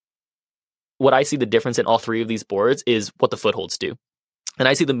what I see the difference in all three of these boards is what the footholds do. And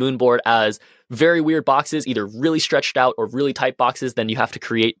I see the Moon board as very weird boxes, either really stretched out or really tight boxes, then you have to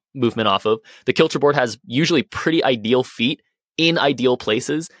create movement off of. The Kilter board has usually pretty ideal feet in ideal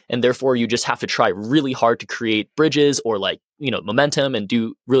places, and therefore you just have to try really hard to create bridges or momentum and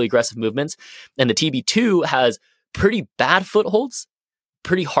do really aggressive movements. And the TB2 has pretty bad footholds,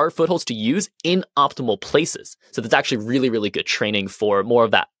 pretty hard footholds to use in optimal places. So that's actually really, really good training for more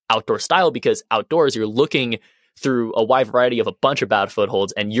of that outdoor style, because outdoors you're looking through a wide variety of a bunch of bad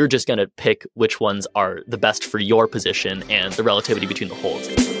footholds, and you're just going to pick which ones are the best for your position and the relativity between the holds.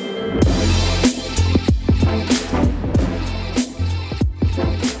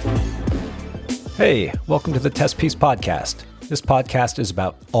 Hey, welcome to the Test Piece Podcast. This podcast is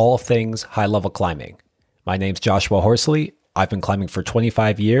about all things high-level climbing. My name's Joshua Horsley. I've been climbing for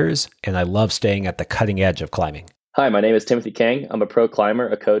 25 years, and I love staying at the cutting edge of climbing. Hi, my name is Timothy Kang. I'm a pro climber,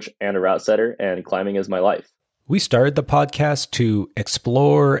 a coach, and a route setter, and climbing is my life. We started the podcast to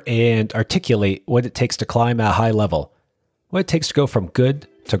explore and articulate what it takes to climb at a high level, what it takes to go from good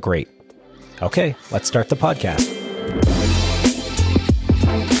to great. Okay, let's start the podcast.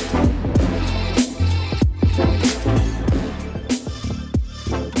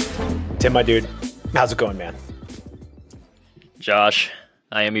 Tim, my dude, how's it going, man? Josh,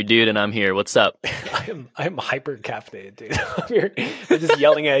 I am your dude and I'm here. What's up? I'm hyper caffeinated, dude. We're just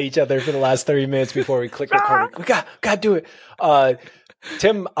yelling at each other for the last 30 minutes before we click record. We got to do it.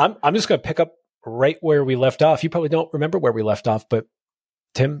 Tim, I'm just going to pick up right where we left off. You probably don't remember where we left off, but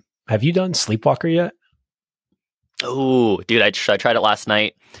Tim, have you done Sleepwalker yet? Oh, dude, I tried it last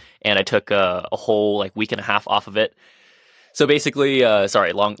night and I took a whole week and a half off of it. So basically,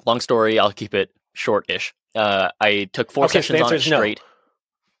 sorry, long story. I'll keep it short-ish. I took 4 sessions on it straight. No.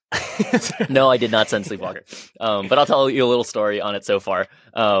 No, I did not send Sleepwalker. But I'll tell you a little story on it so far.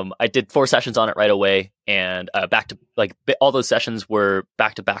 I did 4 sessions on it right away, and back to all those sessions were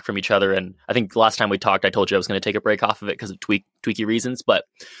back to back from each other. And I think the last time we talked, I told you I was going to take a break off of it because of tweaky reasons. But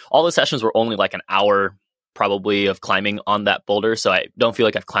all those sessions were only an hour probably of climbing on that boulder, so I don't feel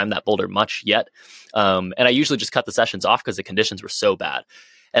like I've climbed that boulder much yet. And I usually just cut the sessions off because the conditions were so bad.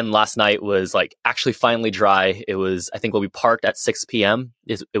 And last night was actually finally dry. It was, I think when we parked at 6 p.m.,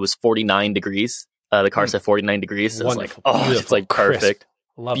 it was 49 degrees. The car said 49 degrees. So wonderful. It's perfect.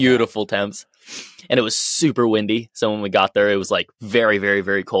 Love beautiful that. Temps. And it was super windy. So when we got there, it was very, very,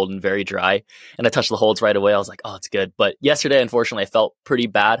 very cold and very dry. And I touched the holds right away. I was like, oh, it's good. But yesterday, unfortunately, I felt pretty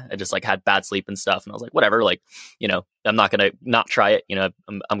bad. I just had bad sleep and stuff. And I was like, whatever, I'm not going to not try it.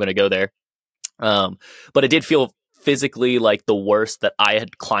 I'm going to go there. But it did feel physically the worst that I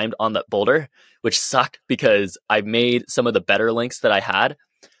had climbed on that boulder, which sucked because I made some of the better links that I had.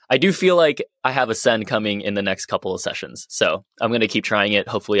 I do feel like I have a send coming in the next couple of sessions. So I'm going to keep trying it.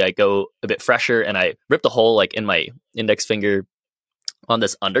 Hopefully I go a bit fresher, and I ripped a hole in my index finger on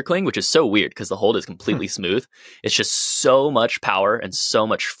this undercling, which is so weird because the hold is completely smooth. It's just so much power and so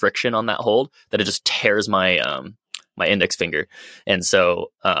much friction on that hold that it just tears my index finger. And so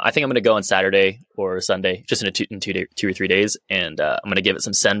I think I'm going to go on Saturday or Sunday, just in 2 or 3 days. And I'm going to give it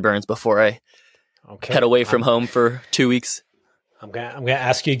some send burns before I head away from home for 2 weeks. I'm gonna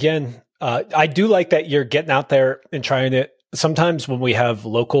ask you again. I do like that you're getting out there and trying it. Sometimes when we have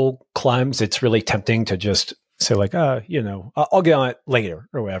local climbs, it's really tempting to just say I'll get on it later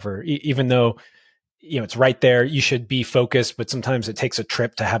or whatever, even though, it's right there. You should be focused, but sometimes it takes a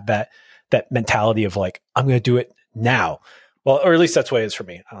trip to have that mentality of I'm going to do it now. Well, or at least that's the way it is for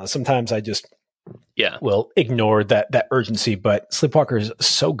me. Sometimes I just will ignore that urgency, but Sleepwalker is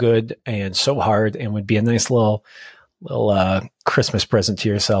so good and so hard and would be a nice little Christmas present to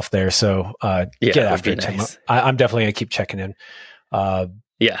yourself there. So get after it, nice. Tim. I'm definitely going to keep checking in.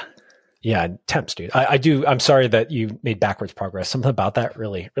 Yeah, temps, dude. I'm sorry that you made backwards progress. Something about that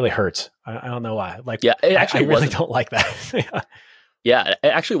really, really hurts. I don't know why. It actually I really don't like that. Yeah, it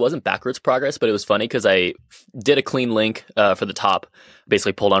actually wasn't backwards progress, but it was funny because I did a clean link for the top,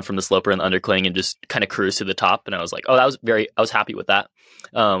 basically pulled on from the sloper and the undercling and just kind of cruised to the top. And I was like, oh, I was happy with that.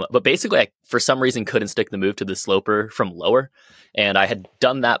 But basically, I, for some reason, couldn't stick the move to the sloper from lower. And I had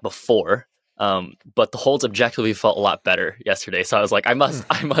done that before, but the holds objectively felt a lot better yesterday. So I was like, I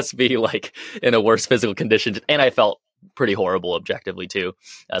must be in a worse physical condition. And I felt pretty horrible objectively too.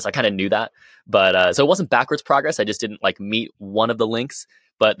 So I kind of knew that, but so it wasn't backwards progress. I just didn't meet one of the links,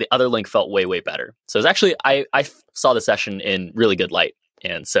 but the other link felt way, way better. So it was actually, I saw the session in really good light.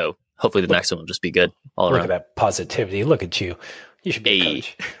 And so hopefully the next one will just be good all around. Look at that positivity. Look at you. You should be a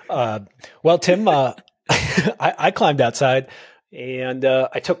coach. Well, Tim, I climbed outside and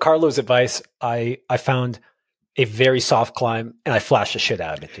I took Carlo's advice. I found a very soft climb, and I flashed the shit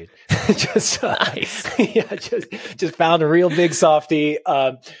out of it, dude. just Nice. Yeah, just found a real big softie.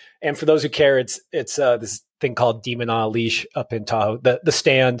 And for those who care, it's this thing called Demon on a Leash up in Tahoe. The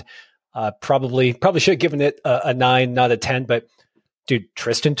stand probably should have given it a 9, not a 10. But dude,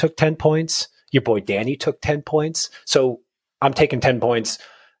 Tristan took 10 points. Your boy Danny took 10 points. So I'm taking 10 points,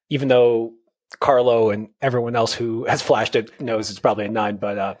 even though Carlo and everyone else who has flashed it knows it's probably a 9.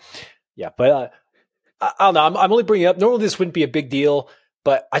 But I don't know. I'm only bringing it up. Normally this wouldn't be a big deal,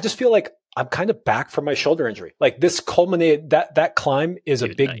 but I just feel like I'm kind of back from my shoulder injury. Like this culminated, that climb is a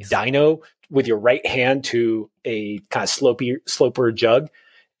big nice. dyno with your right hand to a kind of sloper jug,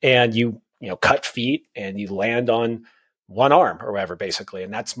 and you cut feet and you land on one arm or whatever, basically.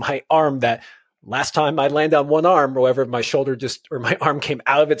 And that's my arm that last time I landed on one arm or whatever, my shoulder my arm came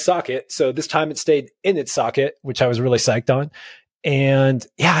out of its socket. So this time it stayed in its socket, which I was really psyched on. And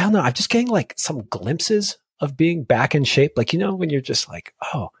yeah, I don't know. I'm just getting like some glimpses of being back in shape. Like, when you're just like,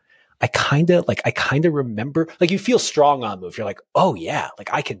 oh, I kind of remember, like you feel strong on move. You're like, oh yeah,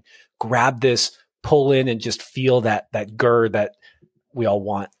 like I can grab this, pull in and just feel that GER that we all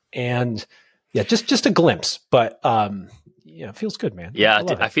want. And yeah, just a glimpse, but it feels good, man. Yeah.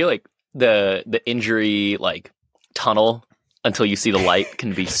 I feel like the injury like tunnel until you see the light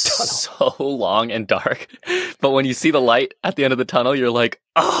can be so long and dark. But when you see the light at the end of the tunnel, you're like,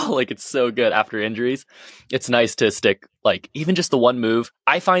 oh, like it's so good after injuries. It's nice to stick like even just the one move.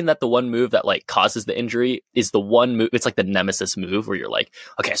 I find that the one move that like causes the injury is the one move. It's like the nemesis move where you're like,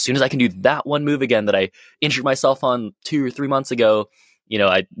 okay, as soon as I can do that one move again that I injured myself on 2 or 3 months ago,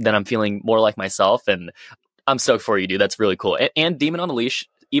 then I'm feeling more like myself. And I'm stoked for you, dude. That's really cool. And Demon on a Leash,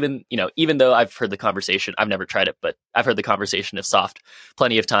 even though I've heard the conversation, I've never tried it, but I've heard the conversation of soft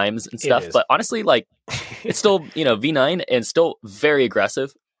plenty of times and stuff. But honestly, like it's still, V9 and still very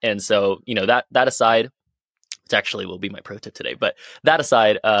aggressive. And so, that aside, which actually will be my pro tip today, but that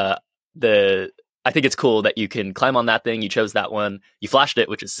aside, I think it's cool that you can climb on that thing. You chose that one, you flashed it,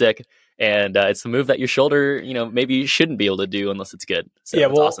 which is sick. And it's a move that your shoulder, maybe you shouldn't be able to do unless it's good. So yeah,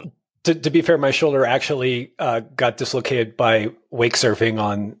 well, awesome. To be fair, my shoulder actually got dislocated by wake surfing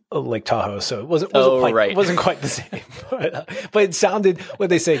on Lake Tahoe, so it wasn't quite the same. But it sounded, what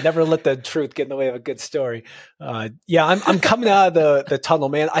they say, never let the truth get in the way of a good story. Yeah, I'm coming out of the tunnel,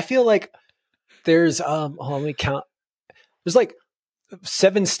 man. I feel like there's let me count. There's like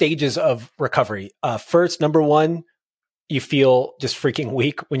 7 stages of recovery. First, number 1, you feel just freaking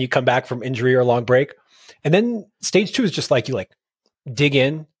weak when you come back from injury or long break, and then stage 2 is just like you like dig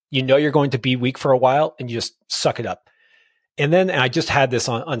in. You're going to be weak for a while and you just suck it up. And then I just had this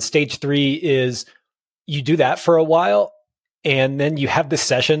on stage 3 is you do that for a while. And then you have this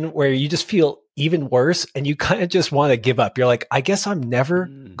session where you just feel even worse and you kind of just want to give up. You're like, I guess I'm never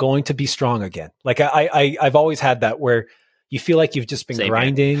going to be strong again. Like I've always had that where you feel like you've just been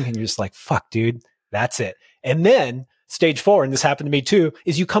grinding and you're just like, fuck, dude, that's it. And then stage 4, and this happened to me too,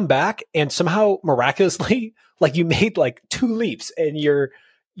 is you come back and somehow miraculously, like you made like 2 leaps and you're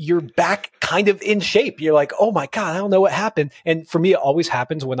back kind of in shape. You're like, oh my God, I don't know what happened. And for me, it always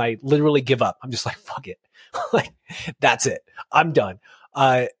happens when I literally give up. I'm just like, fuck it. Like, that's it. I'm done.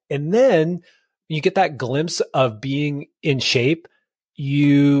 And then you get that glimpse of being in shape.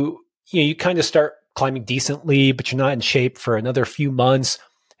 You kind of start climbing decently, but you're not in shape for another few months.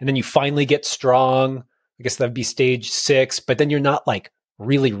 And then you finally get strong. I guess that'd be stage 6, but then you're not like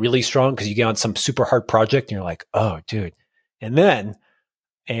really, really strong because you get on some super hard project and you're like, oh dude.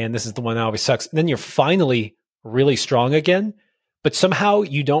 And this is the one that always sucks. And then you're finally really strong again, but somehow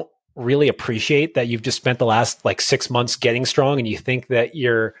you don't really appreciate that you've just spent the last like 6 months getting strong and you think that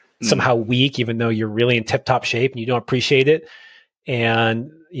you're somehow weak, even though you're really in tip top shape and you don't appreciate it.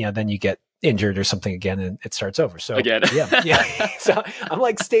 And, then you get injured or something again and it starts over. So again, yeah. So I'm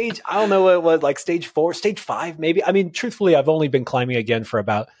like I don't know what it was, like stage 4, stage 5, maybe. I mean, truthfully, I've only been climbing again for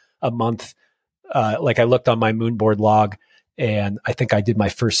about a month. Like I looked on my Moonboard log, and I think I did my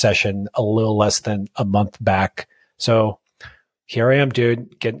first session a little less than a month back. So here I am,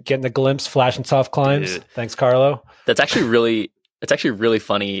 dude, getting a glimpse, flashing soft climbs. Dude. Thanks, Carlo. It's actually really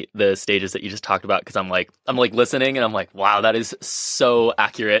funny, the stages that you just talked about, because I'm like listening and I'm like, wow, that is so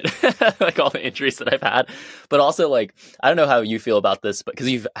accurate. Like all the injuries that I've had. But also like, I don't know how you feel about this, but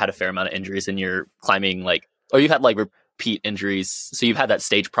because you've had a fair amount of injuries and you're climbing or you've had like repeat injuries. So you've had that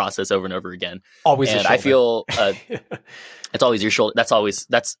stage process over and over again. Always. And I feel it's always your shoulder.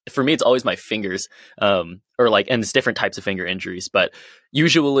 That's for me, it's always my fingers, and it's different types of finger injuries. But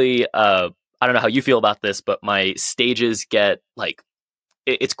usually, I don't know how you feel about this, but my stages get like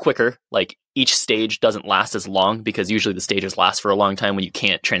it's quicker. Like each stage doesn't last as long because usually the stages last for a long time when you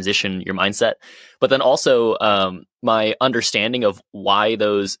can't transition your mindset. But then also my understanding of why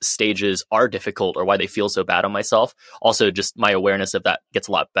those stages are difficult or why they feel so bad on myself, also just my awareness of that gets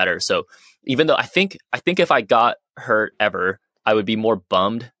a lot better. So even though I think if I got hurt ever, I would be more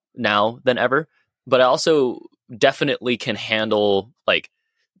bummed now than ever. But I also definitely can handle like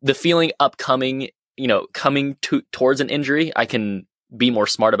the feeling upcoming, coming towards an injury. I can be more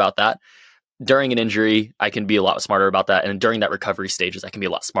smart about that. During an injury, I can be a lot smarter about that. And during that recovery stages, I can be a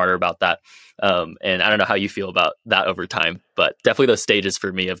lot smarter about that. And I don't know how you feel about that over time, but definitely those stages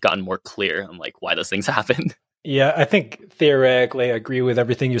for me have gotten more clear on like why those things happen. Yeah, I think theoretically I agree with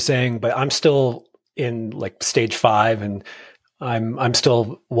everything you're saying, but I'm still in like stage 5 and I'm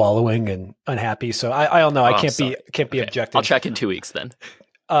still wallowing and unhappy. So I don't know. I can't be okay. objective. I'll check in 2 weeks then.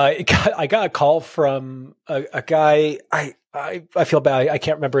 I got a call from a guy. I feel bad. I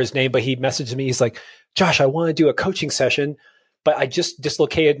can't remember his name, but he messaged me. He's like, Josh, I want to do a coaching session, but I just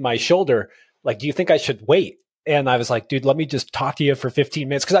dislocated my shoulder. Like, do you think I should wait? And I was like, dude, let me just talk to you for 15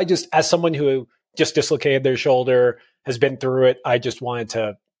 minutes. Cause as someone who just dislocated their shoulder, has been through it, I just wanted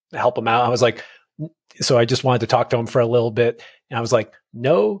to help him out. I was like, so I just wanted to talk to him for a little bit. And I was like,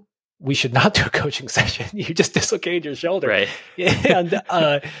 no, we should not do a coaching session. You just dislocated your shoulder. Right. And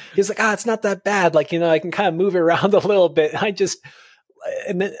he's like, it's not that bad. Like, I can kind of move it around a little bit.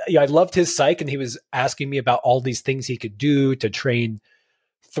 And then I loved his psych, and he was asking me about all these things he could do to train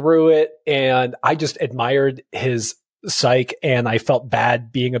through it. And I just admired his psych, and I felt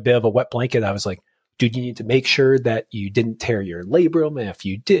bad being a bit of a wet blanket. I was like, dude, you need to make sure that you didn't tear your labrum. And if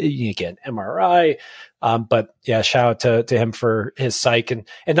you did, you need to get an MRI. But yeah, shout out to him for his psych. And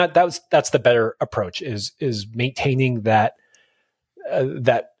that's the better approach is maintaining that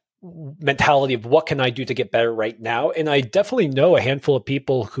mentality of what can I do to get better right now. And I definitely know a handful of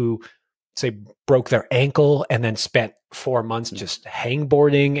people who say broke their ankle and then spent 4 months just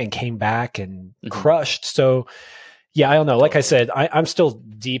hangboarding and came back and crushed. So yeah, I don't know. Like I said, I'm still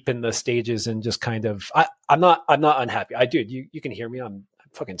deep in the stages and just kind of, I'm not unhappy. You can hear me. I'm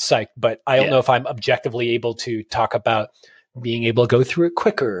fucking psyched, but I don't know if I'm objectively able to talk about being able to go through it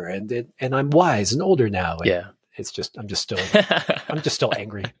quicker and I'm wise and older now. And it's just, I'm just still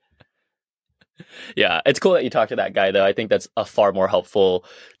angry. Yeah. It's cool that you talked to that guy though. I think that's a far more helpful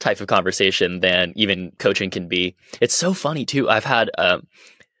type of conversation than even coaching can be. It's so funny too. I've had,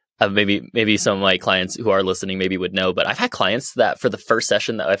 maybe some of my clients who are listening maybe would know, but I've had clients that for the first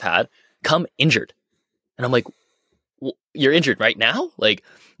session that I've had come injured. And I'm like, you're injured right now? Like,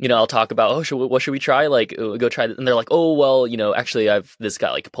 I'll talk about, what should we try? Like, go try this. And they're like, oh, well, actually I've this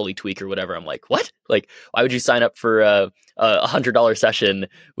got like a pulley tweak or whatever. I'm like, what? Like, why would you sign up for a $100 session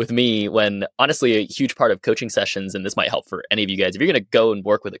with me when honestly a huge part of coaching sessions, and this might help for any of you guys, if you're going to go and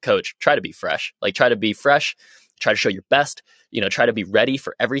work with a coach, try to be fresh, try to show your best, try to be ready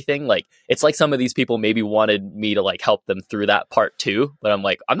for everything. Like, it's like some of these people maybe wanted me to like help them through that part too. But I'm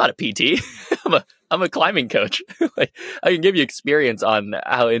like, I'm not a PT. I'm a climbing coach. Like, I can give you experience on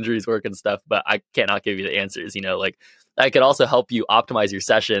how injuries work and stuff, but I cannot give you the answers. Like I could also help you optimize your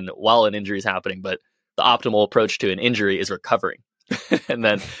session while an injury is happening. But the optimal approach to an injury is recovering and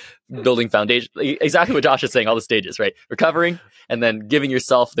then building foundation. Exactly what Josh is saying, all the stages, right? Recovering and then giving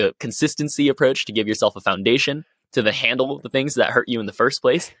yourself the consistency approach to give yourself a foundation to the handle the things that hurt you in the first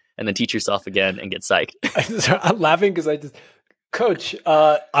place, and then teach yourself again and get psyched. I'm laughing because Coach,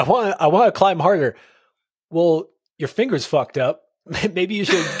 I want to climb harder. Well, your finger's fucked up. Maybe you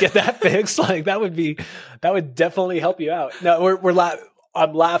should get that fixed. Like that would definitely help you out. No,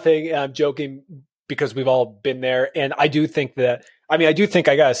 I'm laughing and I'm joking because we've all been there. And I do think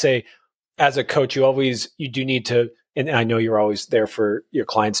I gotta say, as a coach, you do need to, and I know you're always there for your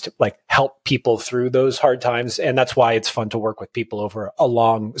clients to like help people through those hard times. And that's why it's fun to work with people over a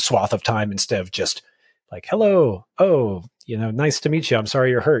long swath of time instead of just like, hello. Oh, nice to meet you. I'm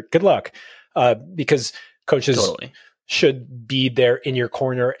sorry you're hurt. Good luck. Because coaches should be there in your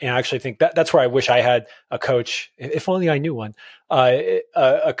corner. And I actually think that's where I wish I had a coach, if only I knew one,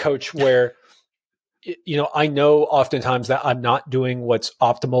 a coach where, I know oftentimes that I'm not doing what's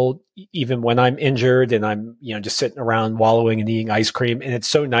optimal, even when I'm injured and I'm, just sitting around wallowing and eating ice cream. And it's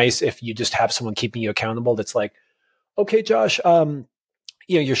so nice if you just have someone keeping you accountable. That's like, okay, Josh,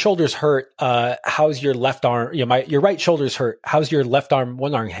 your shoulder's hurt. How's your left arm? Your right shoulder's hurt. How's your left arm,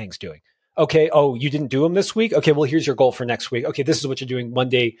 one arm hangs doing? Okay. Oh, you didn't do them this week? Okay. Well, here's your goal for next week. Okay. This is what you're doing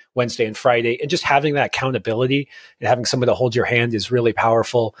Monday, Wednesday, and Friday. And just having that accountability and having someone to hold your hand is really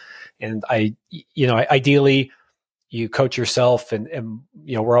powerful. And ideally you coach yourself and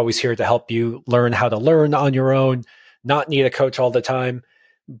we're always here to help you learn how to learn on your own. not need a coach all the time.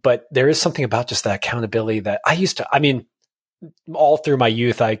 But there is something about just that accountability that all through my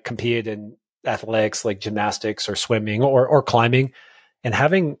youth, I competed in athletics like gymnastics or swimming or climbing, and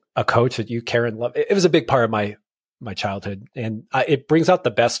having a coach that you care and love, it was a big part of my childhood. And it brings out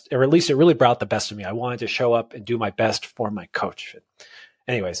the best, or at least it really brought the best of me. I wanted to show up and do my best for my coach.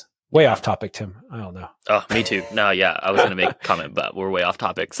 Anyways, way off topic, Tim. I don't know. Oh, me too. No, yeah, I was going to make a comment, but we're way off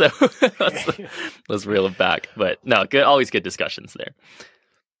topic. So let's reel it back. But no, good, always good discussions there.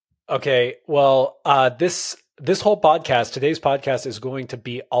 Okay. Well, this whole podcast, today's podcast, is going to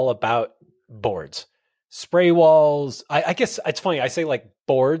be all about boards, spray walls. I guess it's funny. I say like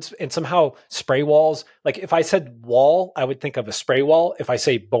boards and somehow spray walls. Like if I said wall, I would think of a spray wall. If I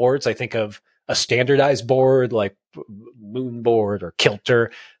say boards, I think of a standardized board like moon board or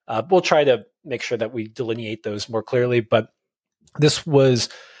kilter. We'll try to make sure that we delineate those more clearly. But this was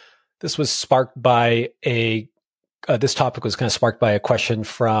sparked by this topic was kind of sparked by a question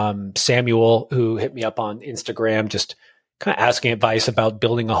from Samuel, who hit me up on Instagram, just kind of asking advice about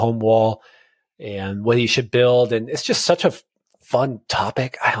building a home wall and what he should build. And it's just such a fun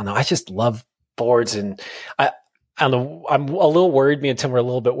topic. I don't know. I just love boards. And I don't know. I'm a little worried. Me and Tim were a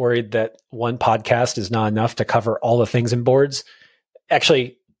little bit worried that one podcast is not enough to cover all the things in boards.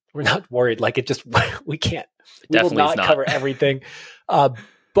 Actually, we're not worried. Like we can't, we will not cover everything.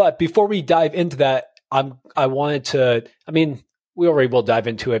 But before we dive into that, I wanted to, we already will dive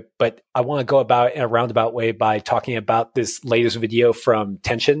into it, but I want to go about it in a roundabout way by talking about this latest video from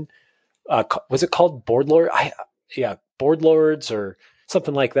Tension. Was it called Board Lord? Board Lords or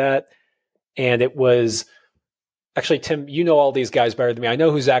something like that. And it was actually, Tim, you know all these guys better than me. I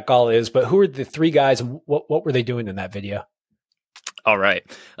know who Zach Gall is, but who are the three guys and what were they doing in that video? All right.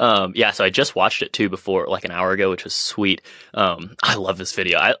 So I just watched it too before, like an hour ago, which was sweet. I love this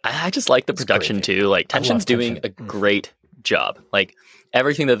video. I just like the production too. Like Tension's doing a great job. Like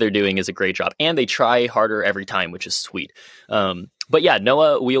everything that they're doing is a great job, and they try harder every time, which is sweet. But yeah,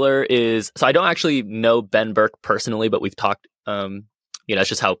 Noah Wheeler so I don't actually know Ben Burke personally, but we've talked, it's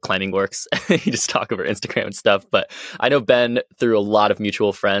just how climbing works. You just talk over Instagram and stuff. But I know Ben through a lot of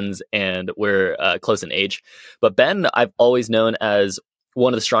mutual friends, and we're close in age. But Ben, I've always known as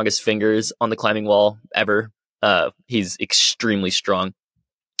one of the strongest fingers on the climbing wall ever. He's extremely strong.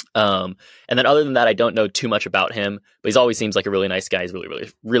 And then other than that, I don't know too much about him, but he's always seems like a really nice guy. He's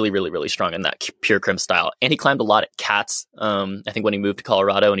really strong in that pure crimp style. And he climbed a lot at Cats. I think when he moved to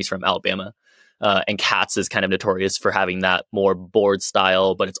Colorado, and he's from Alabama. And Cats is kind of notorious for having that more board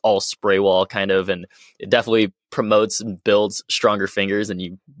style, but it's all spray wall kind of, and it definitely promotes and builds stronger fingers, and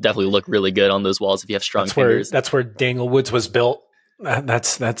you definitely look really good on those walls if you have strong fingers. That's where Daniel Woods was built.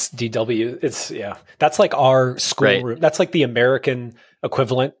 That's DW. That's like our school room. That's like the American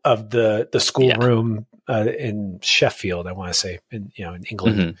equivalent of the school room in Sheffield, I want to say, in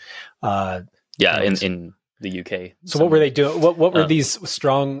England. Mm-hmm. In the UK. So what were they doing? What were these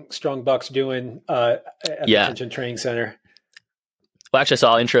strong bucks doing at the Tension Training Center? Well, actually, so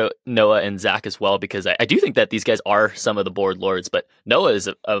I'll intro Noah and Zach as well, because I do think that these guys are some of the board lords, but Noah is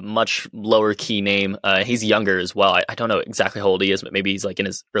a much lower key name. He's younger as well. I don't know exactly how old he is, but maybe he's like in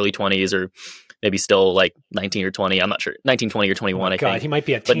his early 20s, or maybe still like 19 or 20. I'm not sure. 19, 20, or 21, I think. He might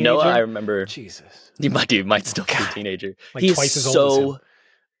be a teenager. But Noah, I remember. Jesus. He might still be a teenager. Like he's twice as old as him.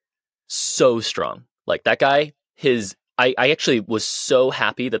 So strong. Like that guy, I actually was so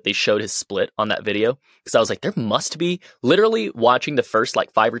happy that they showed his split on that video, because I was like, there must be, literally watching the first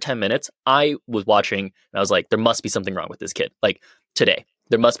like 5 or 10 minutes, I was watching and I was like, there must be something wrong with this kid. Like today,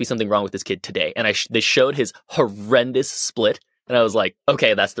 there must be something wrong with this kid today. And they showed his horrendous split. And I was like,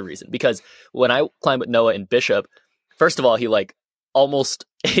 okay, that's the reason. Because when I climbed with Noah in Bishop, first of all, he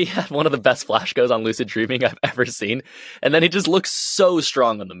had one of the best flash goes on Lucid Dreaming I've ever seen. And then he just looks so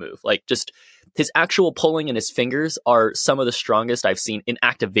strong on the move. Like just his actual pulling and his fingers are some of the strongest I've seen in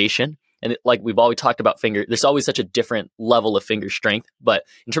activation. And like we've always talked about finger, there's always such a different level of finger strength. But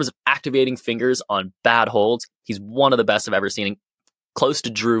in terms of activating fingers on bad holds, he's one of the best I've ever seen. Close to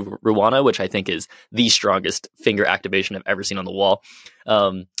Drew Ruana, which I think is the strongest finger activation I've ever seen on the wall.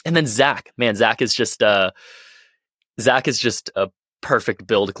 And then Zach is just a perfect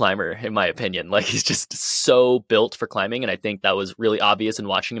build climber, in my opinion. Like he's just so built for climbing, and I think that was really obvious in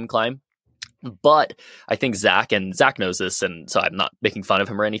watching him climb. But I think Zach knows this, and so I'm not making fun of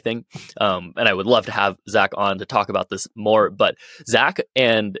him or anything. And I would love to have Zach on to talk about this more. But Zach,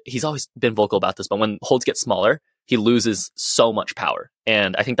 and he's always been vocal about this, but when holds get smaller, he loses so much power.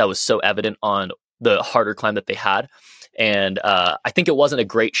 And I think that was so evident on the harder climb that they had. And I think it wasn't a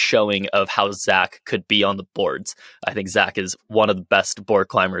great showing of how Zach could be on the boards. I think Zach is one of the best board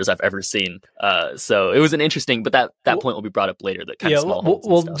climbers I've ever seen. So it was an interesting, but that point will be brought up later. That kind of small holds.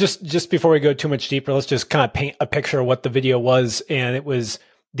 Well, just before we go too much deeper, let's just kind of paint a picture of what the video was. And it was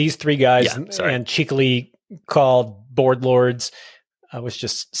these three guys, and cheekily called board lords, which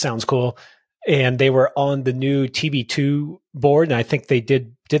just sounds cool. And they were on the new TB2 board, and I think they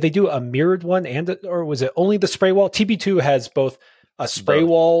did they do a mirrored one, or was it only the spray wall? TB2 has both a spray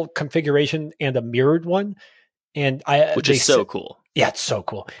wall configuration and a mirrored one, and which is so cool. Yeah, it's so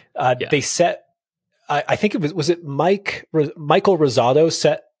cool. They set, I think it was Michael Rosado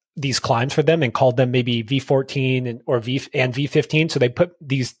set these climbs for them and called them maybe V14 and V15. So they put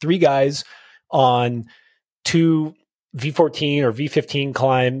these three guys on two V14 or V15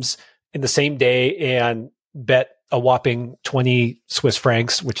 climbs in the same day and bet a whopping 20 Swiss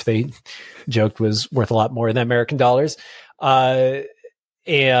francs, which they joked was worth a lot more than American dollars, and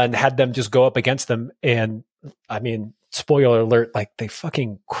had them just go up against them. And I mean, spoiler alert, like they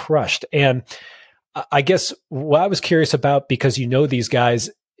fucking crushed. And I guess what I was curious about, because these guys,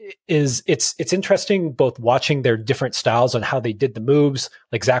 is it's interesting both watching their different styles on how they did the moves.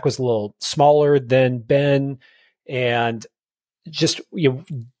 Like Zach was a little smaller than Ben, and just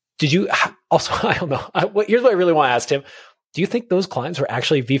did you also, I don't know. Here's what I really want to ask him. Do you think those climbs were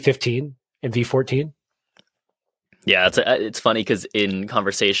actually V15 and V14? Yeah, it's funny because in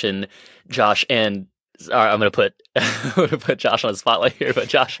conversation, Josh and I'm going to put Josh on the spotlight here, but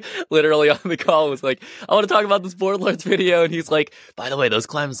Josh literally on the call was like, I want to talk about this Board Lords video. And he's like, by the way, those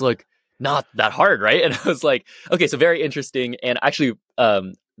climbs look not that hard, right? And I was like, okay, so very interesting. And actually,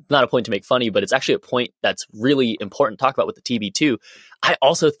 not a point to make funny, but it's actually a point that's really important to talk about with the TB2. I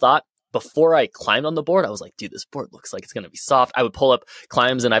also thought before I climbed on the board, I was like, dude, this board looks like it's going to be soft. I would pull up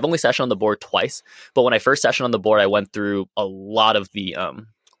climbs, and I've only sessioned on the board twice. But when I first sessioned on the board, I went through a lot of the,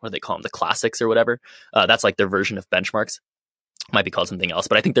 what do they call them? The classics or whatever. That's like their version of benchmarks. Might be called something else,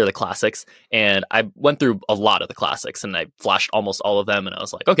 but I think they're the classics. And I went through a lot of the classics, and I flashed almost all of them. And I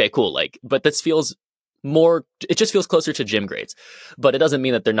was like, okay, cool. Like, but this feels more, it just feels closer to gym grades, but it doesn't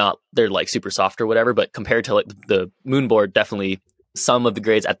mean that they're like super soft or whatever. But compared to like the moon board, definitely some of the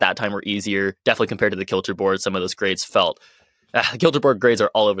grades at that time were easier. Definitely compared to the kilter board, some of those grades felt, the kilter board grades are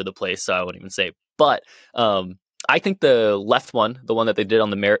all over the place. So I wouldn't even say, but, I think the left one, the one that they did on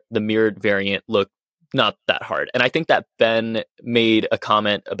the mirrored variant, looked not that hard. And I think that Ben made a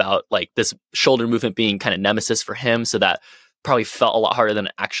comment about like this shoulder movement being kind of nemesis for him. So that probably felt a lot harder than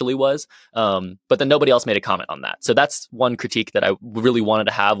it actually was. But then nobody else made a comment on that. So that's one critique that I really wanted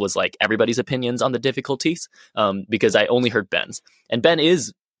to have, was like everybody's opinions on the difficulties, because I only heard Ben's. And Ben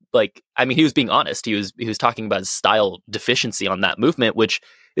is like, I mean, he was being honest. He was talking about his style deficiency on that movement, which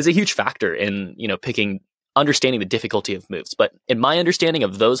is a huge factor in, understanding the difficulty of moves. But in my understanding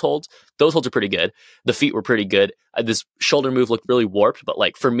of those holds are pretty good. The feet were pretty good. This shoulder move looked really warped, but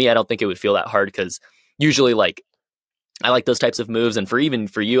like for me, I don't think it would feel that hard, because usually like I like those types of moves. And for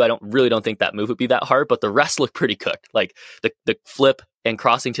you, I don't think that move would be that hard, but the rest look pretty cooked. Like the flip and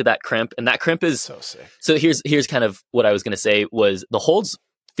crossing to that crimp, and that crimp is so sick. So here's kind of what I was going to say was the holds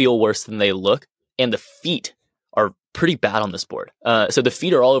feel worse than they look, and the feet are pretty bad on this board. So the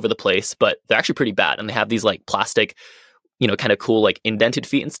feet are all over the place, but they're actually pretty bad. And they have these like plastic, kind of cool, like indented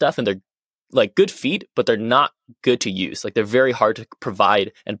feet and stuff. And they're like good feet, but they're not good to use. Like they're very hard to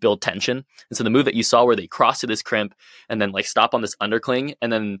provide and build tension. And so the move that you saw where they cross to this crimp and then like stop on this undercling,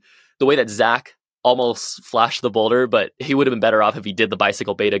 and then the way that Zach almost flashed the boulder, but he would have been better off if he did the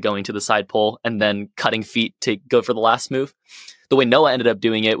bicycle beta going to the side pole and then cutting feet to go for the last move. The way Noah ended up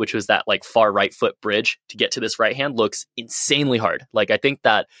doing it, which was that like far right foot bridge to get to this right hand, looks insanely hard. Like I think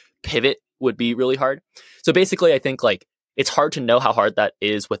that pivot would be really hard. So basically I think like it's hard to know how hard that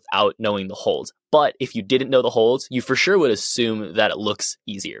is without knowing the holds. But if you didn't know the holds, you for sure would assume that it looks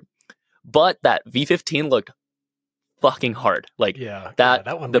easier. But that V15 looked fucking hard. Like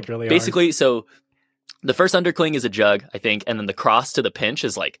that one looked really basically hard. So the first undercling is a jug, I think, and then the cross to the pinch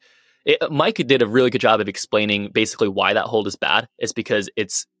is like, Mike did a really good job of explaining basically why that hold is bad. It's because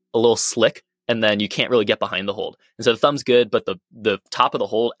it's a little slick, and then you can't really get behind the hold. And so the thumb's good, but the top of the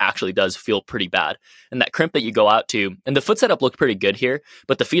hold actually does feel pretty bad. And that crimp that you go out to, and the foot setup looked pretty good here,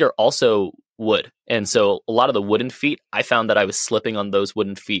 but the feet are also wood. And so a lot of the wooden feet, I found that I was slipping on those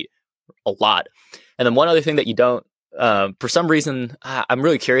wooden feet a lot. And then one other thing that you don't, for some reason, I'm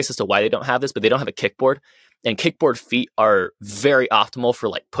really curious as to why they don't have this, but they don't have a kickboard. And kickboard feet are very optimal for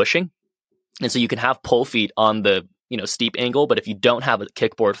like pushing. And so you can have pull feet on the, steep angle, but if you don't have a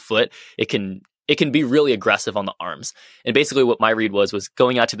kickboard foot, it can it can be really aggressive on the arms. And basically what my read was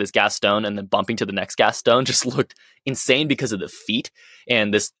going out to this gas stone and then bumping to the next gas stone just looked insane because of the feet.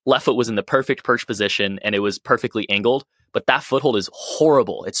 And this left foot was in the perfect perch position and it was perfectly angled. But that foothold is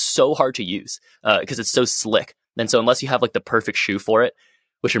horrible. It's so hard to use because it's so slick. And so unless you have like the perfect shoe for it,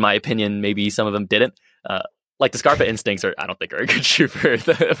 which in my opinion, maybe some of them didn't, like the Scarpa Instincts I don't think are a good shoe for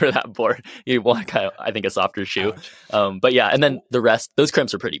that board. You want kind of, I think, a softer shoe. But yeah, and then the rest, those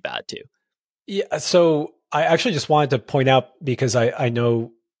crimps are pretty bad too. Yeah. So I actually just wanted to point out, because I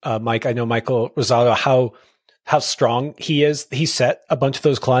know Mike, I know Michael Rosado, how strong he is. He set a bunch of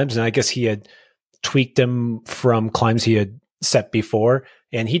those climbs, and I guess he had tweaked them from climbs he had set before,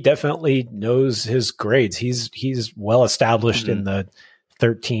 and he definitely knows his grades. He's well established in the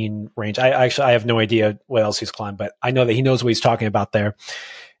 13 range. I have no idea what else he's climbed, but I know that he knows what he's talking about there.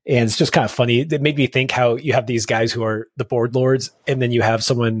 And it's just kind of funny. It made me think how you have these guys who are the board lords, and then you have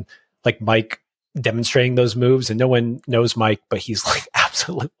someone like Mike demonstrating those moves, and no one knows Mike, but he's like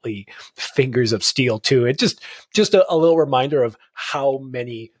absolutely fingers of steel too. It just a little reminder of how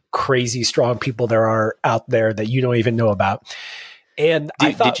many crazy strong people there are out there that you don't even know about. And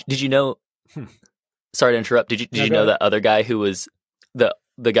I thought, did you know? Sorry to interrupt. Did you know that other guy who was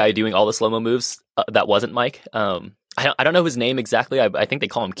the guy doing all the slow-mo moves that wasn't Mike? I don't know his name exactly. I think they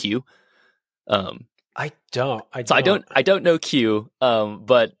call him Q. I don't know Q.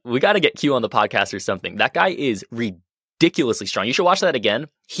 But we got to get Q on the podcast or something. That guy is ridiculously strong. You should watch that again.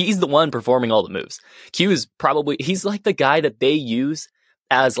 He's the one performing all the moves. Q is he's like the guy that they use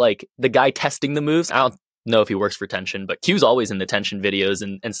as like the guy testing the moves. I don't know if he works for Tension, but Q's always in the Tension videos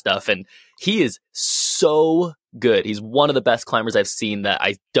and stuff. And he is so good. He's one of the best climbers I've seen that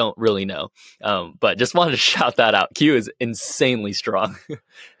I don't really know. But just wanted to shout that out. Q is insanely strong.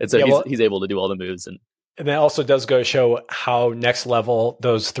 And so he's able to do all the moves. And that also does go to show how next level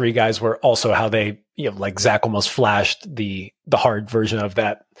those three guys were, also how they, like Zach almost flashed the hard version of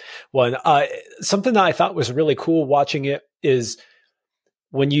that one. Something that I thought was really cool watching it is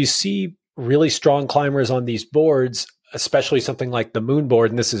when you see really strong climbers on these boards, especially something like the moon board,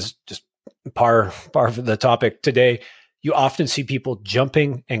 and this is just par for the topic today, you often see people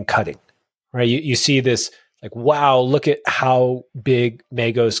jumping and cutting, right? You see this like, wow, look at how big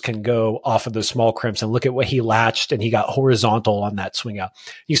Magos can go off of the small crimps, and look at what he latched, and he got horizontal on that swing out.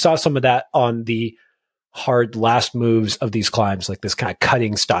 You saw some of that on the hard last moves of these climbs, like this kind of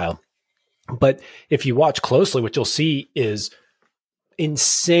cutting style. But if you watch closely, what you'll see is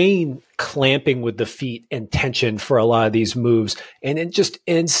insane clamping with the feet and tension for a lot of these moves, and then just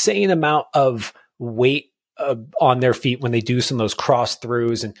an insane amount of weight on their feet when they do some of those cross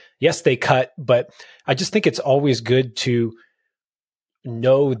throughs. And yes, they cut, but I just think it's always good to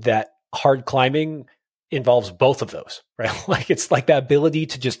know that hard climbing involves both of those, right? Like it's like that ability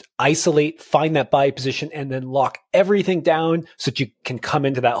to just isolate, find that body position, and then lock everything down so that you can come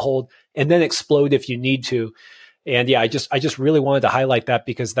into that hold and then explode if you need to. And yeah, I just really wanted to highlight that,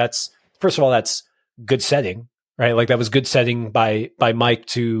 because that's, first of all, that's good setting, right? Like that was good setting by Mike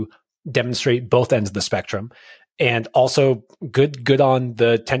to demonstrate both ends of the spectrum, and also good on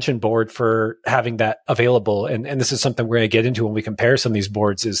the Tension board for having that available. And this is something we're going to get into when we compare some of these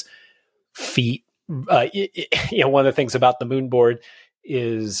boards is feet. One of the things about the moon board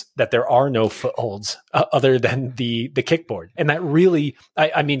is that there are no footholds other than the kickboard. And that really,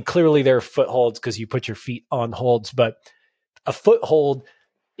 I mean, clearly there are footholds because you put your feet on holds, but a foothold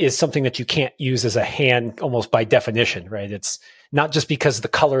is something that you can't use as a hand almost by definition, right? It's not just because the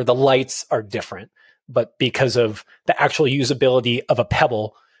color of the lights are different, but because of the actual usability of a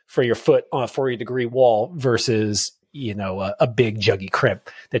pebble for your foot on a 40-degree wall versus, a big juggy crimp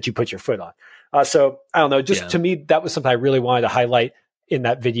that you put your foot on. So I don't know, to me, that was something I really wanted to highlight in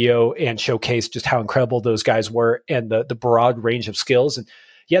that video and showcase just how incredible those guys were and the broad range of skills. And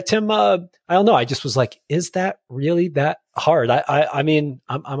yeah, Tim, I don't know. I just was like, is that really that hard? I mean,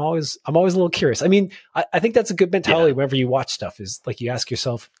 I'm always a little curious. I mean, I think that's a good mentality whenever you watch stuff, is like, you ask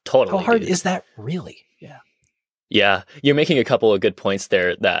yourself, totally, how hard is that really? Yeah. Yeah. You're making a couple of good points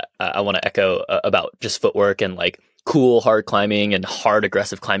there that I want to echo about just footwork and like cool hard climbing and hard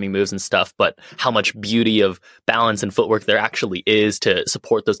aggressive climbing moves and stuff, but how much beauty of balance and footwork there actually is to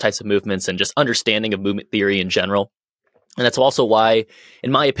support those types of movements and just understanding of movement theory in general. And that's also why,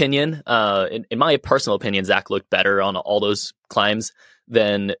 in my opinion, in my personal opinion, Zach looked better on all those climbs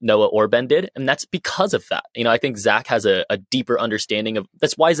than Noah or Ben did. And that's because of that. I think Zach has a deeper understanding of,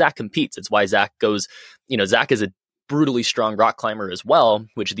 that's why Zach competes. It's why Zach goes, Zach is a brutally strong rock climber as well,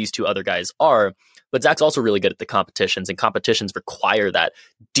 which these two other guys are. But Zach's also really good at the competitions, and competitions require that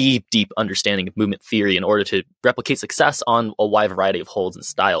deep, deep understanding of movement theory in order to replicate success on a wide variety of holds and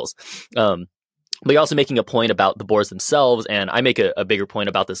styles. But you're also making a point about the boards themselves, and I make a bigger point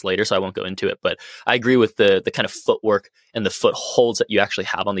about this later, so I won't go into it. But I agree with the kind of footwork and the footholds that you actually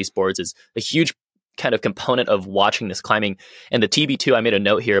have on these boards is a huge kind of component of watching this climbing. And the TB2, I made a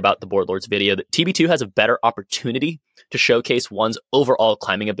note here about the Board Lords video, that TB2 has a better opportunity to showcase one's overall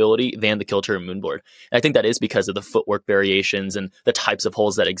climbing ability than the Kilter and Moonboard. And I think that is because of the footwork variations and the types of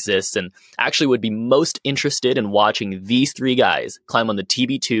holes that exist. And actually would be most interested in watching these three guys climb on the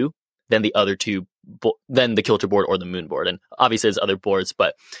TB2 than the other two, than the Kilter board or the Moonboard. And obviously there's other boards,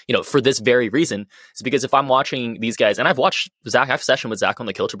 but for this very reason, it's because if I'm watching these guys, and I've watched Zach, I've sessioned with Zach on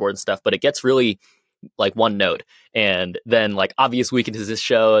the Kilter board and stuff, but it gets really like one note, and then like obvious weaknesses this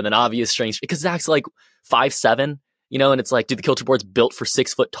show, and then obvious strengths, because Zach's like 5'7", and it's like, dude, the Kilter board's built for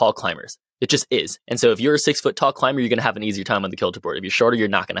 6 foot tall climbers. It just is. And so if you're a 6 foot tall climber, you're going to have an easier time on the Kilter board. If you're shorter, you're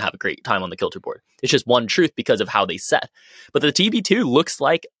not going to have a great time on the Kilter board. It's just one truth because of how they set. But the TB2 looks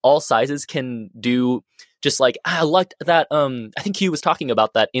like all sizes can do. Just like, I liked that. I think he was talking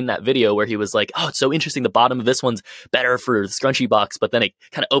about that in that video where he was like, oh, it's so interesting. The bottom of this one's better for the scrunchy box, but then it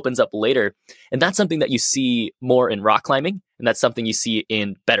kind of opens up later. And that's something that you see more in rock climbing. And that's something you see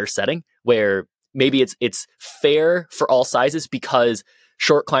in better setting, where maybe it's fair for all sizes because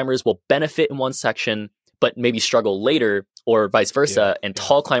short climbers will benefit in one section, but maybe struggle later, or vice versa. And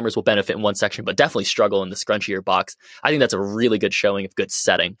tall climbers will benefit in one section, but definitely struggle in the scrunchier box. I think that's a really good showing of good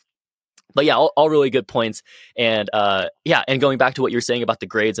setting. But yeah, all really good points. And and going back to what you're saying about the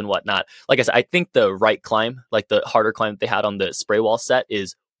grades and whatnot, like I said, I think the right climb, like the harder climb that they had on the spray wall set,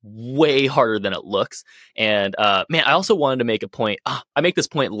 is way harder than it looks. And man, I also wanted to make a point. I make this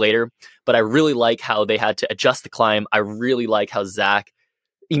point later, but I really like how they had to adjust the climb. I really like how Zach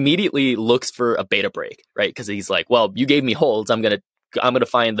immediately looks for a beta break, right? Because he's like, well, you gave me holds. I'm going to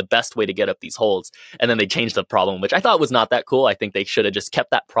find the best way to get up these holds. And then they changed the problem, which I thought was not that cool. I think they should have just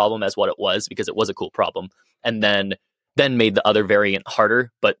kept that problem as what it was, because it was a cool problem. And then made the other variant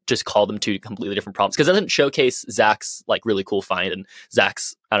harder, but just called them two completely different problems. Because it doesn't showcase Zach's like really cool find, and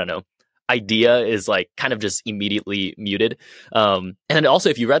Zach's, I don't know, idea is like kind of just immediately muted. And then also,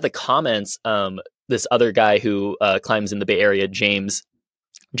 if you read the comments, this other guy who climbs in the Bay Area,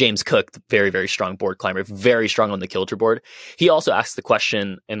 James Cook, very, very strong board climber, very strong on the Kilter board. He also asked the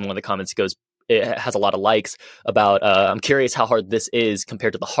question in one of the comments. He goes, it has a lot of likes, about, I'm curious how hard this is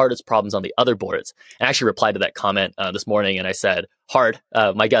compared to the hardest problems on the other boards. And I actually replied to that comment this morning, and I said, hard.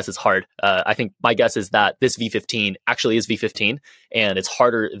 My guess is hard. I think my guess is that this V15 actually is V15, and it's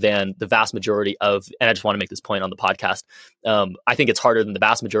harder than the vast majority of, and I just want to make this point on the podcast. I think it's harder than the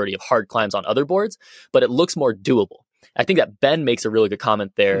vast majority of hard climbs on other boards, but it looks more doable. I think that Ben makes a really good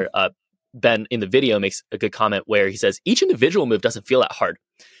comment there. Ben in the video makes a good comment where he says, each individual move doesn't feel that hard,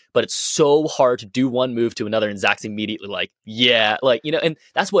 but it's so hard to do one move to another. And Zach's immediately like, yeah, like, and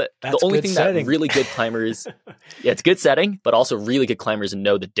that's the only thing setting. That really good climbers, it's good setting, but also really good climbers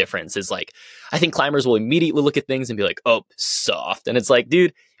know the difference is like, I think climbers will immediately look at things and be like, oh, soft. And it's like,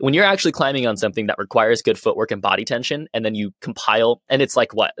 dude, when you're actually climbing on something that requires good footwork and body tension, and then you compile, and it's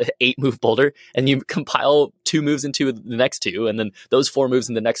like what, 8 move boulder, and you compile 2 moves into the next 2, and then those 4 moves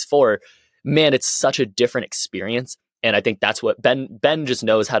in the next 4, man, it's such a different experience. And I think that's what Ben just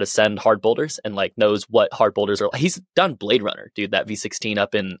knows how to send hard boulders, and like knows what hard boulders are. He's done Blade Runner, dude, that V16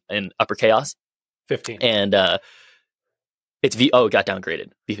 up in Upper Chaos 15, and it's it got downgraded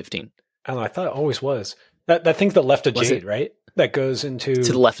V15. I don't know. I thought it always was that thing's the left of was Jade, it? Right? That goes into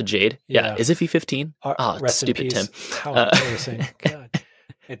to the left of Jade. Yeah. Is it V15? Rest stupid in peace. Tim. How embarrassing! God.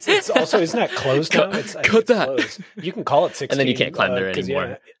 It's also, isn't that closed now? It's cut that. Closed. You can call it 16, and then you can't climb there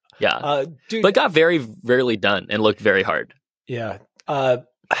anymore. Yeah. Dude, but got very rarely done and looked very hard. Yeah. I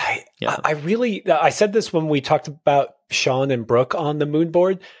really, I said this when we talked about Sean and Brooke on the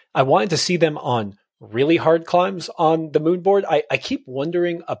Moonboard. I wanted to see them on really hard climbs on the Moonboard. I keep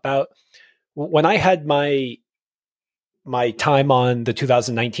wondering about when I had my time on the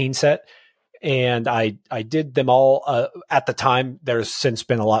 2019 set, and I did them all at the time. There's since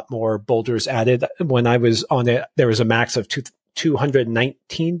been a lot more boulders added. When I was on it, there was a max of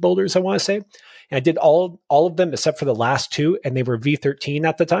 219 boulders, I want to say. And I did all of them except for the last 2, and they were V13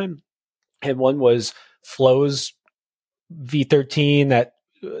 at the time. And one was Flo's V13 that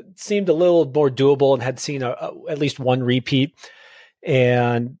seemed a little more doable and had seen at least one repeat.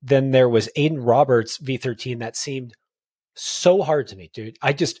 And then there was Aiden Roberts' V13 that seemed so hard to me, dude.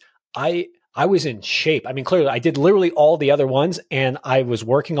 I was in shape. I mean, clearly I did literally all the other ones, and I was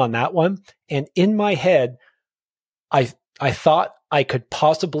working on that one. And in my head, I thought I could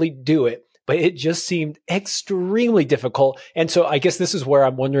possibly do it, but it just seemed extremely difficult. And so I guess this is where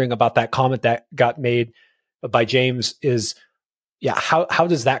I'm wondering about that comment that got made by James is yeah, how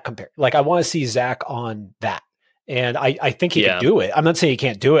does that compare? Like, I want to see Zach on that. And I think he can do it. I'm not saying he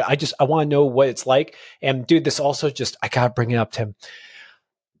can't do it. I want to know what it's like. And dude, this also I got to bring it up, Tim.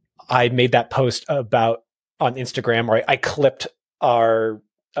 I made that post about on Instagram where I clipped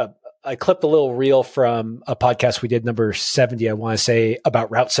I clipped a little reel from a podcast we did, number 70, I want to say,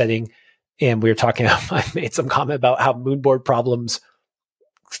 about route setting. And we were talking, I made some comment about how moonboard problems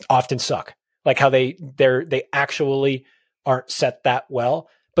often suck. Like how they actually aren't set that well.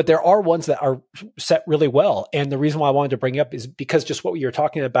 But there are ones that are set really well. And the reason why I wanted to bring up is because just what you were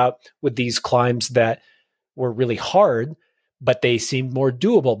talking about with these climbs that were really hard, but they seemed more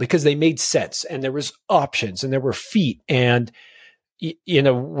doable because they made sense and there was options and there were feet. And, you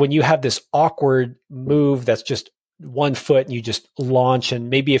know, when you have this awkward move that's just 1 foot and you just launch, and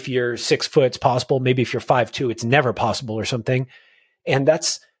maybe if you're 6 foot, it's possible. Maybe if you're 5'2", it's never possible or something. And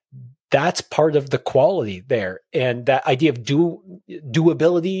that's part of the quality there. And that idea of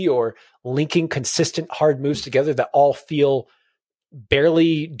doability or linking consistent hard moves together that all feel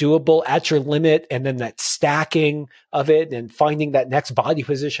barely doable at your limit. And then that stacking of it and finding that next body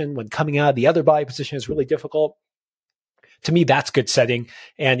position when coming out of the other body position is really difficult. To me, that's good setting.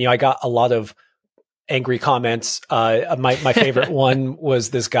 And, you know, I got a lot of angry comments. My favorite one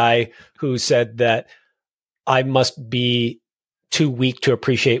was this guy who said that I must be too weak to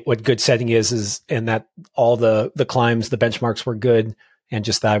appreciate what good setting is, and that all the climbs, the benchmarks were good, and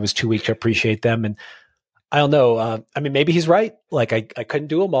just that I was too weak to appreciate them. And I don't know. I mean, maybe he's right. Like I couldn't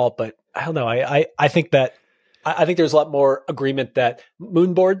do them all, but I don't know. I think that I think there's a lot more agreement that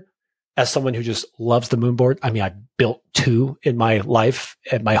moonboard, as someone who just loves the moonboard. I mean, I built 2 in my life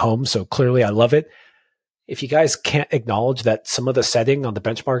at my home, so clearly I love it. If you guys can't acknowledge that some of the setting on the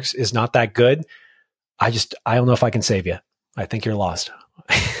benchmarks is not that good, I don't know if I can save you. I think you're lost.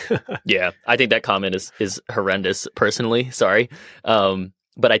 Yeah, I think that comment is horrendous personally. Sorry.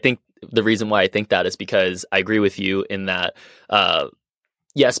 But I think the reason why I think that is because I agree with you in that,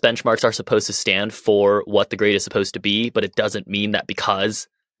 yes, benchmarks are supposed to stand for what the grade is supposed to be, but it doesn't mean that because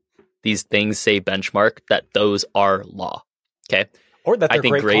these things say benchmark, that those are law. Okay. Or that they're I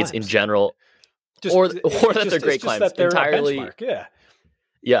think great grades climbs. In general, or that they're great climbs. That they're entirely.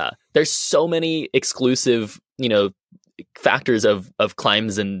 Yeah. There's so many exclusive, you know, factors of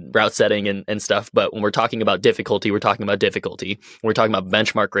climbs and route setting and stuff. But when we're talking about difficulty, we're talking about difficulty. When we're talking about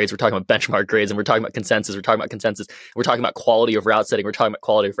benchmark grades, we're talking about benchmark grades. And we're talking about consensus, we're talking about consensus. We're talking about quality of route setting, we're talking about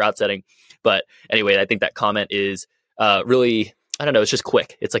quality of route setting. But anyway, I think that comment is really, I don't know, it's just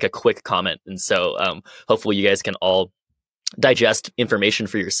quick. It's like a quick comment. And so hopefully you guys can all digest information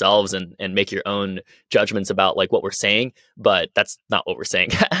for yourselves and make your own judgments about like what we're saying, but that's not what we're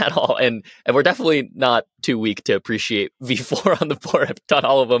saying at all. And we're definitely not too weak to appreciate V4 on the board. I've done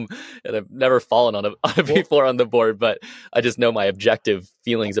all of them and I've never fallen on a V4 on the board, but I just know my objective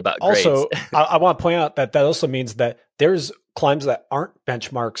feelings about grades. Also, I want to point out that also means that there's climbs that aren't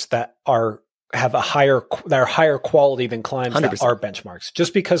benchmarks that have higher quality than climbs 100%. That are benchmarks.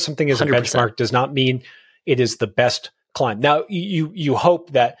 Just because something is 100%. A benchmark does not mean it is the best climb. Now, you hope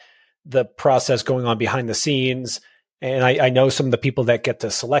that the process going on behind the scenes, and I know some of the people that get to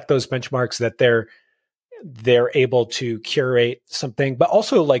select those benchmarks, that they're able to curate something, but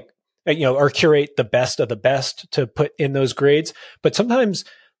also like, you know, or curate the best of the best to put in those grades. But sometimes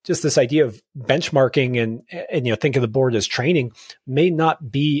just this idea of benchmarking and you know, think of the board as training may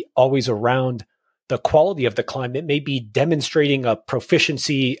not be always around the quality of the climb. It may be demonstrating a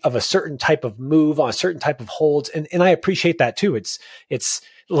proficiency of a certain type of move on a certain type of holds. And I appreciate that too. It's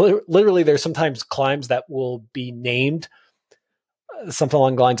literally, there's sometimes climbs that will be named something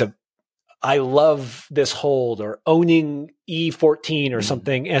along the lines of, I love this hold, or owning E14 or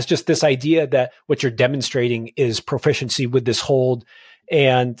something. And it's just this idea that what you're demonstrating is proficiency with this hold.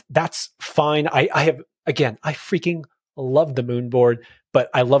 And that's fine. I freaking love the moonboard, but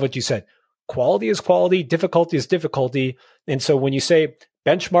I love what you said. Quality is quality, difficulty is difficulty. And so when you say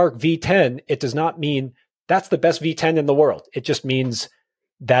benchmark V10, it does not mean that's the best V10 in the world. It just means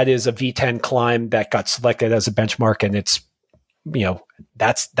that is a V10 climb that got selected as a benchmark. And it's, you know,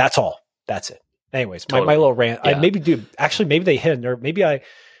 that's all. That's it. Anyways, totally. my little rant. Yeah. Maybe they hit, or maybe I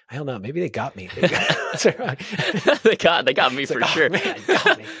don't know. Maybe they got me. They got me for sure. Oh, man,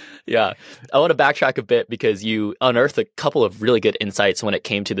 got me. Yeah. I want to backtrack a bit because you unearthed a couple of really good insights when it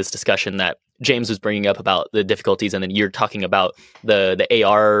came to this discussion that James was bringing up about the difficulties. And then you're talking about the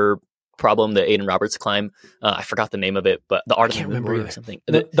AR problem, the Aiden Roberts climb. I forgot the name of it, but the art of the moment or something.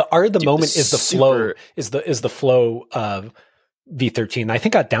 The art of the moment is the flow, is the flow of V13. I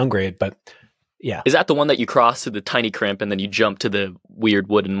think got downgraded, but Yeah. Is that the one that you cross to the tiny crimp and then you jump to the weird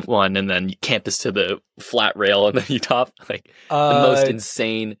wooden one and then you campus to the flat rail and then you top? Like the most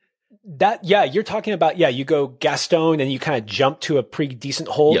insane. You're talking about, you go Gaston and you kind of jump to a pretty decent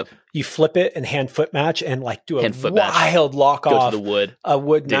hold. Yep. You flip it and hand foot match and like do a Hand-foot wild lock Go off. to the wood. A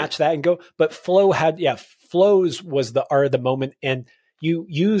wood match that and go. But Flows was the art of the moment. And you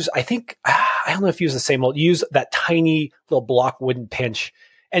use, I think, I don't know if you use the same hold. You use that tiny little block wooden pinch.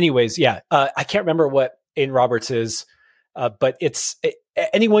 Anyways, I can't remember what Aiden Roberts is, but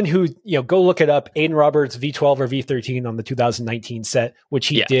anyone who, go look it up, Aiden Roberts V12 or V13 on the 2019 set, which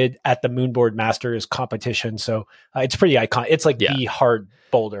he did at the Moonboard Masters competition. So it's pretty iconic. It's like the hard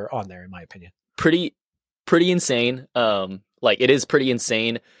boulder on there, in my opinion. Pretty insane. It is pretty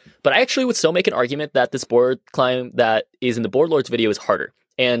insane, but I actually would still make an argument that this board climb that is in the Board Lords video is harder.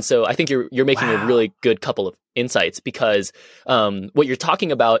 And so I think you're making a really good couple of insights because what you're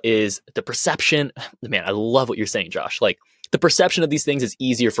talking about is the perception. Man, I love what you're saying, Josh. Like the perception of these things is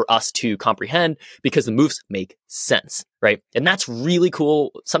easier for us to comprehend because the moves make sense, right? And that's really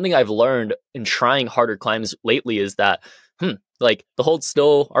cool. Something I've learned in trying harder climbs lately is that like the holds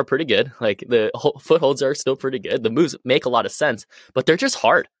still are pretty good. Like the footholds are still pretty good. The moves make a lot of sense, but they're just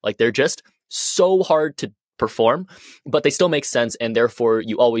hard. Like they're just so hard to perform, but they still make sense, and therefore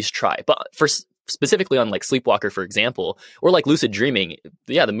you always try. But for specifically on like Sleepwalker, for example, or like Lucid Dreaming,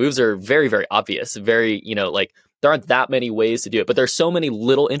 the moves are very, very obvious. Very, like there aren't that many ways to do it, but there's so many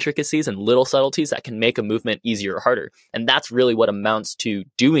little intricacies and little subtleties that can make a movement easier or harder. And that's really what amounts to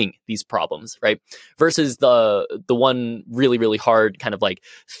doing these problems, right? Versus the one really, really hard kind of like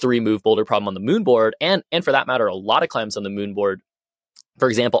 3-move boulder problem on the Moonboard, and for that matter, a lot of climbs on the Moonboard, for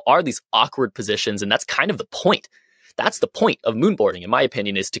example, are these awkward positions. And that's kind of the point. That's the point of moonboarding, in my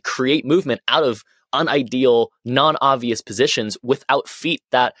opinion, is to create movement out of unideal, non-obvious positions without feet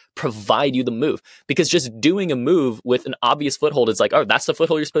that provide you the move. Because just doing a move with an obvious foothold is like, oh, that's the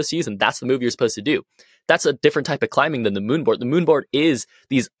foothold you're supposed to use and that's the move you're supposed to do. That's a different type of climbing than the Moonboard. The Moonboard is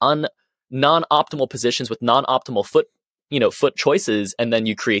these non-optimal positions with non-optimal foot choices, and then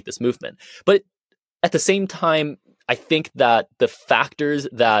you create this movement. But at the same time, I think that the factors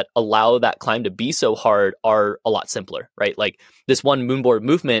that allow that climb to be so hard are a lot simpler, right? Like this one Moonboard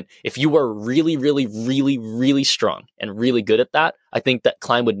movement, if you were really, really, really, really strong and really good at that, I think that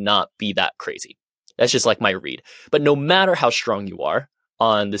climb would not be that crazy. That's just like my read. But no matter how strong you are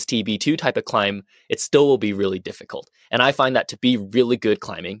on this TB2 type of climb, it still will be really difficult. And I find that to be really good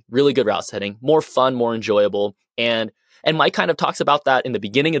climbing, really good route setting, more fun, more enjoyable. And Mike kind of talks about that in the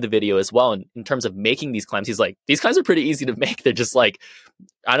beginning of the video as well. In terms of making these climbs, he's like, these climbs are pretty easy to make. They're just like,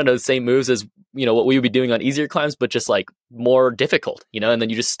 I don't know, the same moves as, what we would be doing on easier climbs, but just like more difficult, and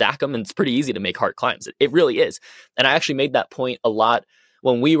then you just stack them and it's pretty easy to make hard climbs. It really is. And I actually made that point a lot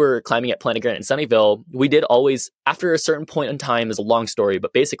when we were climbing at Planet Granite in Sunnyvale. We did always, after a certain point in time, is a long story,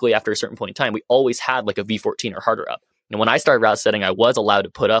 but basically after a certain point in time, we always had like a V14 or harder up. And when I started route setting, I was allowed to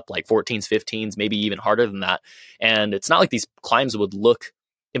put up like 14s, 15s, maybe even harder than that. And it's not like these climbs would look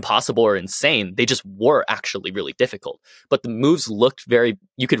impossible or insane. They just were actually really difficult. But the moves looked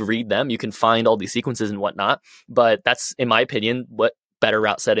you could read them, you can find all these sequences and whatnot. But that's, in my opinion, what better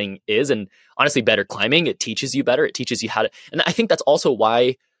route setting is. And honestly, better climbing, it teaches you better. It teaches you how to, and I think that's also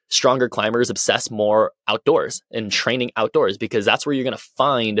why stronger climbers obsess more outdoors and training outdoors, because that's where you're going to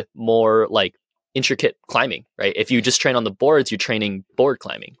find more like intricate climbing, right? If you just train on the boards, you're training board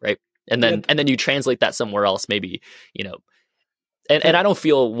climbing, right? And then you translate that somewhere else, maybe, and I don't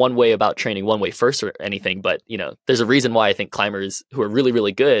feel one way about training one way first or anything, but there's a reason why I think climbers who are really,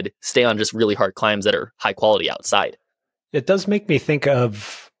 really good stay on just really hard climbs that are high quality outside. It does make me think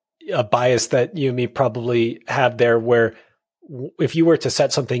of a bias that you and me probably have there, where if you were to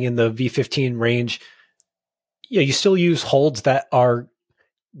set something in the V15 range, you still use holds that are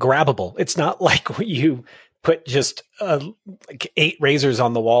grabbable. It's not like you put just like 8 razors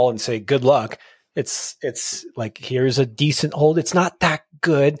on the wall and say, good luck. It's like, here's a decent hold. It's not that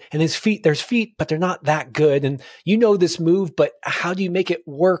good. And there's feet, but they're not that good. And this move, but how do you make it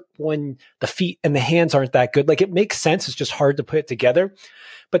work when the feet and the hands aren't that good? Like, it makes sense. It's just hard to put it together.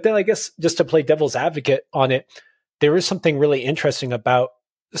 But then I guess just to play devil's advocate on it, there is something really interesting about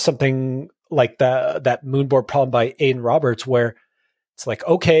something like that Moonboard problem by Aiden Roberts, where it's like,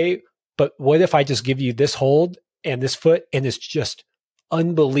 okay, but what if I just give you this hold and this foot and it's just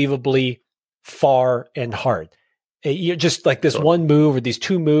unbelievably far and hard? You're just like this one move or these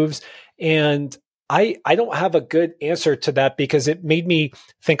 2 moves. And I don't have a good answer to that, because it made me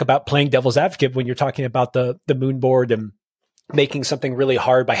think about playing devil's advocate when you're talking about the Moonboard and making something really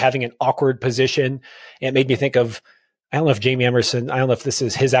hard by having an awkward position. It made me think of I don't know if Jamie Emerson, I don't know if this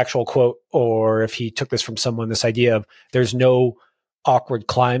is his actual quote or if he took this from someone, this idea of there's no awkward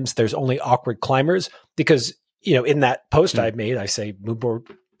climbs, there's only awkward climbers. Because, in that post I made, I say mood board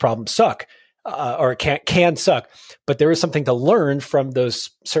problems suck, or can suck, but there is something to learn from those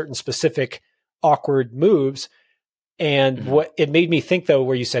certain specific awkward moves. And what it made me think, though,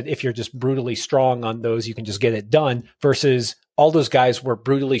 where you said if you're just brutally strong on those, you can just get it done, versus all those guys were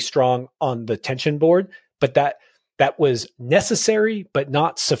brutally strong on the tension board, but that was necessary but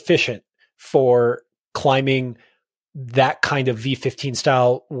not sufficient for climbing that kind of V15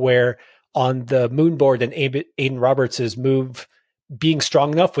 style, where on the moon board and Aiden Roberts's move, being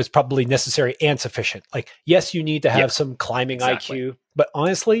strong enough was probably necessary and sufficient. Like, yes, you need to have some climbing IQ, but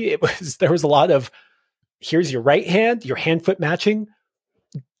honestly, there was a lot of, here's your right hand, your hand foot matching,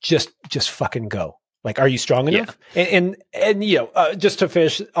 just fucking go. Like, are you strong enough? And just to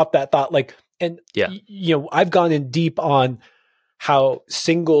finish up that thought, like, I've gone in deep on how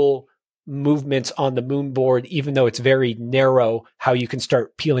single movements on the moon board, even though it's very narrow, how you can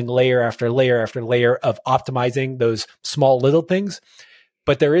start peeling layer after layer after layer of optimizing those small little things.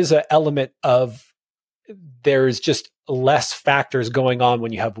 But there is an element of, there's just less factors going on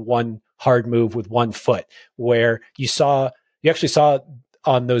when you have one hard move with one foot, where you actually saw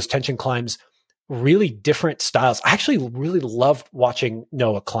on those tension climbs really different styles. I actually really loved watching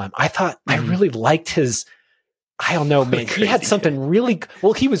Noah climb. I thought I really liked his, I don't know, man. He had something really,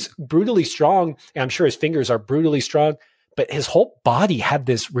 well, he was brutally strong, and I'm sure his fingers are brutally strong, but his whole body had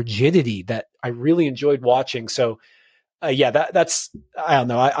this rigidity that I really enjoyed watching. So that's, I don't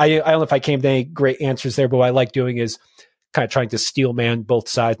know. I don't know if I came to any great answers there, but what I like doing is kind of trying to steel man both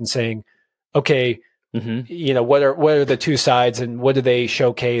sides and saying, okay, what are the two sides and what do they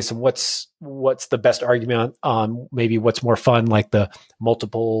showcase, and what's the best argument on maybe what's more fun, like the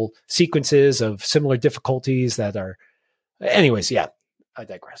multiple sequences of similar difficulties that are, anyways. I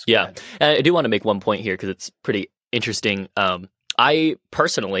digress. And I do want to make one point here because it's pretty interesting. I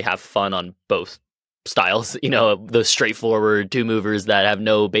personally have fun on both styles, the straightforward two movers that have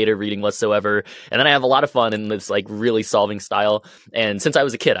no beta reading whatsoever. And then I have a lot of fun in this like really solving style. And since I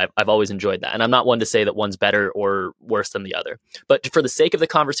was a kid, I've always enjoyed that. And I'm not one to say that one's better or worse than the other. But for the sake of the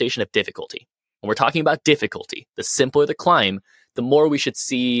conversation of difficulty, when we're talking about difficulty, the simpler the climb, the more we should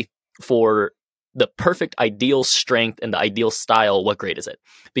see for the perfect ideal strength and the ideal style, what grade is it?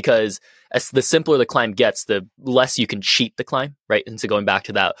 Because as the simpler the climb gets, the less you can cheat the climb, right? And so going back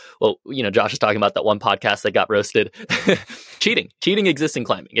to that, Josh is talking about that one podcast that got roasted. Cheating exists in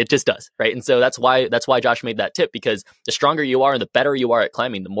climbing. It just does, right? And so that's why Josh made that tip, because the stronger you are and the better you are at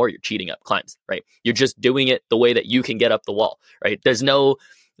climbing, the more you're cheating up climbs, right? You're just doing it the way that you can get up the wall, right? There's no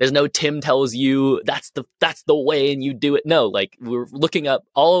Tim tells you that's the way and you do it. No, like, we're looking up,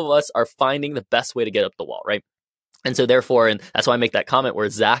 all of us are finding the best way to get up the wall, right? And so therefore, and that's why I make that comment where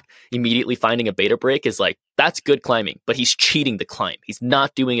Zach immediately finding a beta break is like, that's good climbing, but he's cheating the climb. He's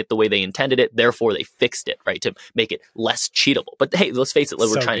not doing it the way they intended it. Therefore, they fixed it, right? To make it less cheatable. But hey, let's face it,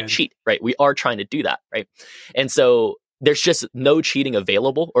 we're trying to cheat, right? We are trying to do that, right? And so there's just no cheating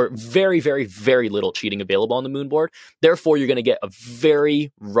available, or very, very, very little cheating available on the moon board. Therefore, you're going to get a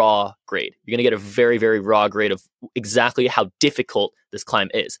very raw grade. You're going to get a very, very raw grade of exactly how difficult this climb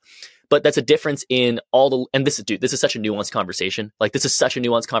is. But that's a difference in and this is such a nuanced conversation. Like, this is such a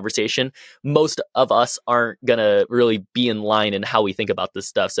nuanced conversation. Most of us aren't going to really be in line in how we think about this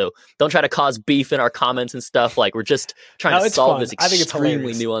stuff. So don't try to cause beef in our comments and stuff. Like, we're just trying to solve this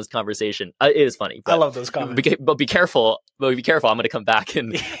extremely nuanced conversation. It is funny. I love those comments. But be careful. I'm going to come back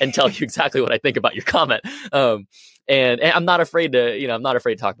and tell you exactly what I think about your comment. And I'm not afraid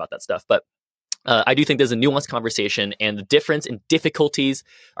to, talk about that stuff. But I do think there's a nuanced conversation, and the difference in difficulties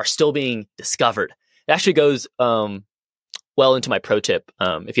are still being discovered. It actually goes well into my pro tip.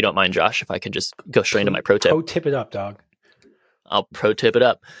 If you don't mind, Josh, if I can just go straight into my pro tip. Pro tip it up, dog. I'll pro tip it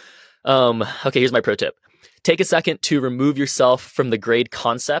up. Okay, here's my pro tip. Take a second to remove yourself from the grade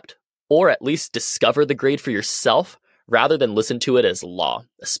concept, or at least discover the grade for yourself, rather than listen to it as law,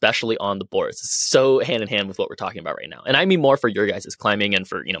 especially on the boards. It's so hand in hand with what we're talking about right now. And I mean more for your guys' climbing and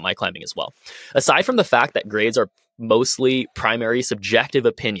for, my climbing as well. Aside from the fact that grades are mostly primary subjective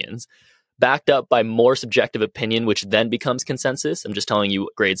opinions, backed up by more subjective opinion, which then becomes consensus. I'm just telling you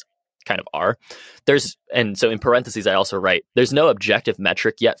what grades kind of are. And so in parentheses, I also write, there's no objective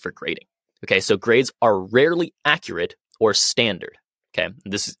metric yet for grading. Okay, so grades are rarely accurate or standard. Okay,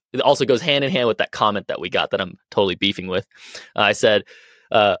 it also goes hand in hand with that comment that we got that I'm totally beefing with. I said,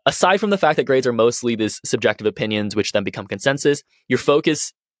 aside from the fact that grades are mostly these subjective opinions, which then become consensus, your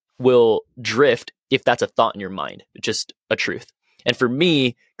focus will drift if that's a thought in your mind, just a truth. And for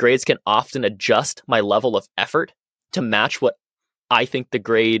me, grades can often adjust my level of effort to match what I think the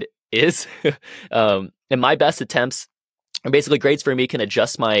grade is. And my best attempts are basically grades for me can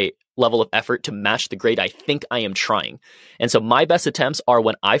adjust my level of effort to match the grade I think I am trying. And so my best attempts are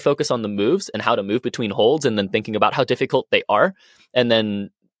when I focus on the moves and how to move between holds and then thinking about how difficult they are and then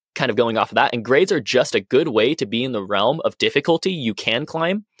kind of going off of that. And grades are just a good way to be in the realm of difficulty you can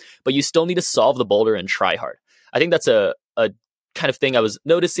climb, but you still need to solve the boulder and try hard. I think that's a kind of thing I was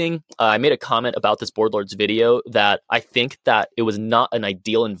noticing. I made a comment about this Board Lords video that I think that it was not an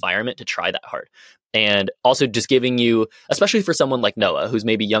ideal environment to try that hard. And also just giving you, especially for someone like Noah, who's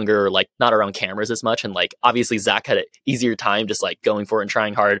maybe younger, or like not around cameras as much. And like, obviously Zach had an easier time just like going for it and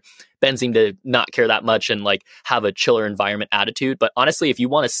trying hard. Ben seemed to not care that much and like have a chiller environment attitude. But honestly, if you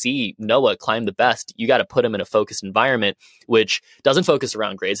want to see Noah climb the best, you got to put him in a focused environment, which doesn't focus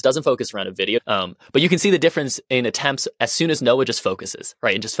around grades, doesn't focus around a video. But you can see the difference in attempts as soon as Noah just focuses,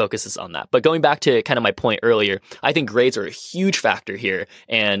 right? And just focuses on that. But going back to kind of my point earlier, I think grades are a huge factor here.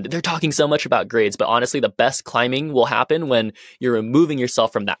 And they're talking so much about grades, but honestly, the best climbing will happen when you're removing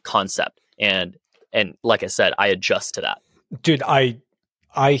yourself from that concept. And like I said, I adjust to that. Dude,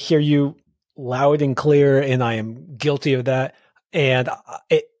 I hear you loud and clear, and I am guilty of that. And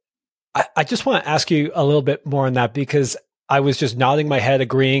I just want to ask you a little bit more on that, because I was just nodding my head,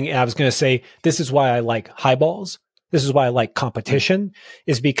 agreeing. And I was going to say, this is why I like high balls. This is why I like competition,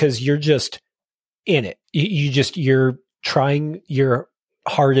 is because you're just in it. You're trying your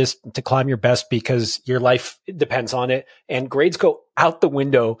hardest to climb your best because your life depends on it, and grades go out the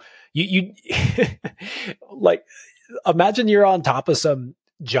window. You like, imagine you're on top of some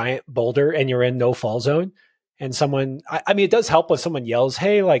giant boulder and you're in no fall zone, and someone, I mean, it does help when someone yells,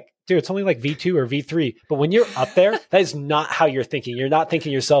 hey, like, dude, it's only like V2 or V3. But when you're up there, that is not how you're thinking. You're not thinking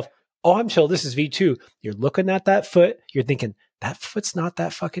to yourself, oh, I'm chill, this is V2. You're looking at that foot. You're thinking, that foot's not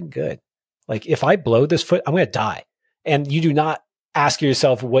that fucking good. Like, if I blow this foot, I'm going to die. And you do not ask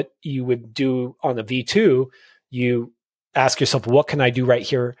yourself what you would do on a V2. You ask yourself, what can I do right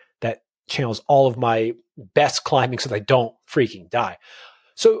here that channels all of my best climbing so that I don't freaking die?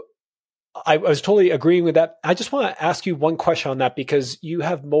 So I was totally agreeing with that. I just want to ask you one question on that, because you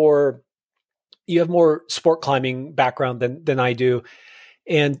have more sport climbing background than I do.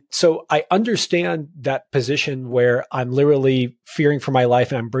 And so I understand that position where I'm literally fearing for my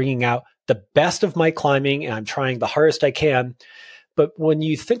life and I'm bringing out the best of my climbing and I'm trying the hardest I can. But when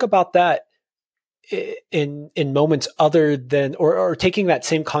you think about that in moments other than, or taking that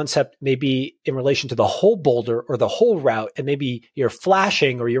same concept, maybe in relation to the whole boulder or the whole route, and maybe you're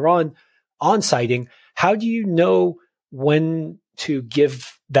flashing or you're on sighting, how do you know when to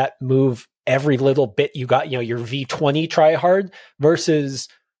give that move every little bit you got, your V20 try hard, versus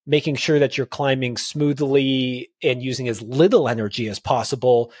making sure that you're climbing smoothly and using as little energy as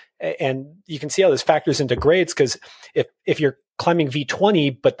possible? And you can see how this factors into grades, because if you're climbing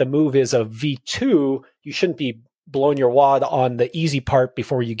V20, but the move is a V2, you shouldn't be blowing your wad on the easy part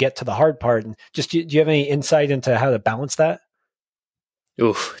before you get to the hard part. And just, do you have any insight into how to balance that?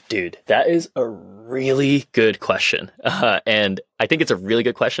 Oof, dude, that is a really good question. And I think it's a really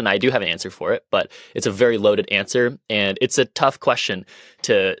good question. I do have an answer for it, but it's a very loaded answer. And it's a tough question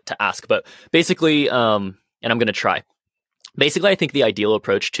to ask. But basically, and I'm going to try. Basically, I think the ideal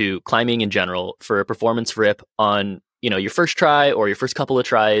approach to climbing in general for a performance rip on your first try or your first couple of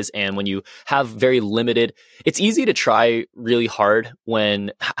tries, and when you have very limited, it's easy to try really hard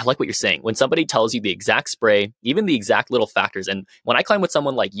when, I like what you're saying, when somebody tells you the exact spray, even the exact little factors. And when I climb with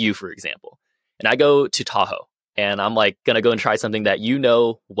someone like you, for example, and I go to Tahoe and I'm like going to go and try something that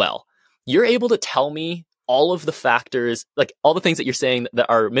well, you're able to tell me all of the factors, like all the things that you're saying that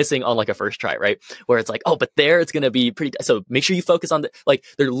are missing on like a first try, right? Where it's like, oh, but there it's going to be pretty, so make sure you focus on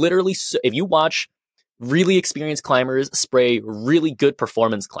they're literally, if you watch really experienced climbers spray really good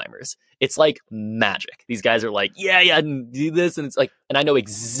performance climbers, it's like magic. These guys are like, yeah, do this. And it's like, and I know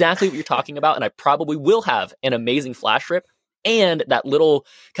exactly what you're talking about. And I probably will have an amazing flash rip. And that little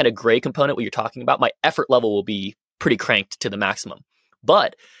kind of gray component, what you're talking about, my effort level will be pretty cranked to the maximum.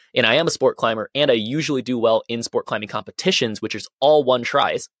 But, and I am a sport climber, and I usually do well in sport climbing competitions, which is all one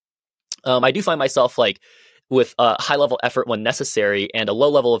tries. I do find myself like with a high level effort when necessary and a low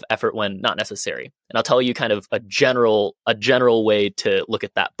level of effort when not necessary. And I'll tell you kind of a general way to look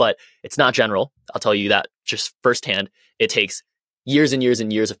at that, but it's not general. I'll tell you that just firsthand. It takes years and years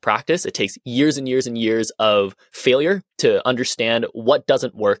and years of practice. It takes years and years and years of failure to understand what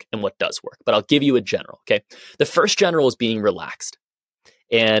doesn't work and what does work. But I'll give you a general, okay? The first general is being relaxed.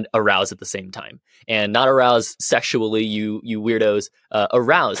 and arouse at the same time. And not arouse sexually, you weirdos,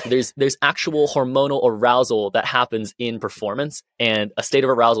 arouse. There's actual hormonal arousal that happens in performance, and a state of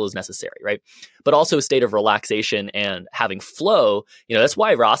arousal is necessary, right? But also a state of relaxation and having flow. That's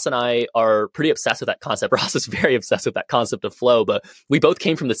why Ross and I are pretty obsessed with that concept. Ross is very obsessed with that concept of flow, but we both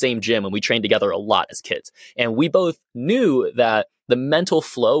came from the same gym and we trained together a lot as kids. And we both knew that the mental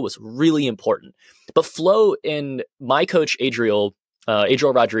flow was really important. But flow, in my coach, Adriel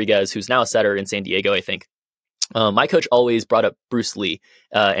Rodriguez, who's now a setter in San Diego, I think, my coach always brought up Bruce Lee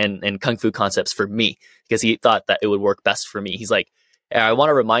and Kung Fu concepts for me because he thought that it would work best for me. He's like, I want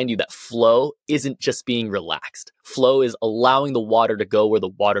to remind you that flow isn't just being relaxed. Flow is allowing the water to go where the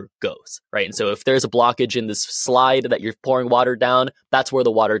water goes, right? And so if there's a blockage in this slide that you're pouring water down, that's where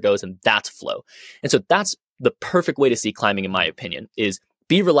the water goes, and that's flow. And so that's the perfect way to see climbing, in my opinion, is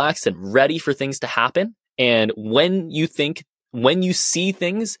be relaxed and ready for things to happen. And when you see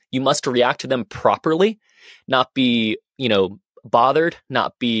things, you must react to them properly, not be, bothered,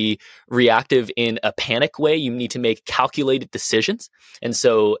 not be reactive in a panic way. You need to make calculated decisions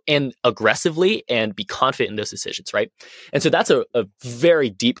and aggressively, and be confident in those decisions, right? And so that's a very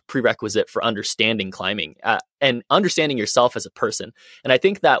deep prerequisite for understanding climbing and understanding yourself as a person. And I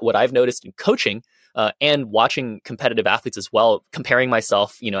think that what I've noticed in coaching and watching competitive athletes as well, comparing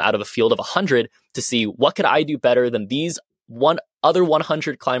myself, out of a field of 100 to see what could I do better than these other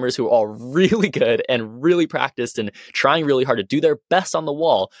 100 climbers who are all really good and really practiced and trying really hard to do their best on the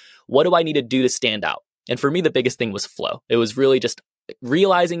wall. What do I need to do to stand out? And for me, the biggest thing was flow. It was really just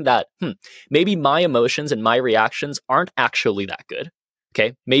realizing that maybe my emotions and my reactions aren't actually that good.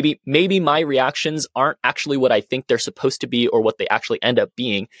 Okay, maybe my reactions aren't actually what I think they're supposed to be or what they actually end up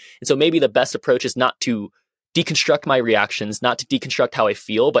being. And so maybe the best approach is not to deconstruct my reactions, not to deconstruct how I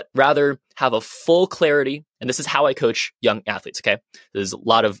feel, but rather have a full clarity. And this is how I coach young athletes, okay? There's a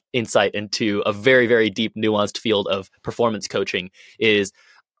lot of insight into a very, very deep, nuanced field of performance coaching. Is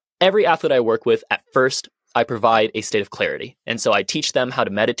every athlete I work with, at first, I provide a state of clarity. And so I teach them how to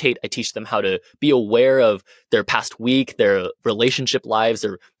meditate. I teach them how to be aware of their past week, their relationship lives,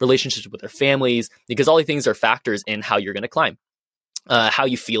 their relationships with their families, because all these things are factors in how you're going to climb. How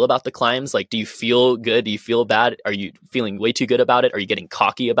you feel about the climbs. Like, do you feel good? Do you feel bad? Are you feeling way too good about it? Are you getting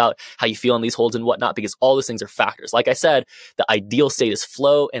cocky about how you feel on these holds and whatnot? Because all those things are factors. Like I said, the ideal state is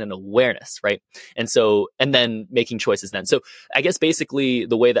flow and an awareness, right? And then making choices then. So I guess basically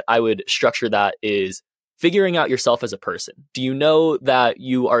the way that I would structure that is figuring out yourself as a person. Do you know that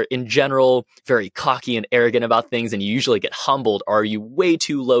you are in general very cocky and arrogant about things and you usually get humbled? Or are you way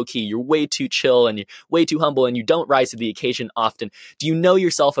too low key? You're way too chill and you're way too humble and you don't rise to the occasion often? Do you know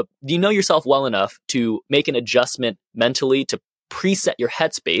yourself well enough to make an adjustment mentally to preset your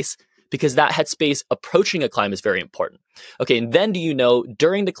headspace? Because that headspace approaching a climb is very important. Okay. And then do you know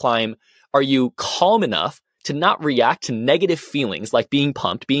during the climb, are you calm enough to not react to negative feelings like being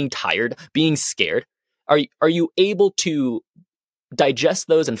pumped, being tired, being scared? Are you able to digest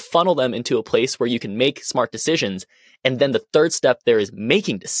those and funnel them into a place where you can make smart decisions? And then the third step there is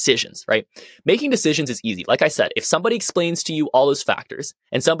making decisions, right? Making decisions is easy. Like I said, if somebody explains to you all those factors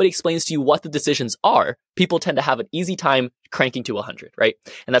and somebody explains to you what the decisions are, people tend to have an easy time cranking to 100, right?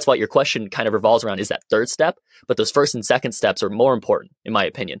 And that's why your question kind of revolves around is that third step. But those first and second steps are more important, in my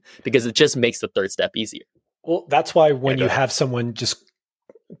opinion, because it just makes the third step easier. Well, that's why when you have someone just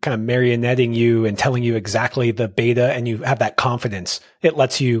kind of marionetting you and telling you exactly the beta and you have that confidence, it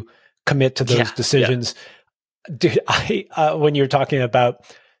lets you commit to those decisions. Yeah. Dude, when you're talking about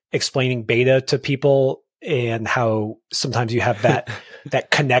explaining beta to people and how sometimes you have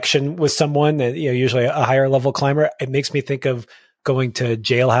that connection with someone that, usually a higher level climber, it makes me think of going to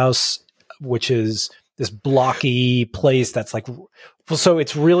Jailhouse, which is this blocky place that's like, so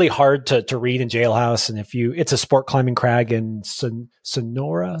it's really hard to read in Jailhouse. And it's a sport climbing crag in Sonora.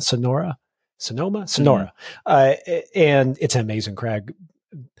 And it's an amazing crag.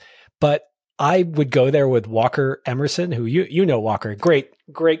 But I would go there with Walker Emerson, who you know Walker, great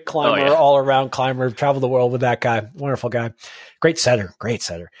climber, all around climber, traveled the world with that guy, wonderful guy, great setter.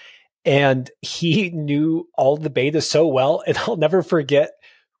 And he knew all the beta so well. And I'll never forget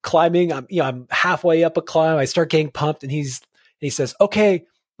climbing. I'm halfway up a climb. I start getting pumped and he says, okay,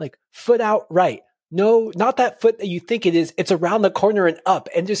 like foot out right. No, not that foot that you think it is. It's around the corner and up.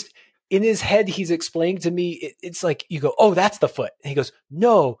 And just in his head, he's explaining to me, it's like, you go, oh, that's the foot. And he goes,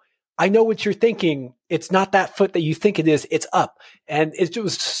 no, I know what you're thinking. It's not that foot that you think it is. It's up. And it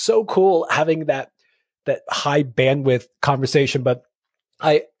was so cool having that high bandwidth conversation. But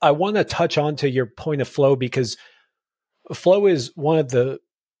I want to touch on to your point of flow, because flow is one of the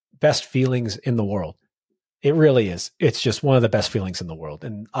best feelings in the world. It really is. It's just one of the best feelings in the world.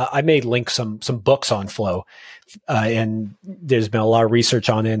 And I may link some books on flow, and there's been a lot of research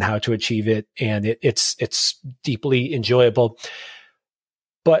on it and how to achieve it, and it's deeply enjoyable.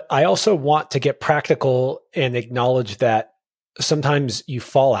 But I also want to get practical and acknowledge that sometimes you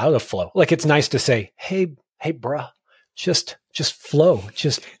fall out of flow. Like, it's nice to say, "Hey, bruh, just flow,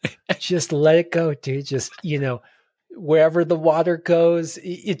 just let it go, dude. Just, wherever the water goes."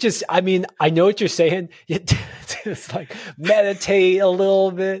 It just, I mean, I know what you're saying. It's like meditate a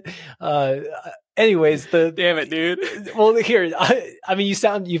little bit. Anyways, damn it, dude. Well, here, I mean,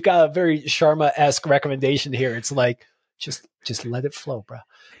 you've got a very Sharma-esque recommendation here. It's like, just let it flow, bro.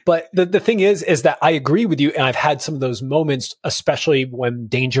 But the thing is that I agree with you. And I've had some of those moments, especially when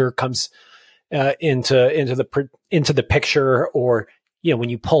danger comes into the picture, or, when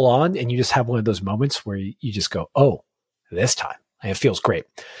you pull on and you just have one of those moments where you just go, oh, this time, and it feels great.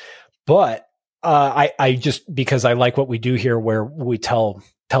 But I just, because I like what we do here, where we tell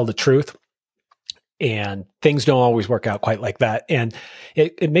the truth, and things don't always work out quite like that. And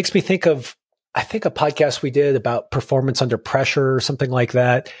it makes me think of, I think, a podcast we did about performance under pressure or something like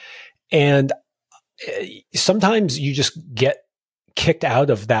that. And sometimes you just get kicked out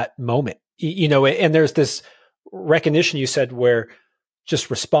of that moment, and there's this recognition you said, where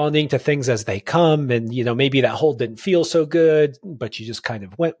just responding to things as they come, and, maybe that hold didn't feel so good, but you just kind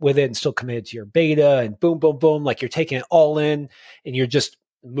of went with it and still committed to your beta, and boom, boom, boom, like you're taking it all in and you're just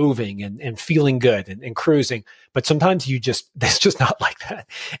moving and feeling good and cruising. But sometimes it's just not like that.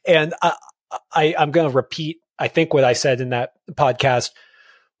 And I'm going to repeat, I think, what I said in that podcast,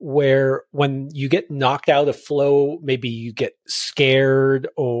 where when you get knocked out of flow, maybe you get scared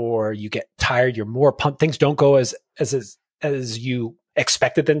or you get tired, you're more pumped. Things don't go as you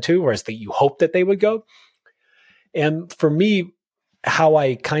expected them to, or as you hoped that they would go. And for me, how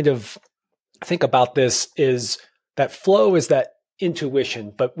I kind of think about this is that flow is that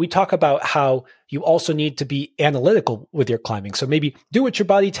intuition, but we talk about how you also need to be analytical with your climbing. So maybe do what your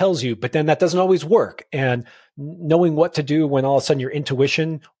body tells you, but then that doesn't always work. And knowing what to do when all of a sudden your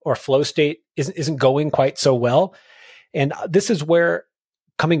intuition or flow state isn't going quite so well. And this is where,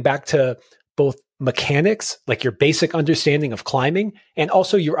 coming back to both mechanics, like your basic understanding of climbing, and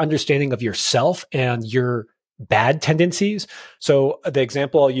also your understanding of yourself and your bad tendencies. So the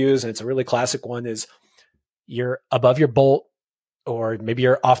example I'll use, and it's a really classic one, is you're above your bolt, or maybe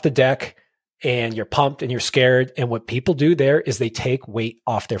you're off the deck and you're pumped and you're scared. And what people do there is they take weight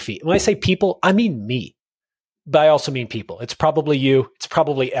off their feet. And when I say people, I mean me, but I also mean people. It's probably you. It's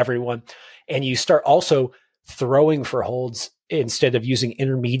probably everyone. And you start also throwing for holds instead of using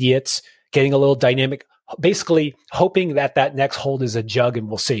intermediates, getting a little dynamic, basically hoping that next hold is a jug and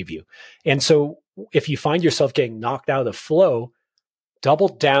will save you. And so if you find yourself getting knocked out of flow, double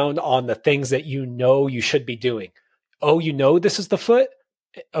down on the things that you should be doing. Oh, this is the foot?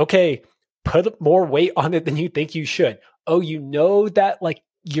 Okay, put more weight on it than you think you should. Oh, that like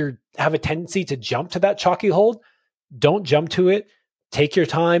you have a tendency to jump to that chalky hold? Don't jump to it. Take your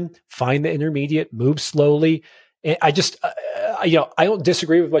time, find the intermediate, move slowly. And I just, I don't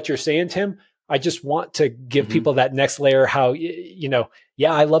disagree with what you're saying, Tim. I just want to give people that next layer, how,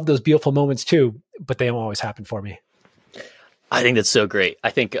 I love those beautiful moments too, but they don't always happen for me. I think that's so great.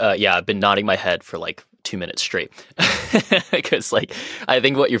 I think, I've been nodding my head for like 2 minutes straight, because I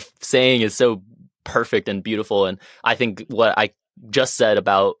think what you're saying is so perfect and beautiful. And I think what I just said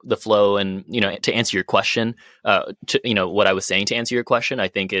about the flow, and, to answer your question, what I was saying to answer your question, I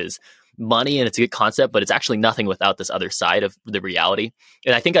think is money, and it's a good concept, but it's actually nothing without this other side of the reality.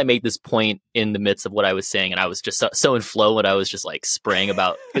 And I think I made this point in the midst of what I was saying, and I was just so in flow when I was just like spraying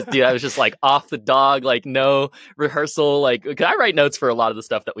about, because dude, I was just like off the dog, like no rehearsal, like, can I write notes for a lot of the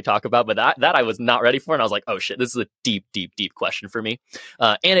stuff that we talk about, but that I was not ready for. And I was like, oh shit, this is a deep, deep, deep question for me.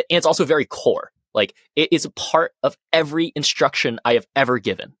 And it's also very core. Like, it is a part of every instruction I have ever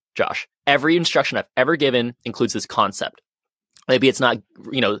given, Josh. Every instruction I've ever given includes this concept. Maybe it's not,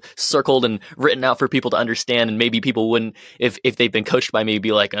 circled and written out for people to understand. And maybe people wouldn't, if they've been coached by me,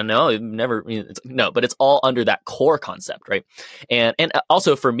 be like, oh, no, I've never, no, but it's all under that core concept, right? And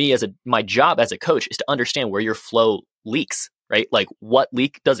also for me, my job as a coach is to understand where your flow leaks, right? Like, what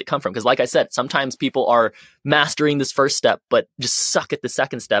leak does it come from? Because like I said, sometimes people are mastering this first step, but just suck at the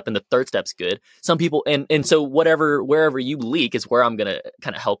second step, and the third step's good. Some people, and so wherever you leak is where I'm going to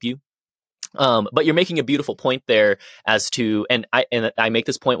kind of help you. But you're making a beautiful point there as to, and I make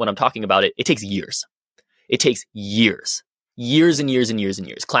this point when I'm talking about it. It takes years. It takes years and years and years and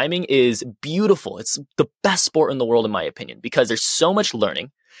years. Climbing is beautiful. It's the best sport in the world, in my opinion, because there's so much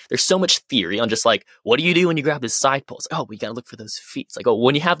learning. There's so much theory on just like, what do you do when you grab this side pole? It's like, oh, we got to look for those feet. It's like, oh,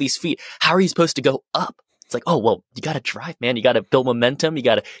 when you have these feet, how are you supposed to go up? It's like, oh, well, you got to drive, man. You got to build momentum. You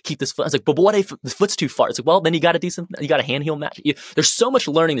got to keep this foot. I was like, but what if the foot's too far? It's like, well, then you got to do something. You got to hand heel match. There's so much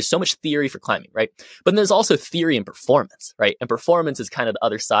learning. There's so much theory for climbing, right? But there's also theory and performance, right? And performance is kind of the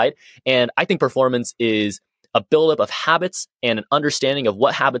other side. And I think performance is a buildup of habits and an understanding of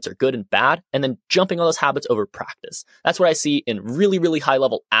what habits are good and bad, and then jumping on those habits over practice. That's what I see in really, really high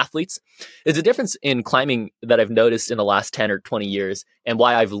level athletes. There's a difference in climbing that I've noticed in the last 10 or 20 years and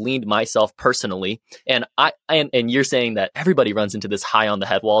why I've leaned myself personally. And and you're saying that everybody runs into this high on the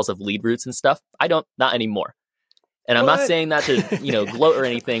head walls of lead routes and stuff. I don't, not anymore. And I'm not saying that to, gloat or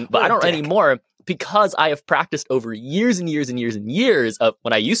anything, but I don't anymore, because I have practiced over years and years and years and years of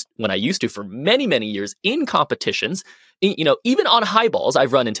when I used to for many, many years in competitions, even on high balls,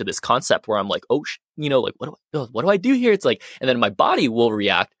 I've run into this concept where I'm like, oh, like, what do I do here? It's like, and then my body will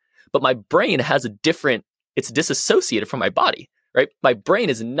react, but my brain has it's disassociated from my body, right? My brain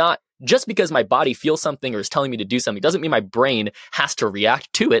is not, just because my body feels something or is telling me to do something doesn't mean my brain has to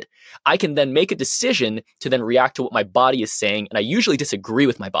react to it. I can then make a decision to then react to what my body is saying. And I usually disagree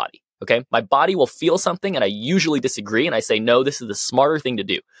with my body. Okay. My body will feel something and I usually disagree. And I say, no, this is the smarter thing to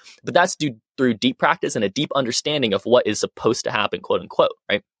do. But that's through deep practice and a deep understanding of what is supposed to happen, quote unquote.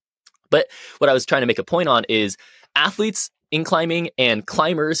 Right. But what I was trying to make a point on is athletes in climbing and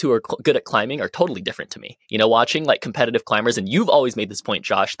climbers who are good at climbing are totally different to me. Watching like competitive climbers, and you've always made this point,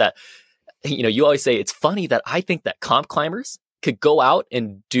 Josh, that, you always say it's funny that I think that comp climbers could go out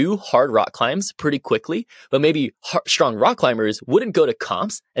and do hard rock climbs pretty quickly, but maybe strong rock climbers wouldn't go to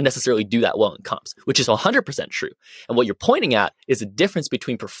comps and necessarily do that well in comps, which is 100% true. And what you're pointing at is a difference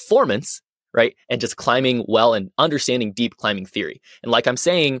between performance, right, and just climbing well and understanding deep climbing theory. And like I'm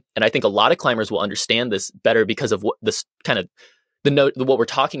saying, and I think a lot of climbers will understand this better because of what this kind of what we're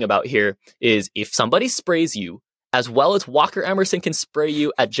talking about here is if somebody sprays you as well as Walker Emerson can spray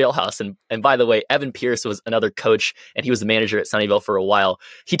you at Jailhouse. And by the way, Evan Pierce was another coach and he was the manager at Sunnyvale for a while.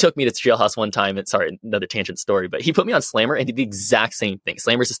 He took me to Jailhouse one time. And sorry, another tangent story, but he put me on Slammer and did the exact same thing.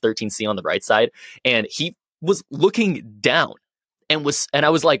 Slammer's is 13C on the right side. And he was looking down and I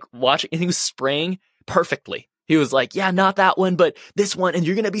was like watching, and he was spraying perfectly. He was like, yeah, not that one, but this one, and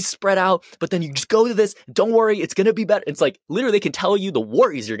you're going to be spread out, but then you just go to this. Don't worry, it's going to be better. It's like, literally, they can tell you the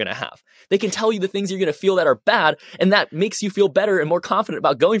worries you're going to have. They can tell you the things you're going to feel that are bad, and that makes you feel better and more confident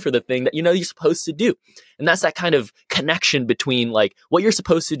about going for the thing that you're supposed to do. And that's that kind of connection between like what you're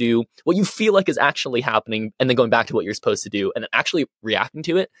supposed to do, what you feel like is actually happening, and then going back to what you're supposed to do, and then actually reacting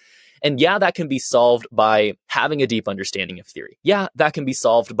to it. And yeah, that can be solved by having a deep understanding of theory. Yeah, that can be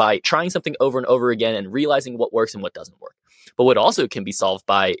solved by trying something over and over again and realizing what works and what doesn't work. But what also can be solved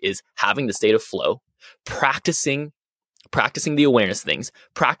by is having the state of flow, practicing the awareness things,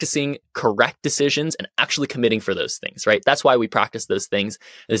 practicing correct decisions, and actually committing for those things, right? That's why we practice those things.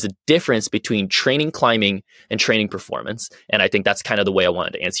 There's a difference between training climbing and training performance. And I think that's kind of the way I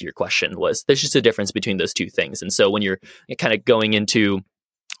wanted to answer your question was there's just a difference between those two things. And so when you're kind of going into,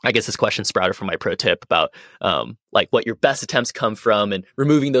 I guess this question sprouted from my pro tip about like what your best attempts come from and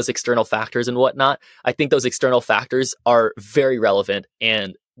removing those external factors and whatnot. I think those external factors are very relevant,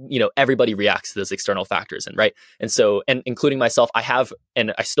 and everybody reacts to those external factors, and right. And so, and including myself, I have,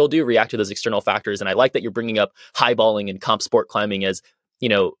 and I still do react to those external factors. And I like that you're bringing up highballing and comp sport climbing as,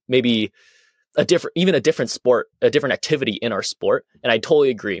 maybe a different sport, a different activity in our sport. And I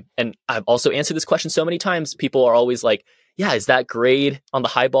totally agree. And I've also answered this question so many times. People are always like, yeah, is that grade on the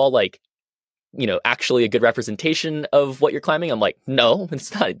high ball like, actually a good representation of what you're climbing? I'm like, no,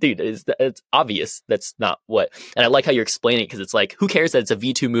 it's not, dude. It's obvious. That's not what. And I like how you're explaining it because it's like, who cares that it's a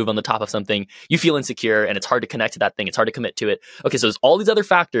V2 move on the top of something? You feel insecure and it's hard to connect to that thing. It's hard to commit to it. Okay, so there's all these other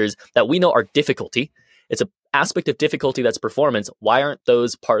factors that we know are difficulty. It's an aspect of difficulty that's performance. Why aren't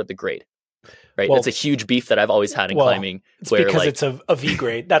those part of the grade? Right. Well, that's a huge beef that I've always had in climbing. It's because it's a V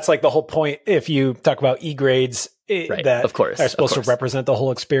grade. That's like the whole point. If you talk about E grades right, that of course, are supposed to represent the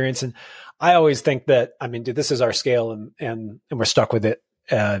whole experience. And I always think that, dude, this is our scale and we're stuck with it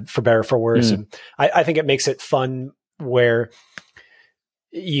for better or for worse. And I think it makes it fun where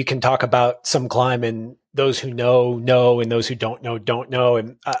you can talk about some climb and those who know, and those who don't know.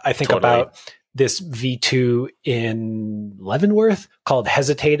 And I think about this V2 in Leavenworth called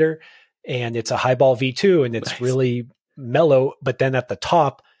Hesitator. And it's a highball V2 and it's really mellow. But then at the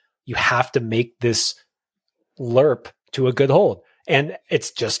top, you have to make this lerp to a good hold. And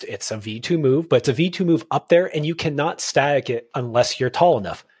it's a V2 move, but it's a V2 move up there and you cannot static it unless you're tall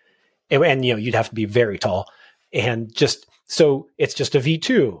enough. And you'd have to be very tall. And so it's just a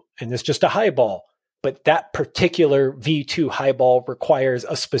V2 and it's just a highball. But that particular V2 highball requires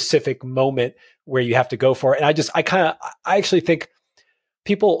a specific moment where you have to go for it. And I actually think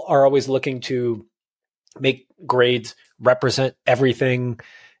people are always looking to make grades represent everything.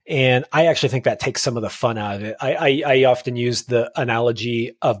 And I actually think that takes some of the fun out of it. I often use the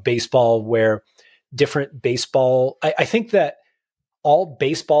analogy of baseball where different baseball, I think that all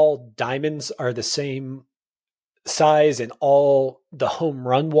baseball diamonds are the same size and all the home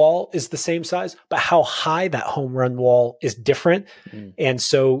run wall is the same size, but how high that home run wall is different. And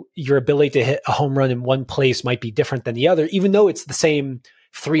so your ability to hit a home run in one place might be different than the other, even though it's the same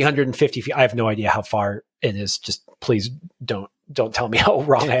 350 feet. I have no idea how far it is. Just please don't tell me how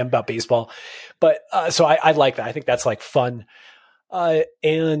wrong I am about baseball. But so I like that. I think that's like fun.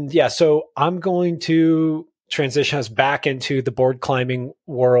 And yeah, so I'm going to transition us back into the board climbing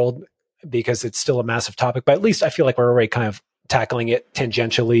world because it's still a massive topic, but at least I feel like we're already kind of tackling it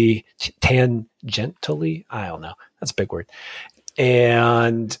tangentially. I don't know. That's a big word.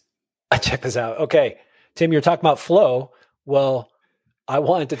 And check this out. Okay. Tim, you're talking about Flow. Well, I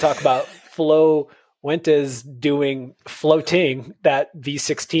wanted to talk about Flow Fuente's doing Floatin, that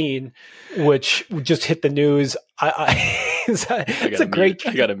V16, which just hit the news. It's a great.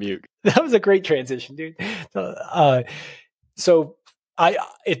 I got to mute. That was a great transition, dude. So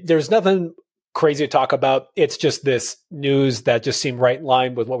there's nothing crazy to talk about. It's just this news that just seemed right in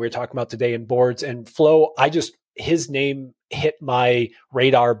line with what we were talking about today in boards and Flow. His name hit my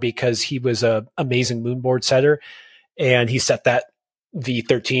radar because he was an amazing moonboard setter, and he set that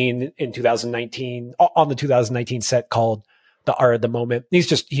V13 in 2019 on the 2019 set called the Art of the Moment.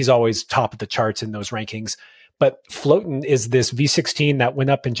 He's always top of the charts in those rankings. But Floatin is this V16 that went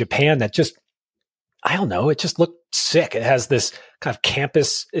up in Japan that just, I don't know, it just looked sick. It has this kind of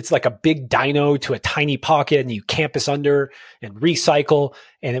campus. It's like a big dyno to a tiny pocket, and you campus under and recycle.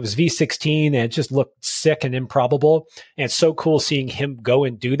 And it was V16, and it just looked sick and improbable. And it's so cool seeing him go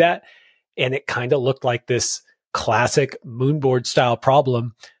and do that. And it kind of looked like this classic moonboard style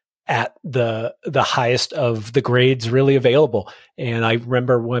problem at the highest of the grades really available. And I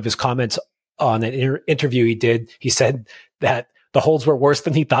remember one of his comments on an interview he did. He said that the holds were worse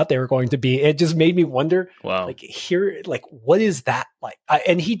than he thought they were going to be. It just made me wonder, wow, what is that like?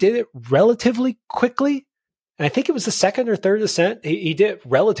 And he did it relatively quickly. And I think it was the second or third ascent. He did it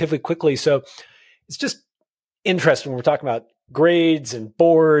relatively quickly. So it's just interesting when we're talking about grades and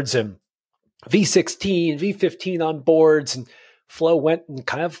boards and V16, V15 on boards, and Flo went and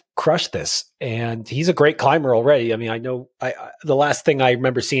kind of crushed this. And he's a great climber already. I mean, I know the last thing I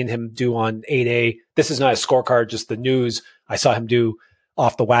remember seeing him do on 8A, this is not a scorecard, just the news I saw him do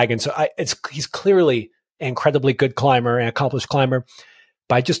off the wagon. So he's clearly an incredibly good climber and accomplished climber.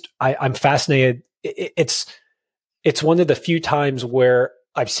 But I'm fascinated. It's one of the few times where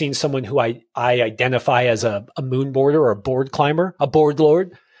I've seen someone who I identify as a moonboarder or a board climber, a board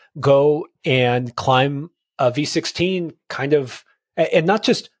lord, go and climb a V16 kind of, and not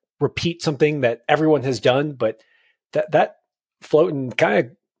just repeat something that everyone has done, but that Floatin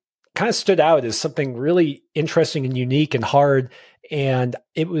kind of stood out as something really interesting and unique and hard. And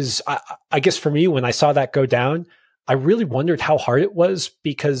it was, I guess for me, when I saw that go down, I really wondered how hard it was,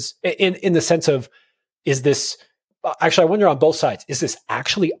 because in the sense of, is this, actually, I wonder on both sides, is this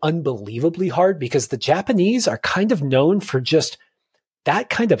actually unbelievably hard? Because the Japanese are kind of known for just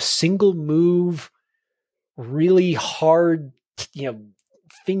that kind of single move, really hard,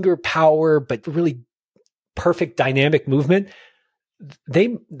 finger power, but really perfect dynamic movement.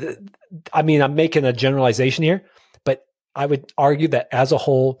 I'm making a generalization here, but I would argue that as a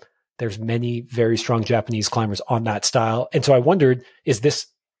whole, there's many very strong Japanese climbers on that style. And so I wondered, is this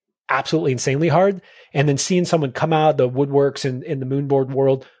absolutely insanely hard? And then seeing someone come out of the woodworks in the moonboard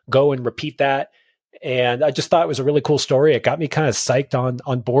world, go and repeat that. And I just thought it was a really cool story. It got me kind of psyched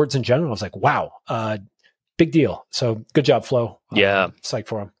on boards in general. I was like, wow, big deal. So good job, Flo. Yeah. Psyched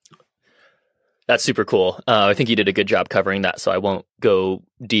for him. That's super cool. I think you did a good job covering that, so I won't go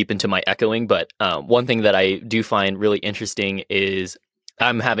deep into my echoing. But one thing that I do find really interesting is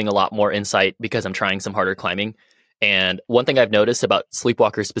I'm having a lot more insight because I'm trying some harder climbing. And one thing I've noticed about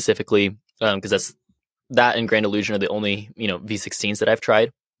Sleepwalker specifically, because that and Grand Illusion are the only V16s that I've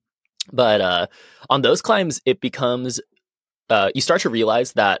tried. But on those climbs, it becomes you start to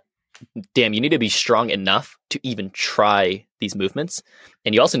realize that, damn, you need to be strong enough to even try these movements,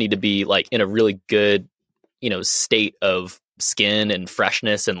 and you also need to be like in a really good state of skin and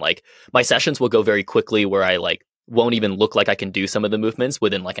freshness. And like my sessions will go very quickly where I like won't even look like I can do some of the movements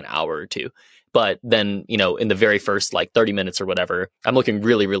within like an hour or two. But then, in the very first like 30 minutes or whatever, I'm looking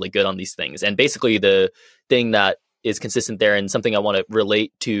really, really good on these things. And basically the thing that is consistent there, and something I want to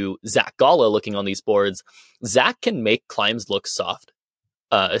relate to Zach Gala looking on these boards, Zach can make climbs look soft.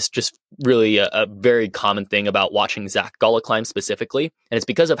 it's just really a very common thing about watching Zach Galla climb specifically. And it's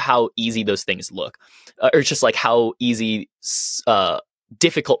because of how easy those things look. Or it's just like how easy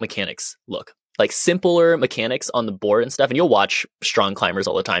difficult mechanics look. Like simpler mechanics on the board and stuff. And you'll watch strong climbers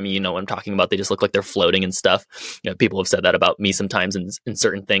all the time. And you know what I'm talking about. They just look like they're floating and stuff. People have said that about me sometimes in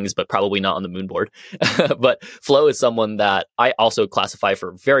certain things, but probably not on the moon board. But Flo is someone that I also classify for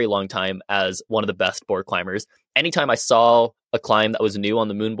a very long time as one of the best board climbers. Anytime I saw a climb that was new on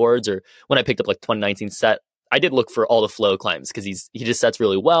the moon boards, or when I picked up like 2019 set, I did look for all the Flo climbs because he just sets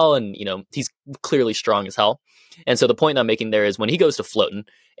really well, and he's clearly strong as hell. And so the point I'm making there is when he goes to Floatin,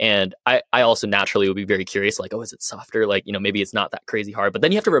 and I also naturally would be very curious, like, oh, is it softer? Like, maybe it's not that crazy hard. But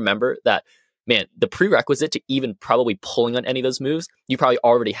then you have to remember that, man, the prerequisite to even probably pulling on any of those moves, you probably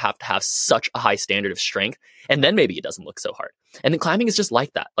already have to have such a high standard of strength. And then maybe it doesn't look so hard. And then climbing is just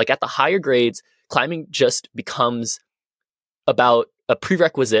like that. Like at the higher grades, climbing just becomes about a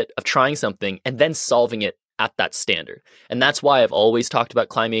prerequisite of trying something and then solving it at that standard. And that's why I've always talked about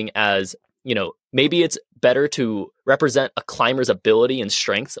climbing as, maybe it's better to represent a climber's ability and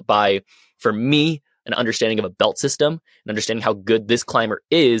strengths by, for me, an understanding of a belt system and understanding how good this climber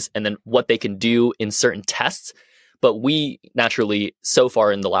is and then what they can do in certain tests. But we naturally, so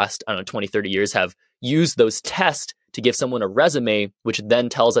far in the last, 20, 30 years, have used those tests to give someone a resume, which then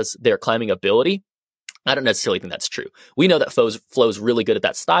tells us their climbing ability. I don't necessarily think that's true. We know that Flo's really good at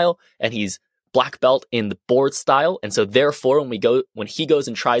that style, and he's black belt in the board style. And so therefore, when he goes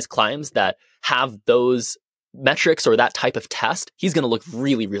and tries climbs that have those metrics or that type of test, he's going to look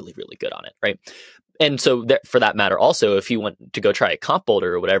really, really, really good on it. Right. And so for that matter, also, if he went to go try a comp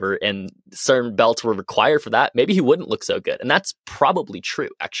boulder or whatever, and certain belts were required for that, maybe he wouldn't look so good. And that's probably true,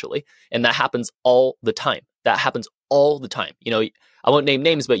 actually. And that happens all the time. I won't name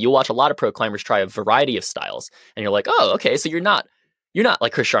names, but you'll watch a lot of pro climbers try a variety of styles. And you're like, oh, okay, so you're not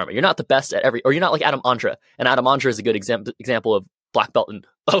like Chris Sharma. You're not the best at or you're not like Adam Andra. And Adam Andra is a good example of black belt and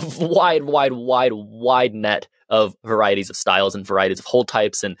of wide net of varieties of styles and varieties of hold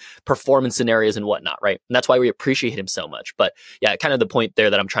types and performance scenarios and whatnot, right? And that's why we appreciate him so much. But yeah, kind of the point there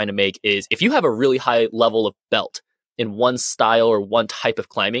that I'm trying to make is if you have a really high level of belt in one style or one type of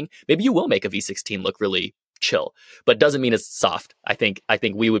climbing, maybe you will make a V16 look really chill, but doesn't mean it's soft. I think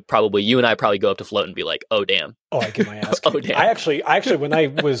we would probably, you and I probably go up to Float and be like, oh damn. Oh, I get my ass. Oh damn. I actually, when I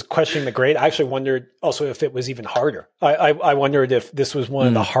was questioning the grade, I actually wondered also if it was even harder. I wondered if this was one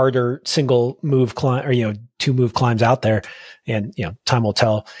of the harder single move climb or, 2 move climbs out there, and, time will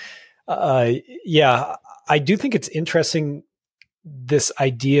tell. Yeah, I do think it's interesting, this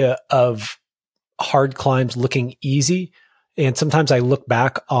idea of hard climbs looking easy. And sometimes I look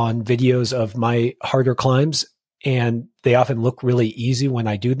back on videos of my harder climbs, and they often look really easy when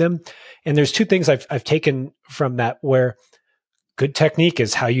I do them. And there's 2 things I've taken from that, where good technique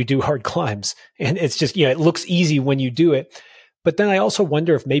is how you do hard climbs. And it's just, it looks easy when you do it. But then I also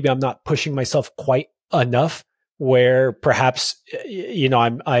wonder if maybe I'm not pushing myself quite enough, where perhaps,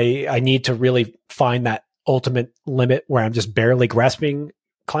 I need to really find that ultimate limit where I'm just barely grasping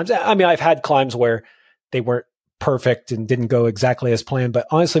climbs. I mean, I've had climbs where they weren't perfect and didn't go exactly as planned, but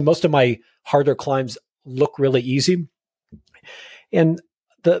honestly, most of my harder climbs look really easy. And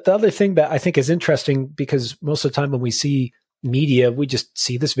the other thing that I think is interesting, because most of the time when we see media, we just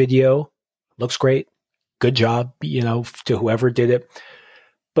see this video, looks great, good job, to whoever did it.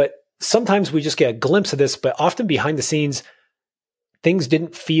 But sometimes we just get a glimpse of this, but often behind the scenes, things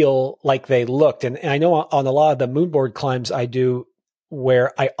didn't feel like they looked. And I know on a lot of the moonboard climbs I do,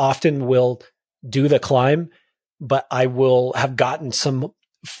 where I often will do the climb, but I will have gotten some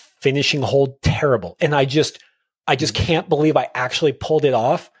finishing hold terrible. And I just can't believe I actually pulled it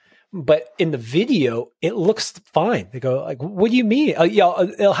off. But in the video, it looks fine. They go like, what do you mean?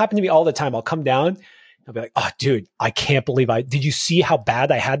 It'll happen to me all the time. I'll come down. I'll be like, oh, dude, I can't believe did you see how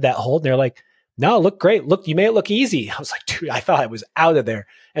bad I had that hold? And they're like, no, it looked great. Look, you made it look easy. I was like, dude, I thought I was out of there.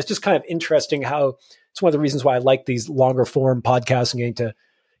 And it's just kind of interesting how it's one of the reasons why I like these longer form podcasts and getting to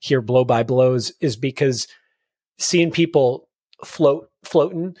hear blow by blows, is because seeing people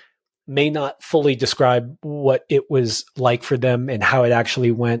floating may not fully describe what it was like for them and how it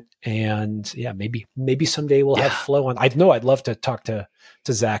actually went. And yeah, maybe someday we'll have Flo on. I'd love to talk to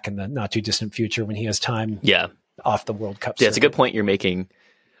Zach in the not too distant future when he has time. Yeah. Off the World Cup. Yeah, it's a good point you're making.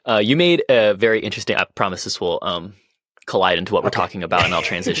 You made a very interesting, I promise this will collide into what we're talking about, and I'll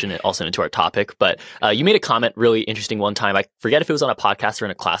transition it also into our topic. But you made a comment really interesting one time. I forget if it was on a podcast or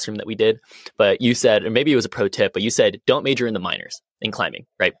in a classroom that we did, but you said, or maybe it was a pro tip, but you said, don't major in the minors in climbing,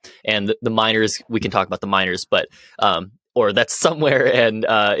 right? And the minors, we can talk about the minors, but or that's somewhere. And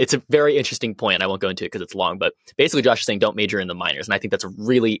it's a very interesting point. I won't go into it because it's long, but basically Josh is saying don't major in the minors. And I think that's a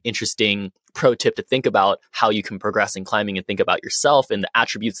really interesting pro tip to think about how you can progress in climbing and think about yourself and the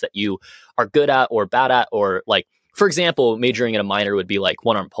attributes that you are good at or bad at. Or like, for example, majoring in a minor would be like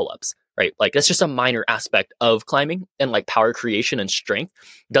one arm pull-ups, right? Like that's just a minor aspect of climbing, and like power creation and strength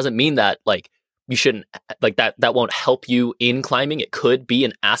doesn't mean that like you shouldn't like that won't help you in climbing. It could be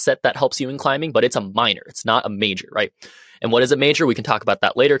an asset that helps you in climbing, but it's a minor. It's not a major, right? And what is a major? We can talk about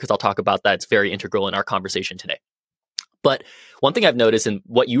that later because I'll talk about that. It's very integral in our conversation today. But one thing I've noticed, and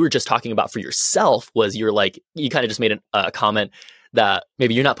what you were just talking about for yourself, was you're like, you kind of just made a comment that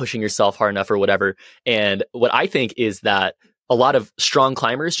maybe you're not pushing yourself hard enough or whatever. And what I think is that a lot of strong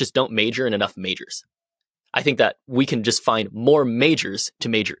climbers just don't major in enough majors. I think that we can just find more majors to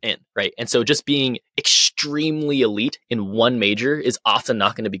major in, right? And so just being extremely elite in one major is often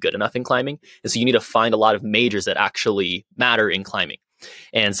not going to be good enough in climbing. And so you need to find a lot of majors that actually matter in climbing.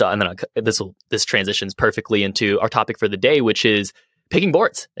 And so, and then this transitions perfectly into our topic for the day, which is picking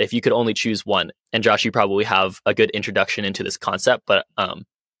boards. If you could only choose one. And Josh, you probably have a good introduction into this concept, but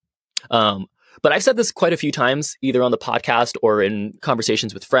I've said this quite a few times, either on the podcast or in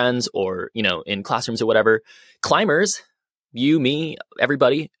conversations with friends or, you know, in classrooms or whatever. Climbers, you, me,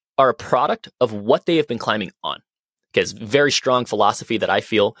 everybody, are a product of what they have been climbing on. Because very strong philosophy that I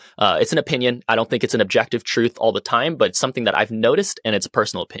feel. It's an opinion. I don't think it's an objective truth all the time, but it's something that I've noticed, and it's a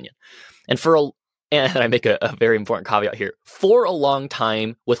personal opinion. And I make a very important caveat here. For a long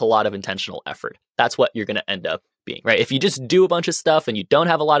time with a lot of intentional effort, that's what you're going to end up being, right? If you just do a bunch of stuff and you don't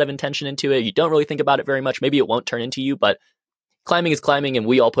have a lot of intention into it, you don't really think about it very much, maybe it won't turn into you, but climbing is climbing and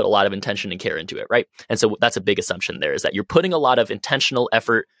we all put a lot of intention and care into it, right? And so that's a big assumption there, is that you're putting a lot of intentional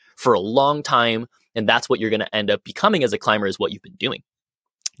effort for a long time, and that's what you're going to end up becoming as a climber, is what you've been doing.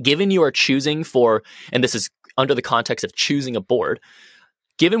 Given you are choosing for, and this is under the context of choosing a board,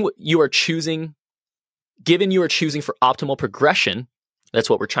 given you are choosing for optimal progression, that's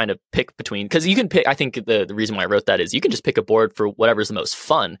what we're trying to pick between. Because you can pick, I think the reason why I wrote that is you can just pick a board for whatever's the most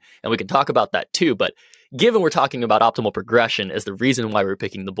fun. And we can talk about that too. But given we're talking about optimal progression as the reason why we're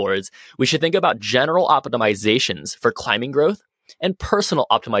picking the boards, we should think about general optimizations for climbing growth and personal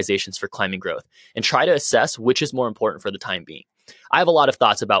optimizations for climbing growth, and try to assess which is more important for the time being. I have a lot of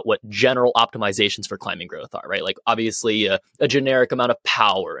thoughts about what general optimizations for climbing growth are, right? Like obviously a generic amount of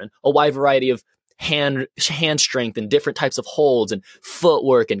power and a wide variety of hand strength and different types of holds and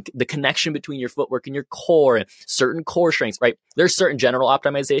footwork and the connection between your footwork and your core and certain core strengths, right? There's certain general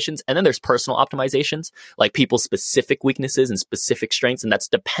optimizations, and then there's personal optimizations, like people's specific weaknesses and specific strengths, and that's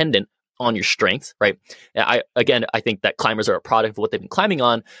dependent on your strengths, right? I think that climbers are a product of what they've been climbing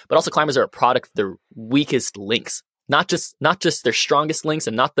on, but also climbers are a product of their weakest links. Not just their strongest links,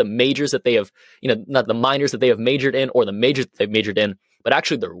 and not the majors that they have, not the minors that they have majored in or the majors that they've majored in, but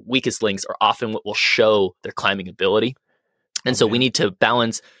actually their weakest links are often what will show their climbing ability. And so we need to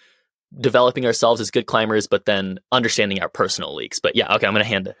balance developing ourselves as good climbers, but then understanding our personal leaks. But yeah, okay, I'm going to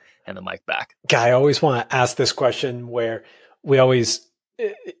hand the mic back. Guy, I always want to ask this question where we always,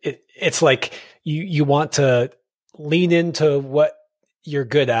 it's like you want to lean into what you're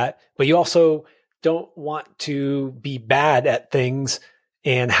good at, but you also don't want to be bad at things.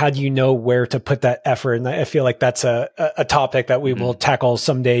 And how do you know where to put that effort? And I feel like that's a topic that we will tackle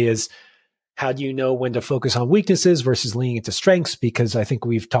someday, is how do you know when to focus on weaknesses versus leaning into strengths? Because I think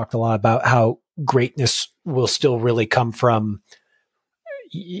we've talked a lot about how greatness will still really come from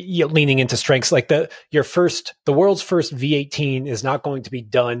leaning into strengths. Like the world's first V18 is not going to be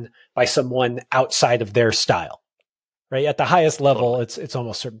done by someone outside of their style, right? At the highest level, totally. It's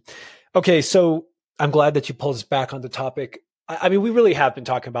almost certain. Okay. So I'm glad that you pulled us back on the topic. I mean, we really have been